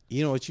Elvira.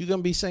 You know what you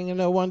gonna be singing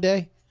though one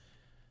day?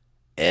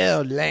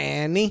 El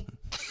Lanny.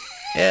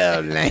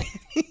 El Lanny.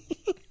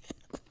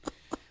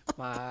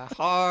 My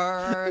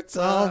heart's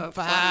On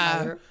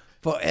fire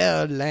for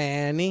El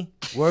Lanny.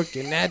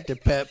 Working at the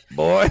Pep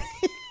Boy.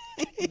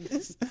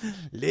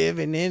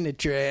 Living in the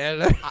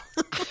trailer.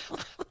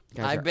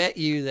 Guys I are bet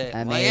you that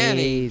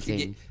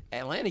amazing.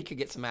 Lanny could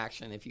get some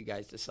action if you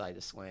guys decide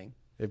to swing.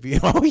 If you,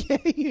 oh yeah,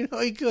 you know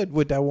he could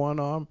with that one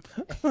arm.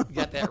 You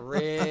got that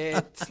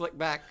red, slick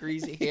back,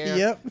 greasy hair.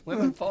 Yep.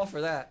 Women fall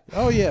for that.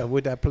 Oh yeah,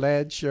 with that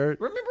plaid shirt.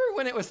 Remember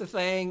when it was the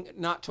thing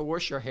not to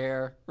wash your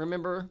hair?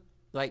 Remember,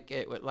 like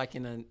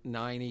in the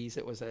 '90s,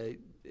 it was the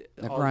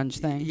grunge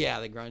thing?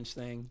 Yeah, the grunge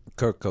thing.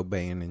 Kurt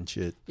Cobain and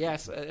shit.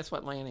 Yes, that's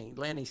what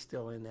Lanny's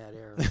still in that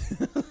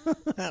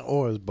era.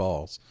 Or his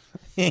balls.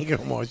 He ain't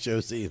gonna watch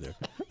those either.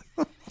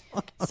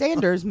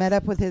 Sanders met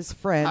up with his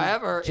friend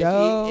However,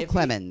 Joe if he-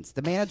 Clemens,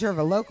 the manager of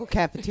a local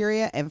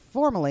cafeteria, and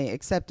formally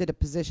accepted a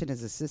position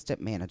as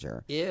assistant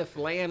manager. If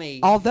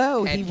Lanny,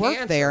 Although had he worked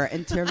cancer- there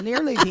until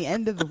nearly the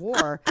end of the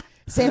war,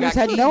 Sanders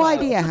got had no chemo.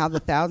 idea how the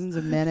thousands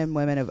of men and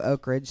women of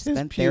Oak Ridge His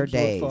spent their pubes will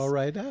days. fall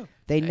right out.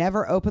 They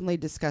never openly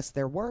discussed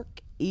their work,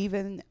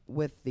 even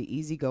with the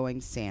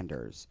easygoing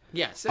Sanders.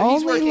 Yeah, so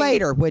he's Only working-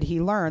 later would he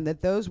learn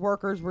that those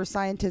workers were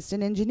scientists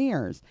and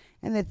engineers,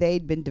 and that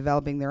they'd been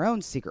developing their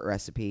own secret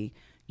recipe,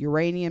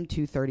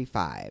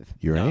 uranium-235.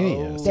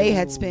 Uranium. They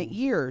had spent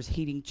years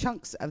heating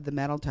chunks of the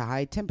metal to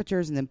high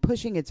temperatures and then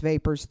pushing its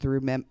vapors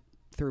through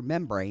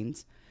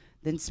membranes,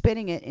 then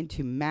spinning it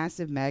into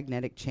massive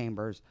magnetic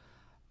chambers,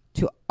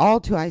 to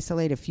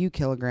isolate a few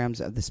kilograms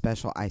of the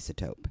special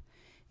isotope.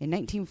 In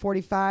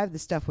 1945, the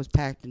stuff was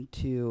packed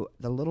into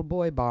the Little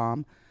Boy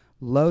bomb,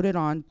 loaded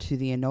onto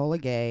the Enola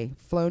Gay,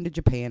 flown to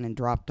Japan, and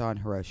dropped on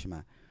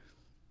Hiroshima.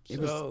 It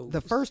was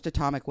the first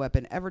atomic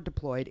weapon ever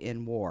deployed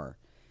in war.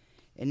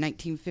 In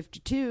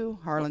 1952,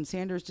 Harlan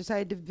Sanders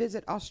decided to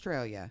visit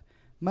Australia.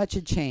 Much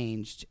had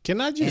changed. Can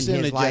I just in his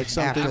interject life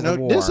something? after No,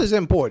 the war. this is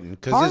important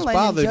because Harlan it's and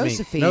bothered me.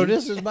 Josephine No,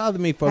 this has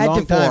bothered me for a had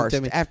long time. divorced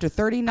Timmy. after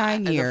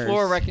 39 And years. the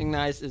floor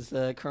recognizes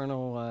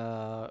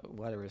Colonel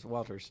whatever is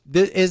Walters.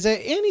 Is there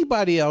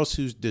anybody else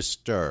who's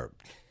disturbed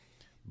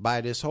by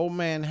this whole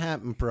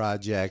Manhattan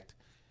Project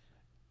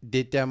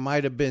that there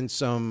might have been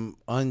some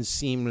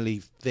unseemly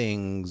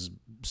things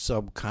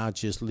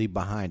subconsciously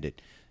behind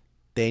it.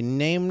 They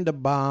named the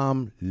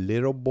bomb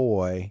Little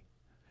Boy.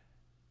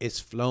 It's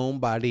flown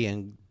by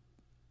the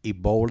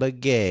Ebola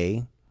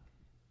Gay.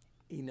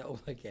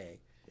 Enola Gay.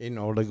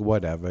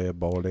 Whatever,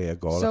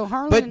 Ebola. So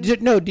Harlan,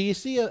 but no, do you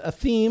see a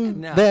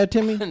theme there,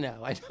 Timmy? No,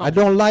 I don't. I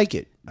don't like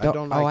it. I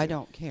don't like it. I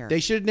don't care. They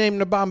should have named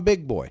the bomb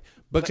Big Boy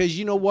because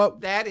you know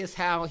what? That is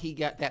how he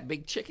got that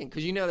big chicken.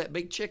 Because you know that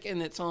big chicken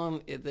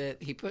that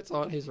he puts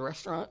on his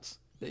restaurants.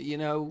 That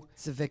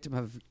it's a victim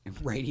of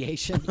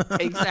radiation.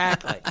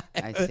 Exactly.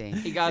 I see.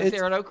 He got it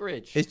there at Oak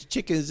Ridge. It's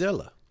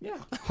Chickenzilla. Yeah.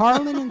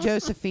 Harlan and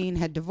Josephine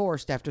had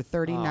divorced after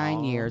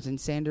 39 years, and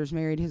Sanders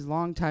married his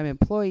longtime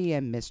employee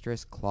and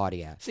mistress,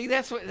 Claudia. See,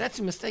 that's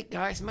a mistake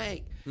guys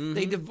make. Mm-hmm.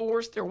 They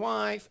divorced their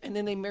wife, and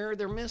then they married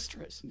their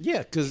mistress. Yeah,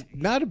 because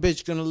now the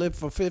bitch going to live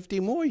for 50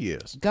 more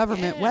years.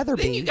 Governor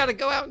Weatherby. Then you got to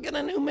go out and get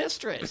a new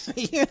mistress.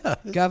 Yeah.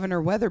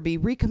 Governor Weatherby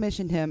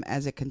recommissioned him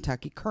as a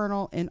Kentucky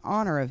colonel in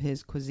honor of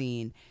his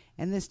cuisine,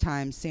 and this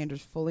time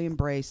Sanders fully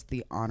embraced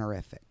the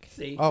honorific.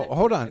 See?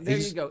 Hold on. There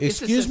you go.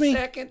 Excuse me? It's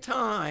the second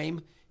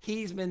time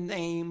he's been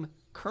named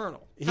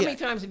colonel. How many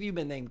times have you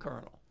been named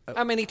colonel?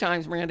 How many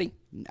times, Randy?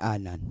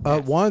 None.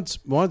 Once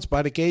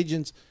by the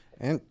Cajuns.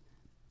 And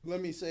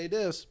let me say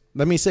this.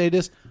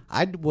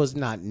 I was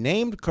not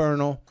named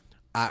colonel.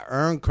 I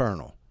earned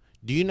colonel.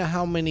 Do you know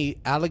how many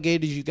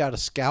alligators you got to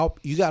scalp?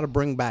 You got to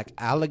bring back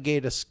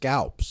alligator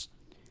scalps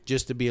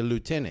just to be a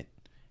lieutenant.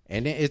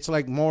 And it's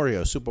like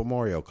Super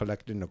Mario,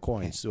 collecting the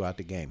coins throughout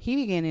the game. He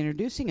began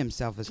introducing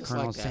himself as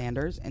Colonel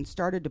Sanders and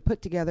started to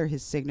put together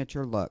his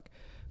signature look,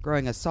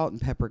 growing a salt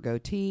and pepper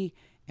goatee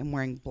and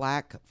wearing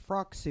black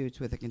frock suits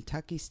with a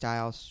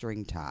Kentucky-style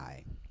string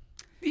tie.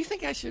 Do you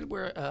think I should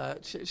wear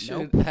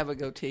Nope. have a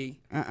goatee?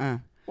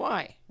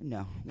 Why?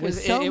 No.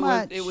 Because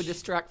it would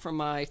distract from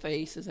my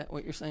face. Is that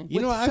what you're saying?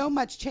 With so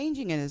much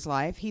changing in his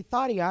life, he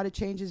thought he ought to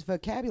change his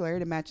vocabulary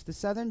to match the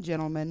Southern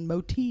gentleman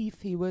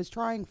motif he was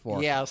trying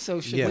for. Yeah,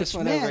 so should this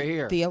one over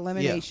here. The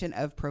elimination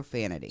of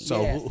profanity.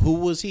 So who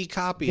was he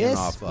copying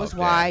off of? Was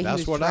why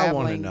That's what I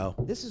want to know.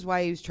 This is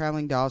why he was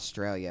traveling to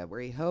Australia, where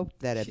he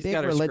hoped that a big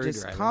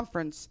religious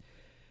conference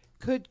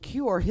could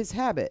cure his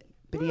habit.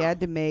 But he had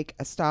to make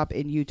a stop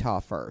in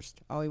Utah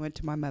first. Oh, he went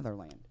to my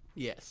motherland.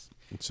 Yes.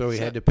 So he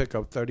had to pick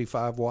up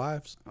 35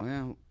 wives? Well,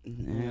 no,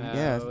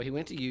 he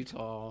went to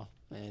Utah,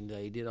 and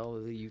he did all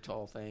of the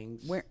Utah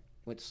things. Where?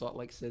 Went to Salt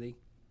Lake City.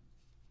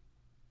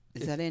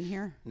 Is that in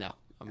here? No,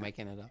 I'm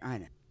making it up. I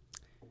know.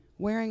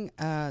 Wearing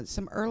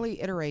some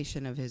early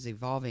iteration of his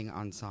evolving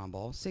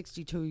ensemble,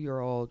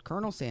 62-year-old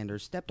Colonel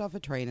Sanders stepped off a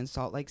train in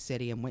Salt Lake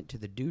City and went to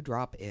the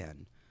Dewdrop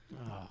Inn.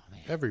 Oh, man.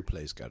 Every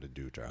place got a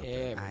Dewdrop.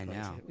 I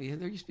know. Yeah,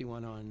 there used to be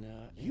one on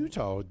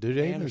Utah. Do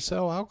they even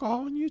sell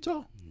alcohol in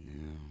Utah?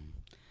 No.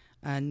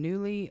 A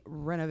newly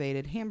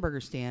renovated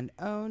hamburger stand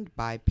owned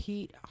by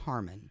Pete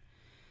Harmon.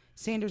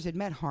 Sanders had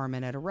met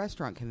Harmon at a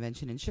restaurant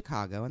convention in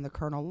Chicago, and the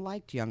colonel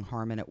liked young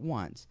Harmon at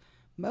once,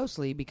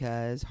 mostly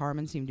because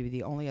Harmon seemed to be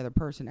the only other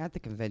person at the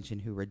convention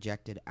who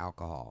rejected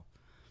alcohol.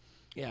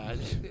 Yeah,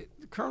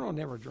 the colonel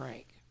never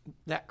drank.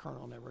 That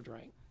colonel never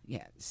drank.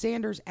 Yeah,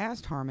 Sanders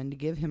asked Harmon to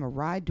give him a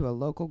ride to a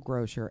local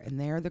grocer, and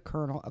there the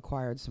colonel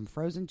acquired some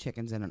frozen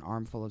chickens and an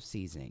armful of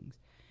seasonings.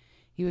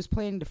 He was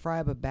planning to fry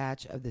up a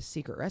batch of the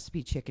secret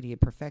recipe chicken he had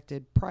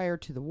perfected prior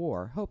to the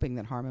war, hoping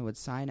that Harmon would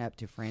sign up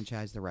to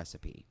franchise the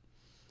recipe.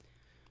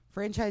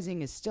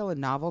 Franchising is still a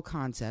novel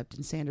concept,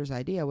 and Sanders'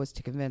 idea was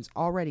to convince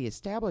already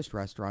established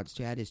restaurants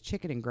to add his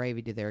chicken and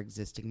gravy to their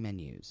existing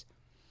menus.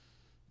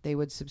 They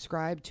would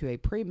subscribe to a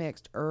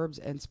pre-mixed herbs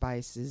and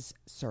spices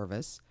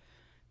service,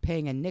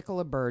 paying a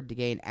nickel a bird to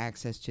gain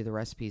access to the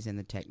recipes and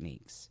the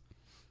techniques.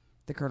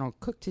 The colonel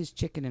cooked his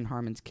chicken in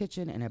Harmon's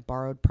kitchen in a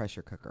borrowed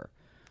pressure cooker.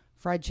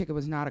 Fried chicken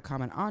was not a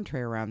common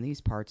entree around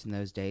these parts in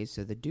those days,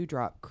 so the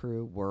Dewdrop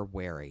crew were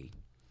wary.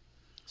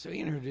 So he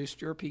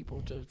introduced your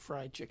people to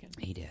fried chicken.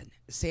 He did.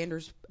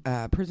 Sanders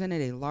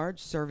presented a large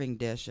serving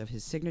dish of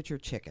his signature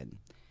chicken.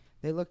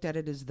 They looked at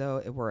it as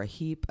though it were a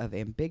heap of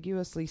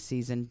ambiguously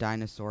seasoned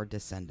dinosaur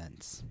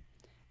descendants.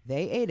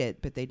 They ate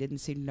it, but they didn't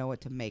seem to know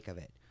what to make of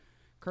it.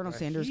 Colonel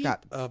Sanders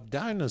got of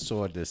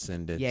dinosaur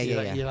descendants. Yeah.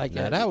 You like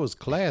now that was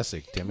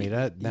classic, Timmy.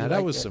 That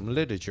was some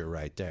literature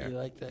right there. You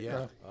like that? Yeah.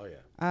 Bro? Oh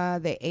yeah.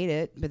 They ate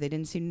it, but they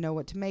didn't seem to know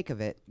what to make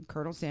of it.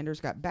 Colonel Sanders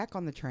got back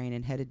on the train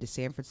and headed to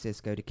San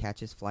Francisco to catch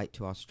his flight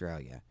to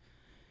Australia.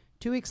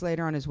 2 weeks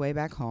later, on his way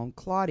back home,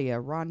 Claudia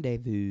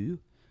rendezvoused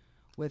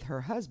with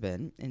her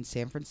husband in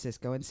San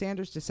Francisco, and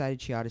Sanders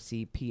decided she ought to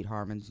see Pete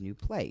Harmon's new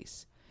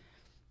place.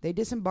 They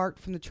disembarked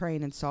from the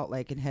train in Salt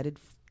Lake and headed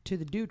to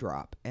the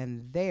Dewdrop,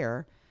 and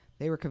there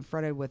they were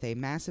confronted with a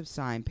massive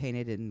sign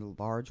painted in the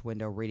large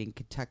window reading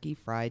Kentucky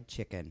Fried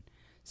Chicken.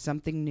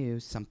 Something new,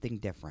 something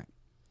different.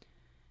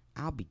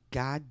 I'll be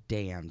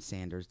goddamned,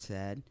 Sanders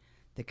said.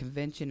 The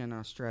convention in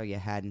Australia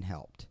hadn't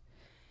helped.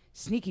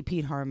 Sneaky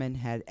Pete Harmon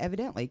had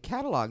evidently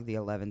cataloged the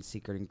 11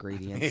 secret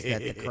ingredients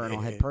that the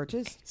colonel had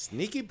purchased.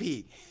 Sneaky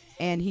Pete.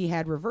 And he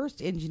had reverse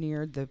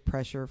engineered the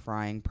pressure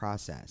frying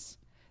process.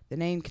 The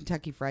name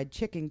Kentucky Fried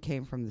Chicken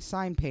came from the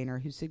sign painter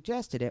who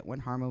suggested it when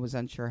Harmon was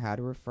unsure how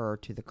to refer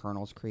to the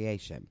Colonel's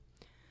creation.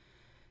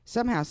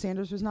 Somehow,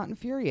 Sanders was not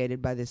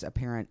infuriated by this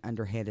apparent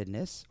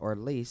underhandedness, or at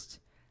least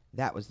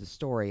that was the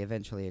story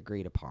eventually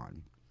agreed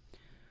upon.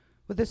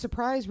 With the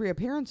surprise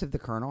reappearance of the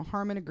Colonel,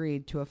 Harmon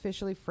agreed to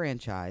officially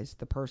franchise,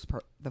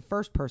 the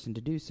first person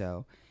to do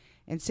so,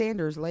 and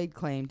Sanders laid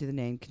claim to the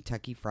name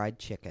Kentucky Fried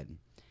Chicken.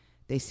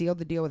 They sealed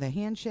the deal with a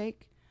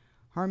handshake.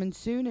 Harmon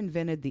soon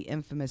invented the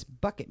infamous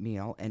bucket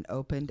meal and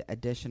opened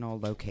additional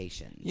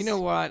locations. You know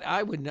what?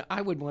 I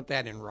would want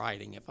that in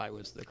writing if I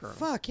was the Colonel.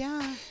 Fuck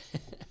yeah.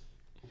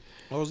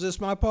 Oh, is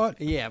this my part?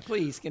 Yeah,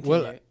 please continue.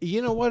 Well,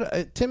 you know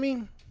what,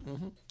 Timmy?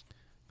 Mm-hmm.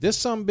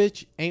 This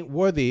sumbitch ain't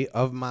worthy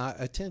of my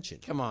attention.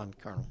 Come on,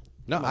 Colonel.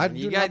 No, Come on. I do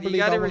you not got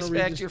believe to I wanna read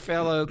respect this. your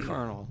fellow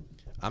Colonel.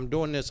 I'm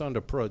doing this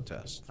under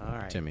protest. All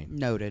right. Timmy.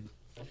 Noted.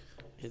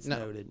 It's Now,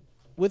 noted.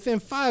 Within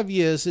 5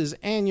 years, his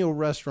annual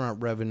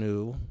restaurant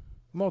revenue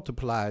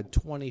multiplied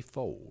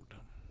 20-fold.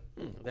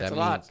 That's that a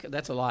lot. means-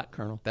 That's a lot,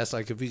 Colonel. That's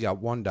like if you got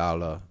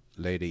 $1,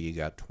 later you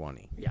got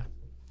 20. Yeah.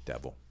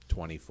 Devil.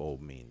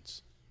 20-fold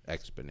means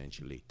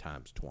exponentially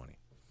times 20.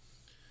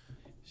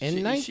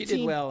 She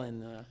did well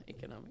in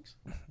economics.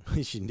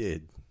 She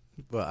did.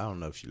 Well, I don't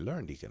know if she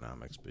learned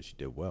economics, but she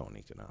did well in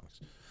economics.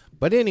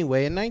 But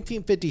anyway, in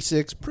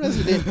 1956,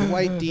 President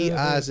Dwight D.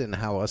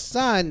 Eisenhower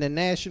signed the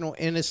National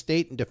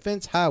Interstate and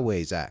Defense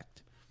Highways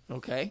Act,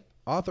 Okay.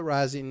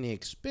 authorizing the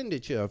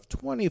expenditure of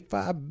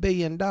 $25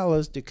 billion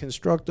to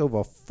construct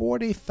over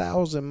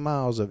 40,000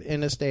 miles of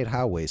interstate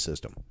highway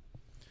system.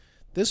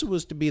 This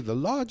was to be the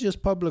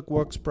largest public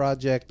works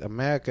project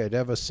America had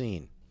ever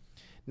seen.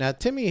 Now,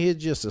 Timmy, here's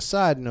just a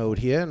side note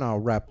here, and I'll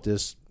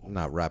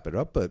not wrap it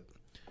up, but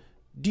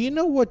do you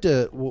know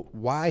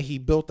why he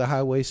built the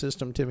highway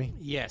system, Timmy?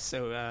 Yes.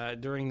 So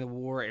during the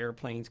war,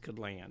 airplanes could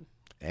land.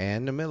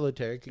 And the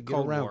military could get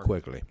Cold around War.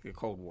 quickly. The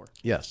Cold War.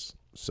 Yes.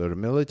 So the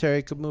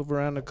military could move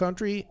around the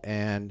country,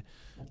 and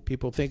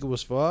people think it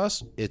was for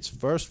us. It's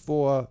first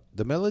for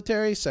the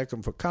military,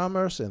 second for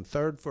commerce, and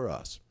third for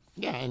us.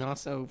 Yeah, and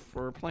also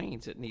for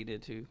planes that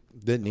needed to.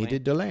 That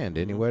needed to land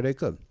anywhere they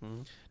could.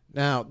 Mm-hmm.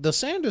 Now, the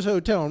Sanders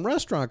Hotel and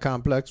Restaurant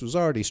Complex was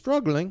already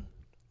struggling.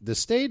 The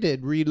state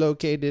had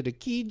relocated a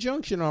key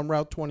junction on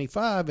Route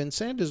 25, and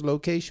Sanders'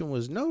 location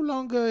was no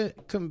longer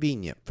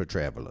convenient for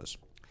travelers.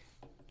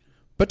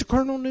 But the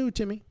Colonel knew,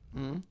 Timmy.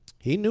 Mm-hmm.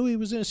 He knew he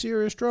was in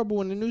serious trouble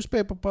when the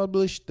newspaper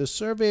published the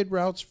surveyed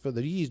routes for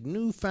these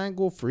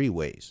newfangled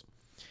freeways.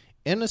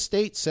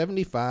 Interstate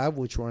 75,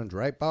 which runs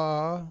right by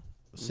our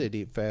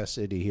city, fast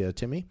city here,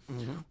 Timmy,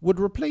 would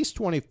replace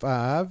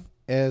 25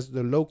 as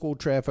the local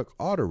traffic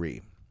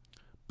artery.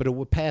 But it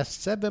would pass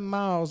 7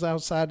 miles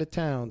outside of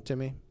town,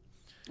 Timmy.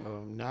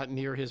 Not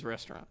near his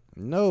restaurant.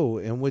 No,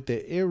 and with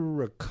the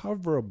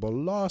irrecoverable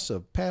loss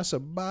of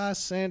passerby,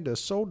 Sanders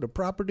sold the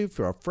property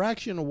for a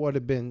fraction of what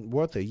had been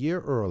worth a year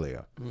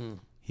earlier.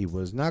 He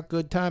was not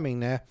good timing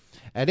there.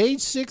 At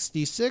age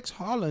 66,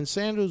 Harlan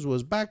Sanders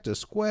was back to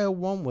square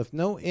one with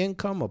no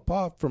income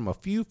apart from a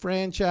few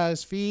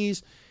franchise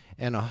fees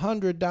and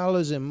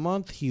 $100 a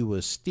month he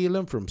was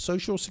stealing from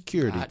Social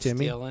Security, Not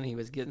Timmy. stealing. He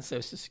was getting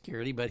Social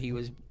Security, but he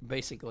was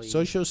basically...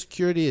 Social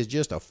Security is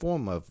just a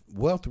form of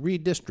wealth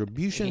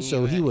redistribution, He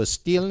so he knew that. was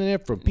stealing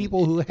it from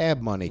people who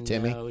have money,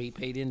 Timmy. No, he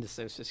paid into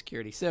Social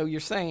Security. So you're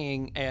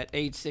saying at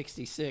age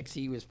 66,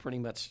 he was pretty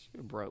much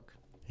broke.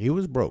 He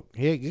was broke.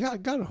 He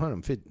got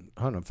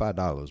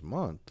 $105 a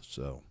month,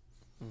 so...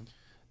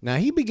 Now,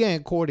 he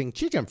began courting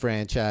chicken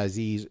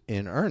franchisees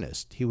in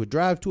earnest. He would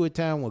drive to a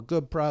town with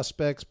good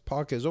prospects,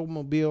 park his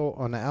automobile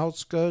on the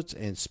outskirts,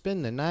 and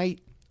spend the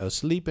night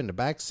asleep in the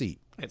back seat.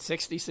 At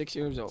 66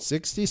 years old.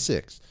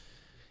 66.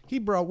 He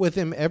brought with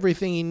him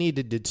everything he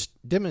needed to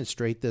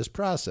demonstrate this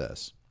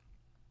process.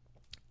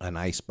 An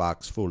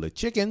icebox full of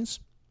chickens,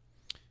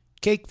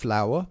 cake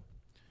flour,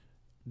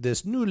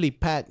 this newly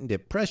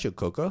patented pressure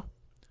cooker,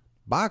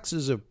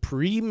 boxes of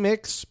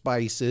pre-mixed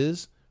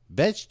spices,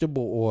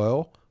 vegetable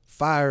oil,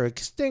 fire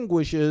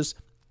extinguishers,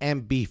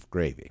 and beef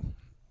gravy.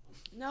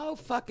 No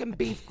fucking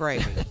beef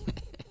gravy.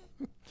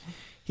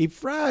 He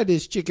fried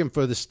his chicken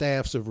for the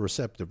staffs of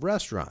receptive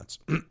restaurants,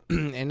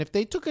 and if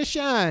they took a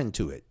shine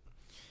to it,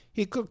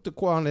 he cooked the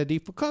quantity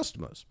for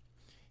customers.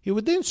 He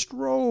would then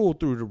stroll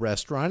through the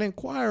restaurant,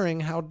 inquiring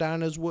how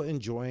diners were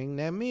enjoying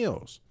their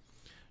meals.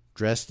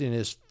 Dressed in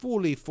his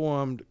fully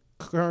formed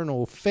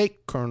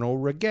fake Colonel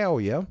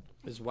regalia,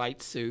 His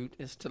white suit,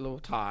 his little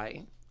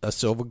tie. a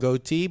silver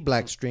goatee,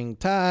 black string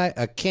tie,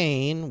 a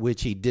cane,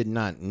 which he did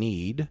not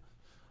need,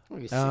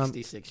 He's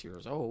 66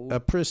 years old. a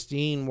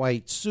pristine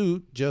white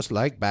suit, just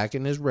like back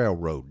in his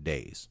railroad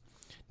days.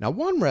 Now,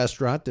 one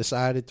restaurant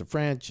decided to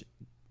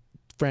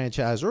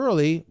franchise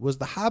early was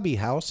the Hobby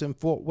House in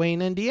Fort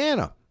Wayne,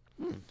 Indiana.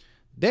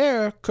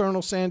 There,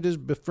 Colonel Sanders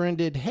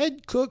befriended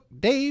head cook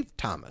Dave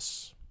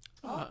Thomas.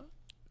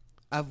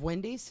 Of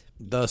Wendy's?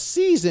 The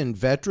seasoned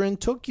veteran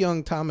took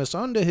young Thomas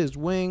under his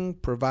wing,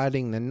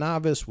 providing the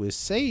novice with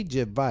sage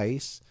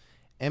advice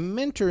and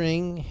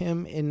mentoring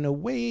him in the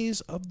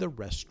ways of the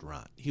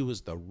restaurant. He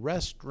was the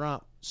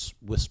restaurant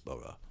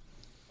whisperer.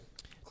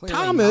 Clearly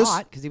Thomas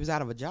not, because he was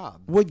out of a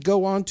job. would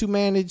go on to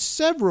manage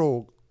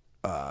several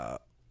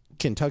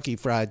Kentucky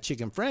Fried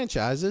Chicken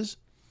franchises,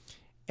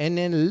 and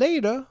then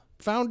later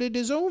founded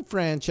his own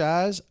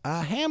franchise,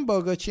 a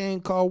hamburger chain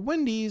called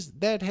Wendy's,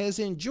 that has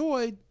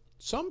enjoyed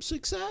some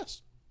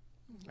success.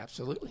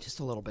 Absolutely. Just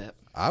a little bit.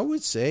 I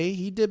would say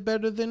he did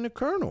better than the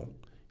Colonel.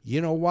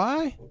 You know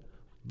why?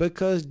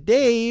 Because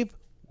Dave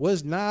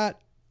was not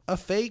a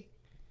fake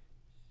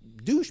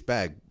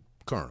douchebag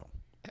Colonel.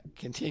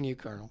 Continue,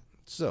 Colonel.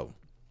 So,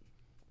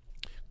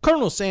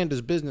 Colonel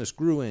Sanders' business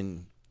grew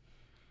in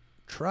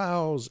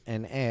trials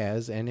and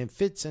errors and in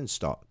fits and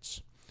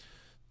starts.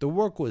 The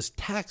work was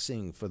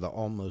taxing for the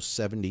almost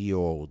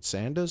 70-year-old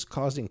Sanders,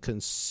 causing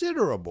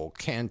considerable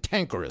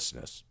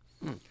cantankerousness.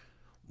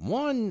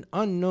 One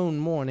unknown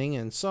morning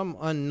in some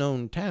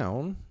unknown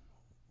town,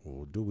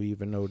 or do we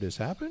even know this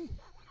happened?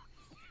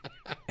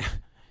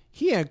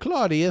 He and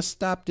Claudia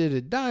stopped at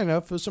a diner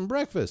for some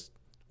breakfast.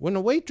 When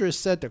the waitress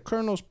set the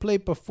Colonel's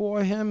plate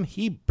before him,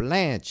 he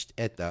blanched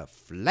at the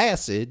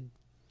flaccid,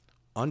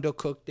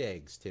 undercooked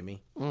eggs,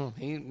 Timmy.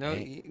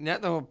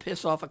 Nothing will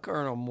piss off a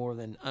Colonel more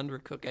than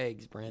undercooked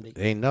eggs, Brandy.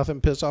 Ain't nothing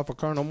piss off a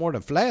Colonel more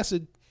than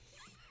flaccid.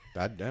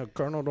 That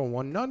Colonel don't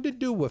want nothing to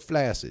do with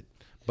flaccid.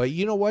 But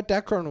you know what?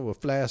 That Colonel was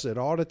flaccid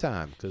all the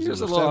time.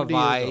 Here's a little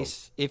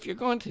advice. If you're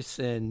going to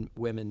send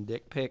women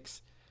dick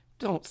pics,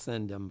 don't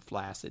send them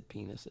flaccid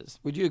penises.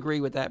 Would you agree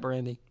with that,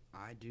 Brandy?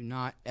 I do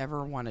not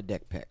ever want a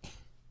dick pic.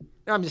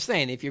 I'm just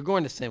saying, if you're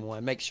going to send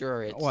one, make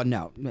sure it's Well,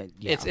 no. Yeah.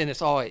 it's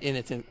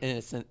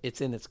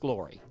in its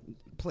glory.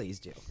 Please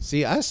do.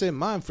 See, I send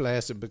mine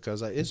flaccid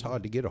because it's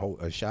hard to get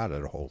a shot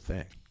of the whole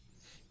thing.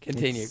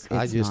 Continue.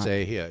 I It's just not.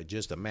 say, here,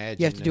 just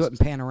imagine You have to do it in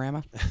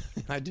panorama.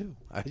 I do.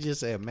 I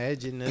just say,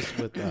 imagine this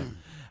with.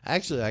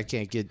 Actually, I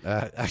can't get.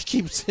 I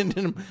keep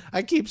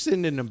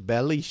sending them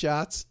belly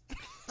shots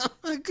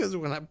because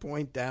when I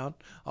point down,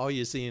 all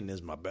you're seeing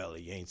is my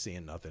belly. You ain't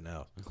seeing nothing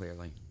else.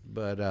 Clearly.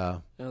 But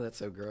Oh, that's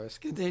so gross.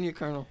 Continue,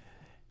 Colonel.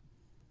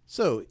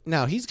 so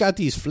now he's got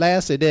these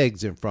flaccid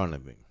eggs in front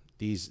of him,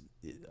 these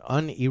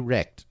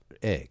unerect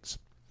eggs,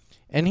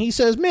 and he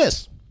says,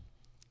 "Miss,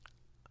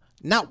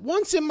 not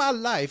once in my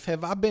life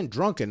have I been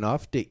drunk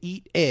enough to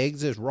eat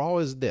eggs as raw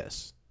as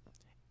this.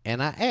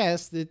 And I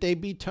asked that they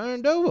be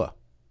turned over."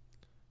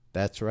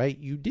 "That's right,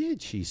 you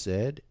did," she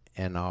said,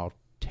 "and I'll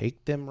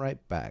take them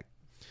right back."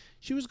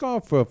 She was gone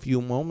for a few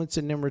moments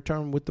and then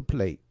returned with the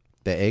plate.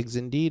 The eggs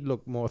indeed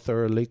looked more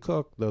thoroughly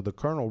cooked, though the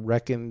Colonel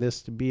reckoned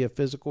this to be a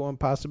physical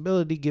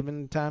impossibility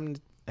given the time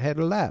that had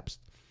elapsed.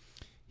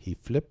 He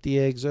flipped the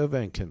eggs over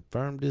and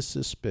confirmed his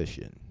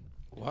suspicion.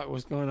 What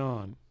was going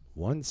on?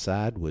 One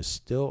side was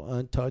still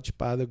untouched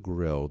by the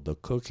grill. The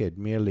cook had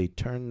merely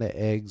turned the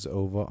eggs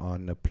over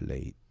on the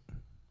plate.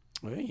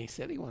 Well, he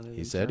said he wanted.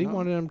 He said he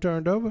wanted them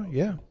turned over,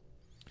 yeah.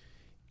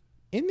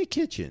 In the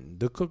kitchen,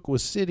 the cook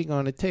was sitting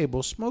on a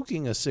table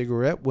smoking a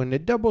cigarette when the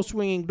double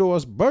swinging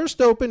doors burst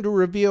open to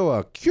reveal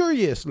a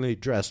curiously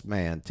dressed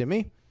man,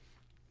 Timmy.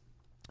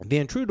 The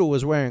intruder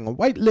was wearing a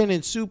white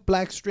linen suit,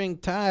 black string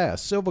tie, a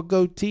silver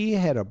goatee,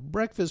 had a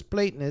breakfast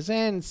plate in his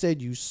hand, and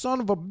said, "You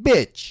son of a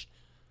bitch.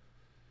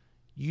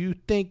 You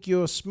think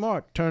you're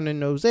smart turning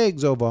those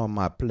eggs over on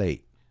my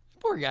plate."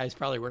 Poor guy's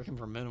probably working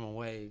for minimum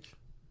wage.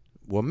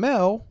 Well,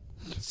 Mel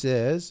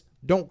says,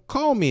 "Don't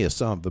call me a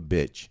son of a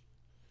bitch.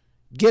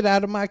 Get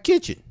out of my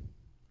kitchen."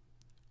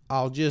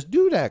 "I'll just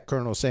do that,"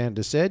 Colonel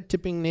Sanders said,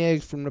 tipping the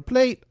eggs from the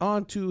plate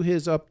onto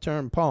his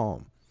upturned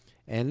palm.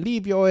 "And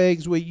leave your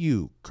eggs with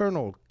you."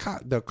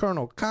 The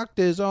Colonel cocked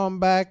his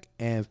arm back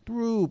and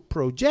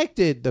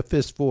projected the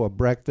fistful of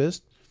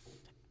breakfast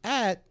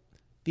at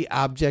the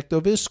object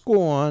of his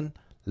scorn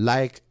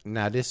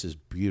now this is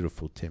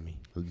beautiful, Timmy.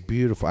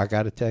 Beautiful, I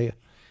got to tell you.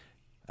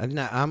 And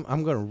now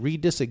I'm going to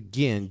read this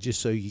again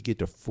just so you get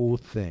the full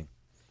thing.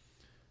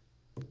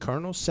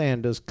 Colonel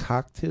Sanders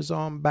cocked his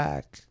arm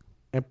back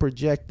and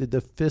projected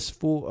the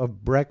fistful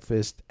of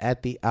breakfast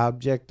at the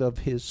object of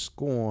his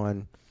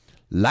scorn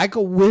like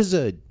a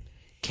wizard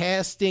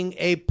casting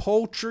a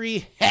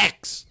poultry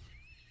hex.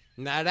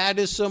 Now that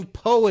is some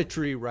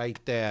poetry right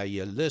there,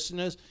 you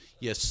listeners.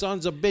 You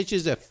sons of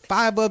bitches. If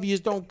 5 of you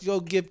don't go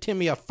give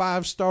Timmy a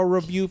 5-star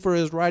review for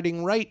his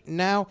writing right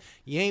now,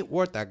 you ain't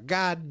worth a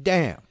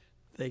goddamn.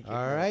 Thank you.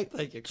 All right?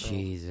 Thank you, Colonel.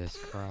 Jesus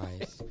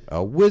Christ.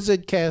 A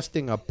wizard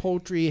casting a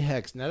poultry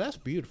hex. Now that's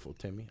beautiful,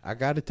 Timmy. I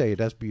got to tell you,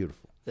 that's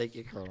beautiful. Thank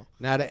you, Colonel.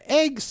 Now the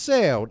egg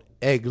sailed,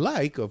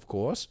 egg-like, of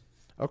course,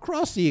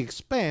 across the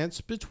expanse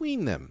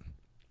between them.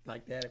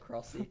 Like that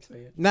across the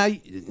expanse.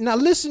 Now,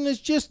 listeners,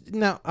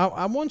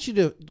 I want you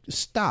to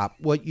stop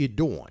what you're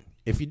doing.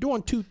 If you're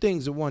doing 2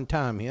 things at one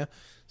time here,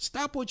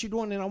 stop what you're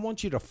doing, and I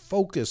want you to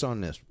focus on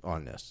this.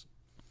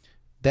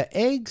 The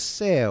egg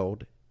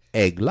sailed,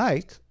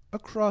 egg-like,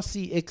 across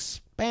the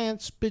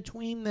expanse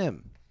between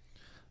them.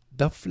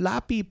 The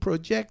floppy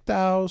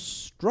projectile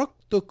struck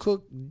the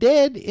cook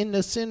dead in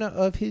the center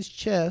of his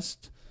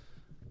chest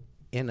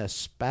in a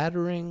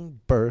spattering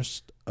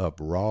burst of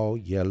raw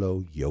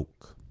yellow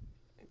yolk.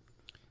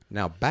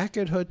 Now, back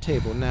at her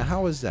table. Now,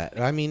 how is that?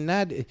 I mean,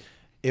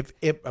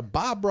 if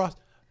Bob Ross...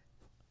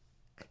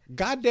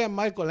 Goddamn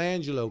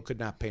Michelangelo could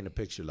not paint a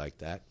picture like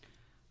that.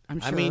 I'm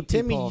sure I mean,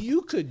 people, Timmy,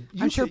 you could.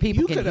 I'm sure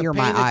people can hear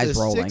my eyes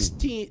rolling.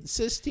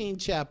 Sistine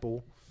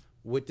Chapel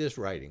with this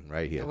writing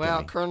right here. Well,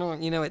 Timmy.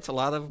 Colonel, it's a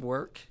lot of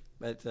work,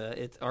 but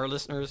our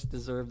listeners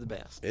deserve the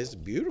best. It's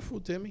beautiful,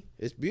 Timmy.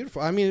 It's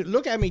beautiful. I mean,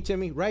 look at me,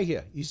 Timmy, right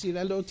here. You see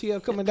that little tear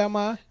coming down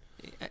my eye?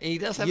 He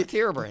does have a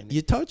tear, Brandon.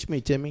 You touch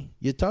me, Timmy.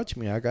 You touch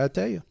me. I gotta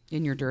tell you.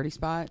 In your dirty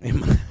spot?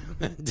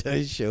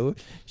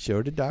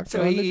 show the doctor.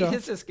 So he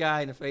hits this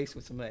guy in the face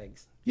with some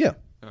eggs. Yeah.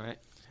 All right.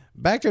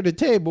 Back at the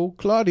table,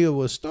 Claudia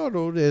was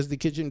startled as the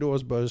kitchen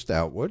doors burst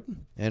outward,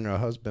 and her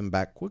husband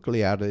backed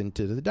quickly out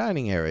into the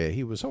dining area.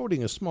 He was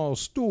holding a small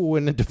stool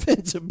in a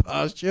defensive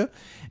posture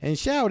and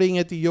shouting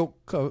at the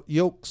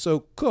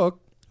yolk-soaked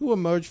cook, who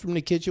emerged from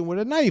the kitchen with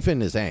a knife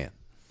in his hand.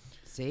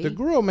 See? The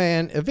grill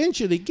man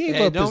eventually gave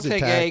up his Don't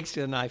take attack. eggs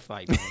to a knife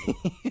fight.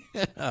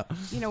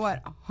 You know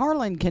what?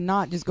 Harlan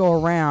cannot just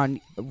go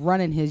around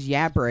running his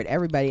yapper at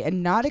everybody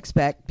and not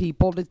expect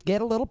people to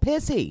get a little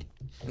pissy.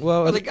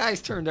 Well, the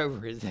guy's turned over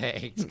his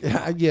eggs.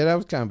 Yeah, that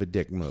was kind of a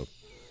dick move.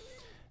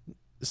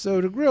 So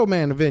the grill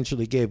man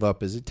eventually gave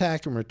up his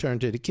attack and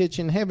returned to the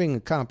kitchen, having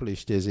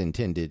accomplished his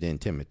intended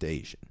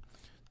intimidation.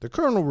 The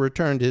colonel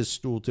returned his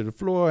stool to the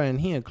floor,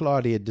 and he and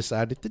Claudia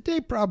decided that they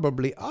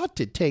probably ought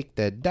to take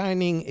their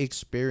dining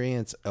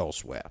experience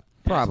elsewhere.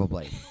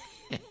 Probably.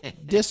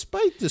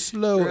 Despite the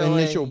slow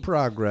initial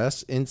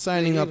progress in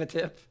signing up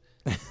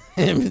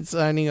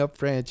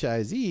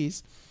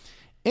franchisees,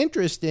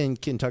 interest in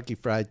Kentucky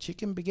Fried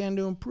Chicken began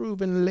to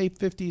improve in the late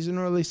 50s and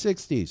early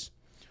 60s.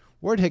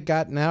 Word had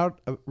gotten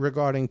out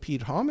regarding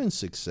Pete Harmon's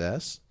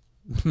success,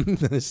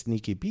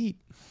 Sneaky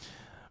Pete.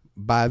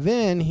 By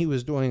then, he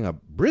was doing a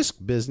brisk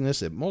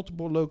business at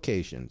multiple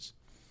locations.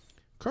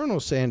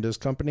 Colonel Sanders'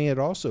 company had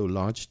also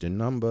launched a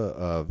number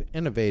of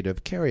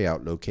innovative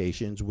carryout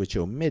locations which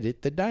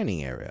omitted the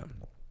dining area.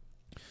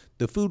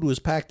 The food was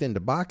packed into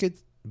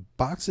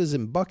boxes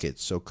and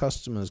buckets so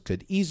customers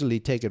could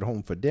easily take it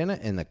home for dinner,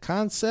 and the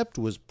concept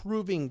was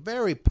proving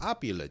very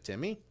popular,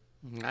 Timmy.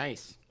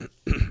 Nice.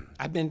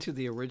 I've been to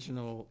the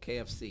original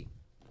KFC.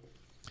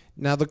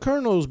 Now, the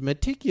Colonel's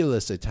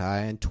meticulous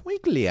attire and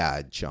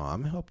twinkly-eyed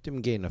charm helped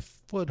him gain a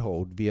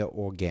foothold via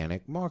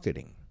organic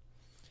marketing.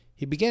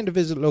 He began to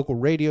visit local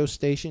radio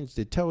stations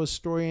to tell his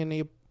story,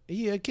 and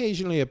he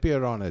occasionally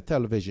appeared on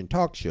television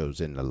talk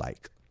shows and the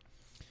like.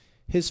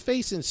 His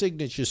face and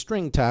signature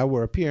string tie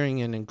were appearing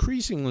in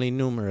increasingly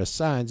numerous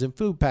signs and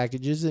food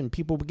packages, and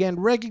people began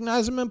to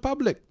recognize him in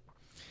public.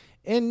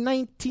 In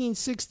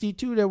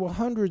 1962, there were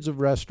hundreds of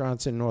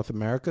restaurants in North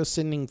America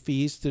sending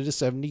fees to the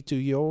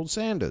 72-year-old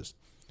Sanders.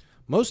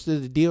 Most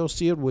of the deals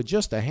sealed with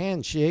just a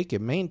handshake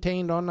and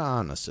maintained on the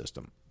honor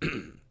system.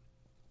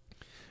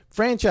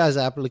 Franchise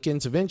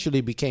applicants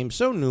eventually became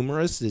so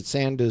numerous that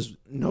Sanders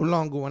no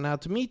longer went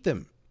out to meet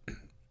them.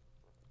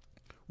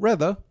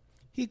 Rather,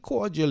 he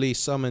cordially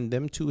summoned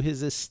them to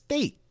his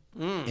estate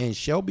in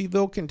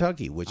Shelbyville,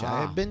 Kentucky, which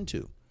I had been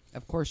to.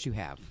 Of course you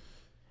have.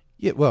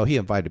 Yeah, well, he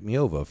invited me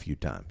over a few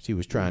times. He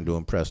was trying to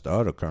impress the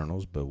other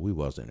colonels, but we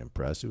wasn't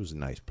impressed. It was a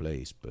nice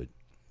place, but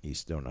he's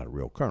still not a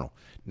real colonel.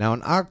 Now,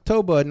 in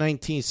October of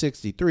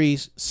 1963,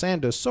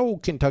 Sanders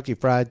sold Kentucky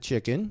Fried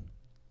Chicken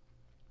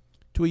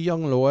to a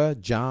young lawyer,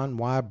 John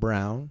Y.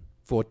 Brown,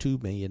 for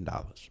 $2 million.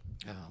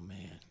 Oh,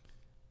 man.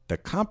 The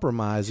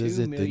compromises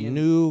at the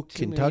new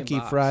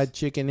Kentucky Fried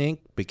Chicken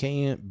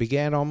Inc.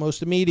 began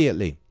almost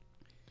immediately.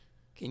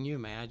 Can you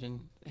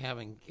imagine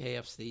having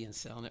KFC and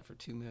selling it for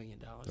 $2 million?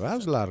 Well, that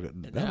was a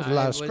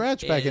lot of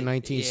scratch back in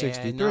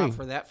 1963. Yeah, not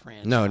for that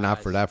franchise. No,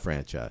 not for that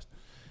franchise.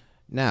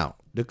 Now,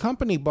 the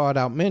company bought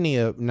out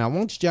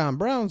once John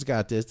Brown's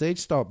got this, they'd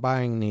start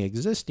buying the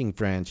existing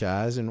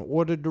franchise and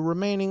ordered the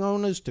remaining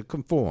owners to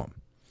conform.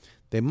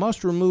 They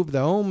must remove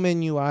their own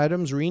menu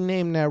items,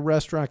 rename their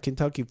restaurant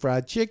Kentucky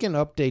Fried Chicken,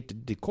 update the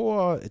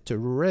decor to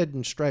red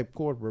and striped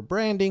corporate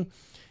branding,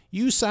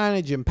 use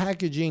signage and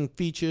packaging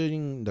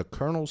featuring the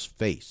Colonel's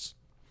face.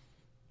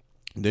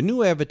 The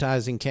new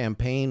advertising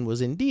campaign was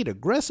indeed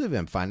aggressive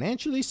and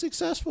financially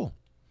successful.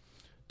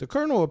 The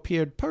Colonel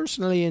appeared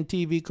personally in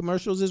TV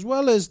commercials as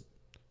well as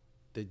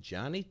the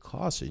Johnny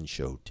Carson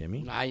Show,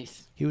 Timmy.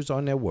 Nice. He was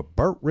on there with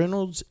Burt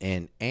Reynolds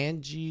and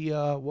Angie,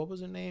 what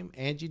was her name?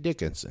 Angie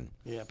Dickinson.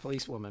 Yeah,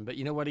 policewoman. But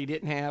you know what he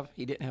didn't have?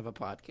 He didn't have a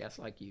podcast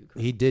like you,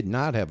 Chris. He did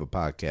not have a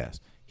podcast.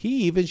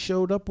 He even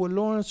showed up with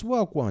Lawrence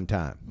Welk one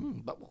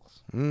time.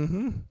 Bubbles.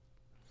 Mm-hmm.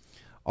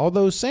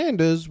 Although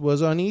Sanders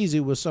was uneasy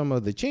with some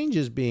of the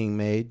changes being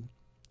made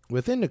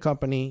within the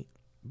company,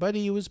 but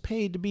he was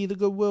paid to be the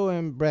goodwill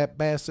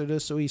ambassador,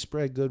 so he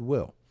spread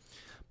goodwill.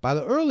 By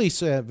the early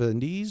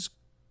 70s,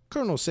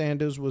 Colonel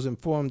Sanders was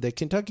informed that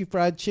Kentucky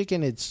Fried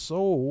Chicken had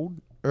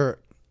sold,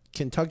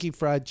 Kentucky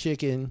Fried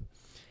Chicken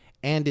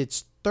and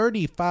its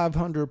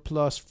 3,500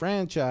 plus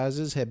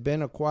franchises had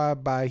been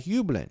acquired by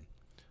Hublin,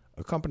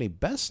 a company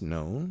best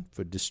known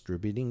for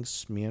distributing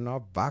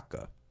Smirnoff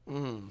vodka.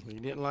 He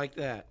didn't like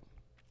that.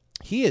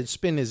 He had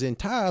spent his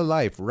entire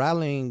life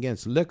rallying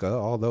against liquor,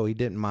 although he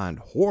didn't mind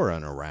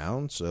whoring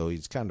around, so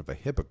he's kind of a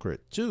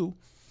hypocrite too.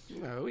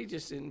 No, he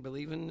just didn't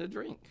believe in the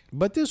drink.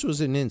 But this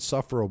was an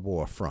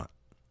insufferable affront.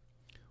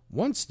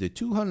 Once the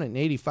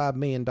 $285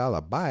 million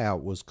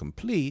buyout was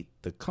complete,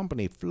 the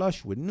company was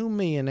flush with new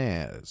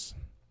millionaires.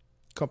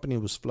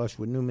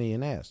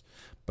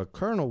 But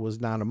Colonel was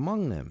not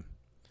among them.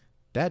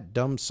 That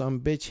dumb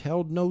sumbitch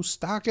held no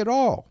stock at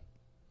all.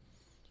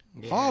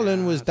 Yeah,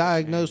 Harlan was that's a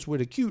diagnosed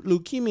with acute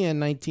leukemia in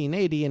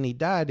 1980, and he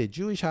died at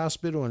Jewish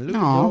Hospital in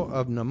Louisville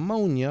of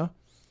pneumonia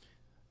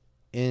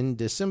on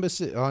December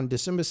 16,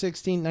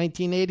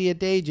 1980, at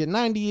the age of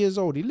 90 years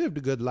old. He lived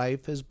a good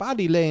life. His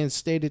body lay in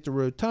state at the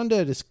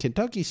rotunda of the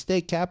Kentucky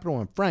State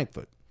Capitol in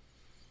Frankfort.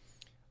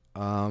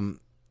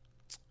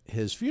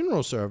 His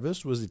funeral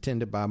service was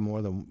attended by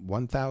more than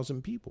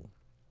 1,000 people.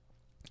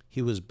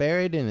 He was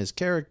buried in his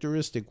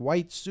characteristic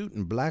white suit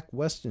and black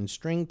Western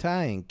string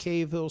tie in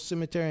Cave Hill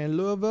Cemetery in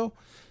Louisville.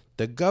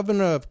 The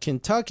governor of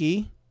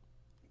Kentucky,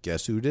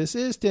 guess who this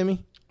is,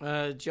 Timmy?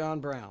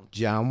 John Brown.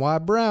 John Y.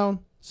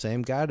 Brown,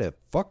 same guy that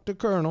fucked the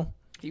colonel.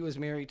 He was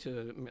married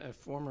to a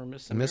former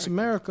Miss Miss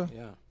America.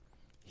 Yeah.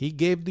 He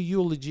gave the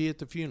eulogy at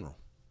the funeral.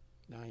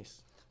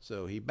 Nice.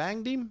 So he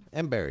banged him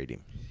and buried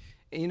him.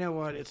 You know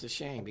what? It's a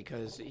shame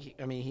because he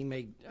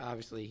made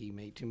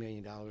 $2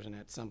 million, and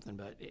that's something.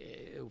 But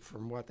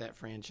from what that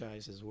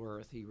franchise is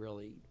worth, he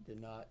really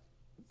did not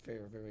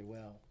fare very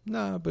well.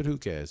 Nah, but who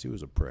cares? He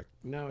was a prick.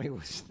 No, he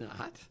was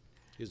not.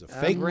 He was a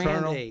fake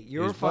colonel. Brandy,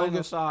 your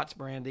final thoughts,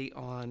 Brandy,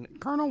 on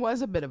Colonel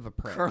was a bit of a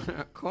prick.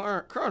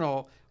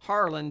 Colonel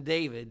Harlan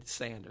David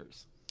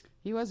Sanders.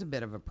 He was a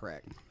bit of a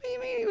prick. I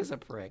mean, he was a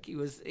prick.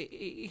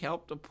 He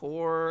helped the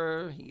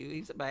poor.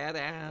 He's a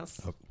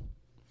badass. Oh.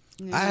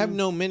 I have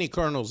known many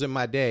colonels in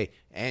my day,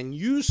 and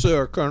you,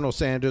 sir, Colonel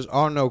Sanders,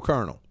 are no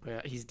colonel.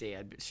 Well, he's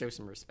dead, but show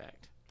some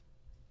respect.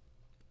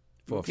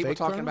 For a people fake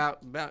talking colonel?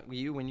 about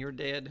you when you're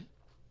dead.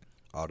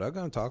 Oh, they're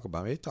going to talk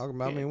about me. They're talking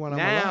about me when I'm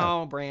now,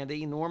 alive.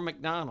 Brandy, Norm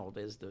Macdonald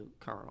is the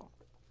colonel.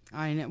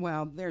 I know.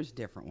 Well, there's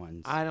different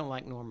ones. I don't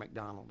like Norm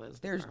Macdonald as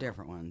the There's colonel.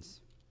 different ones.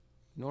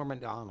 Norm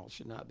Macdonald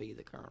should not be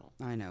the colonel.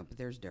 I know, but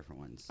there's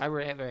different ones. I would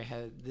rather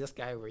have this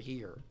guy over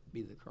here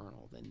be the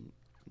colonel than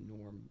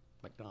Norm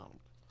Macdonald.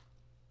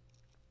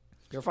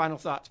 Your final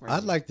thoughts, Brandy?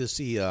 I'd like to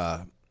see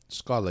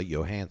Scarlett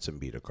Johansson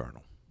be the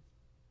colonel.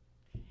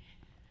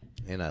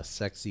 In a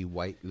sexy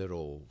white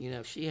little... You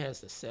know, she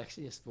has the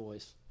sexiest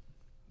voice.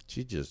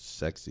 She's just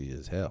sexy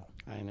as hell.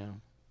 I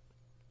know.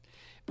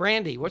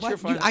 Brandy, what's your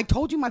final... I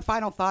told you my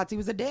final thoughts. He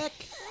was a dick.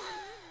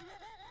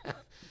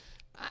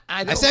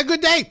 I said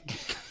good day.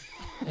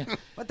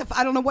 What the?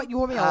 I don't know what you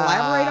want me to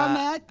elaborate on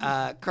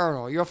that.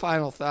 Colonel, your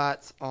final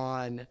thoughts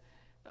on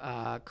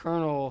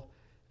Colonel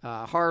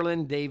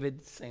Harlan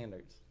David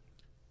Sanders.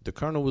 The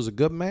colonel was a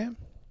good man.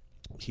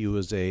 He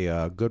was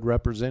a good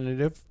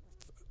representative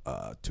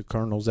to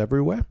colonels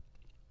everywhere.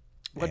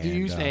 What do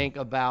you think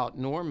about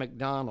Norm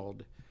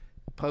Macdonald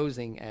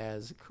posing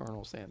as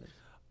Colonel Sanders?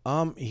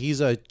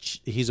 He's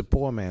a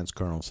poor man's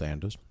Colonel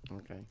Sanders.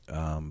 Okay.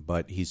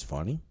 But he's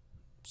funny,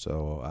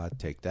 so I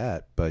take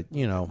that. But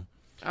you know,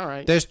 all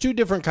right. There's two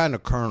different kind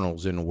of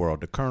colonels in the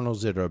world. The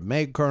colonels that are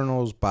made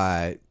colonels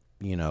by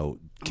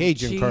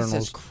Cajun colonels.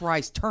 Jesus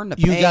Christ, turn the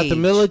page. You got the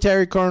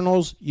military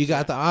colonels, you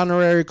got the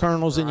honorary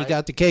colonels, and you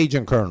got the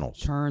Cajun colonels.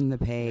 Turn the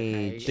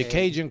page. The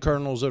Cajun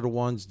colonels are the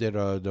ones that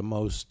are the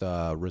most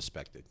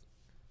respected.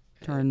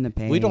 Turn the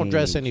page. We don't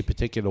dress any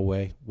particular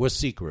way. We're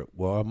secret.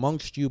 We're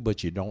amongst you,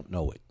 but you don't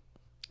know it.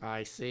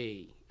 I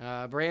see.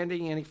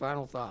 Brandy, any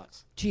final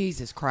thoughts?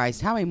 Jesus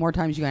Christ, how many more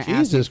times you going to ask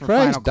me Jesus for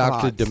Christ, final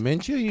Dr. thoughts?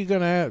 Dementia, you're going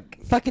to have...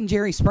 Fucking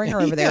Jerry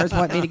Springer over there is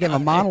wanting me to give a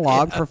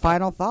monologue for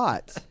final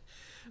thoughts.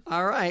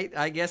 All right.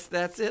 I guess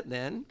that's it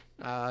then.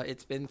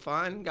 It's been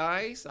fun,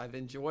 guys. I've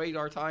enjoyed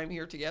our time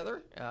here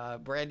together.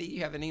 Brandy,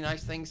 you have any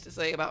nice things to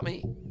say about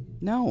me?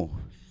 No.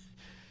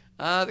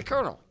 The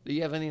Colonel, do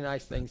you have any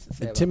nice things to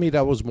say about Timmy,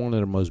 that was one of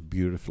the most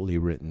beautifully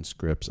written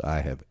scripts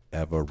I have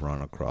ever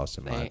run across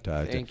in my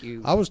entire time. Thank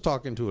you. I was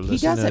talking to a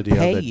listener doesn't the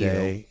pay other you.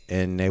 day,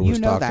 and they was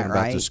talking that, about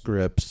right? the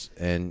scripts,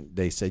 and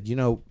they said,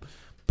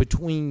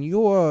 between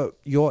your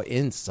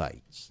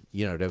insights,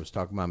 they was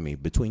talking about me,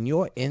 between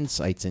your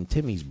insights and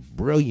Timmy's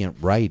brilliant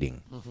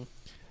writing,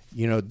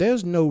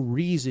 there's no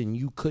reason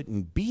you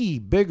couldn't be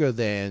bigger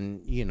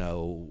than,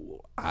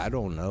 I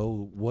don't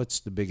know,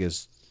 what's the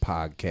biggest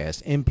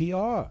podcast?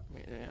 NPR.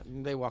 Yeah,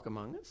 they walk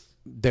among us.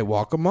 They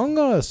walk among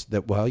us.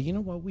 That you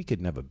know what? We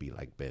could never be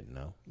like Ben.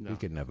 No. We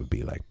could never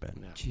be like Ben.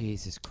 No.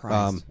 Jesus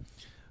Christ.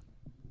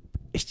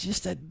 It's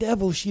just that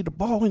devil. She the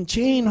ball and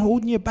chain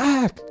holding you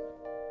back.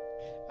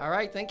 All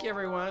right. Thank you,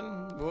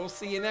 everyone. We'll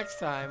see you next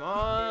time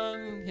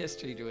on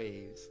History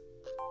Dweebs.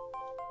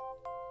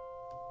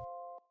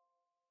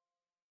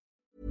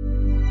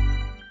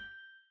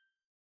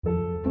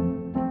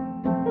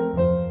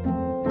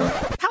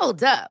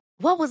 Hold up.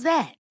 What was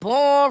that?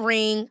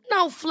 Boring.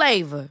 No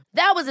flavor.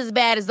 That was as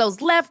bad as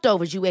those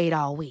leftovers you ate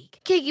all week.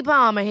 Keke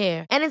Palmer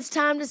here, and it's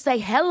time to say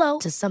hello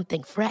to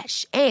something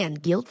fresh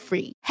and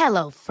guilt-free.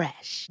 Hello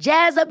Fresh.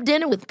 Jazz up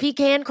dinner with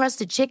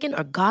pecan-crusted chicken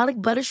or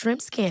garlic butter shrimp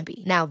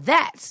scampi. Now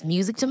that's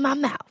music to my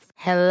mouth.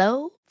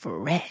 Hello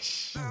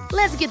Fresh.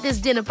 Let's get this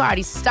dinner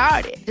party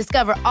started.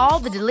 Discover all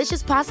the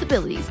delicious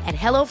possibilities at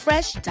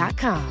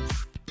hellofresh.com.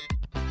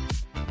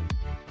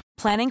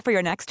 Planning for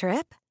your next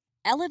trip?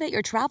 Elevate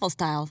your travel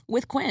style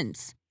with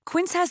Quince.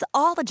 Quince has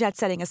all the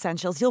jet-setting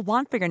essentials you'll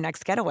want for your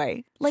next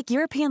getaway, like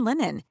European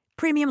linen,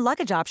 premium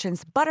luggage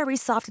options, buttery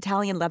soft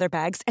Italian leather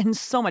bags, and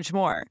so much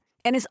more.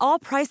 And is all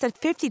priced at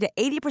 50 to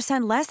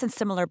 80% less than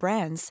similar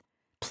brands.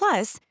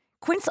 Plus,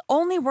 Quince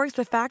only works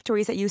with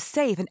factories that use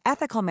safe and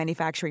ethical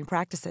manufacturing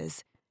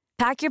practices.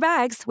 Pack your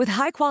bags with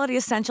high-quality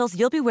essentials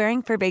you'll be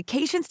wearing for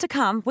vacations to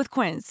come with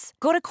Quince.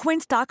 Go to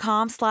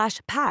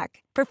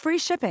quince.com/pack for free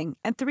shipping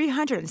and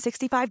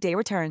 365-day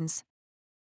returns.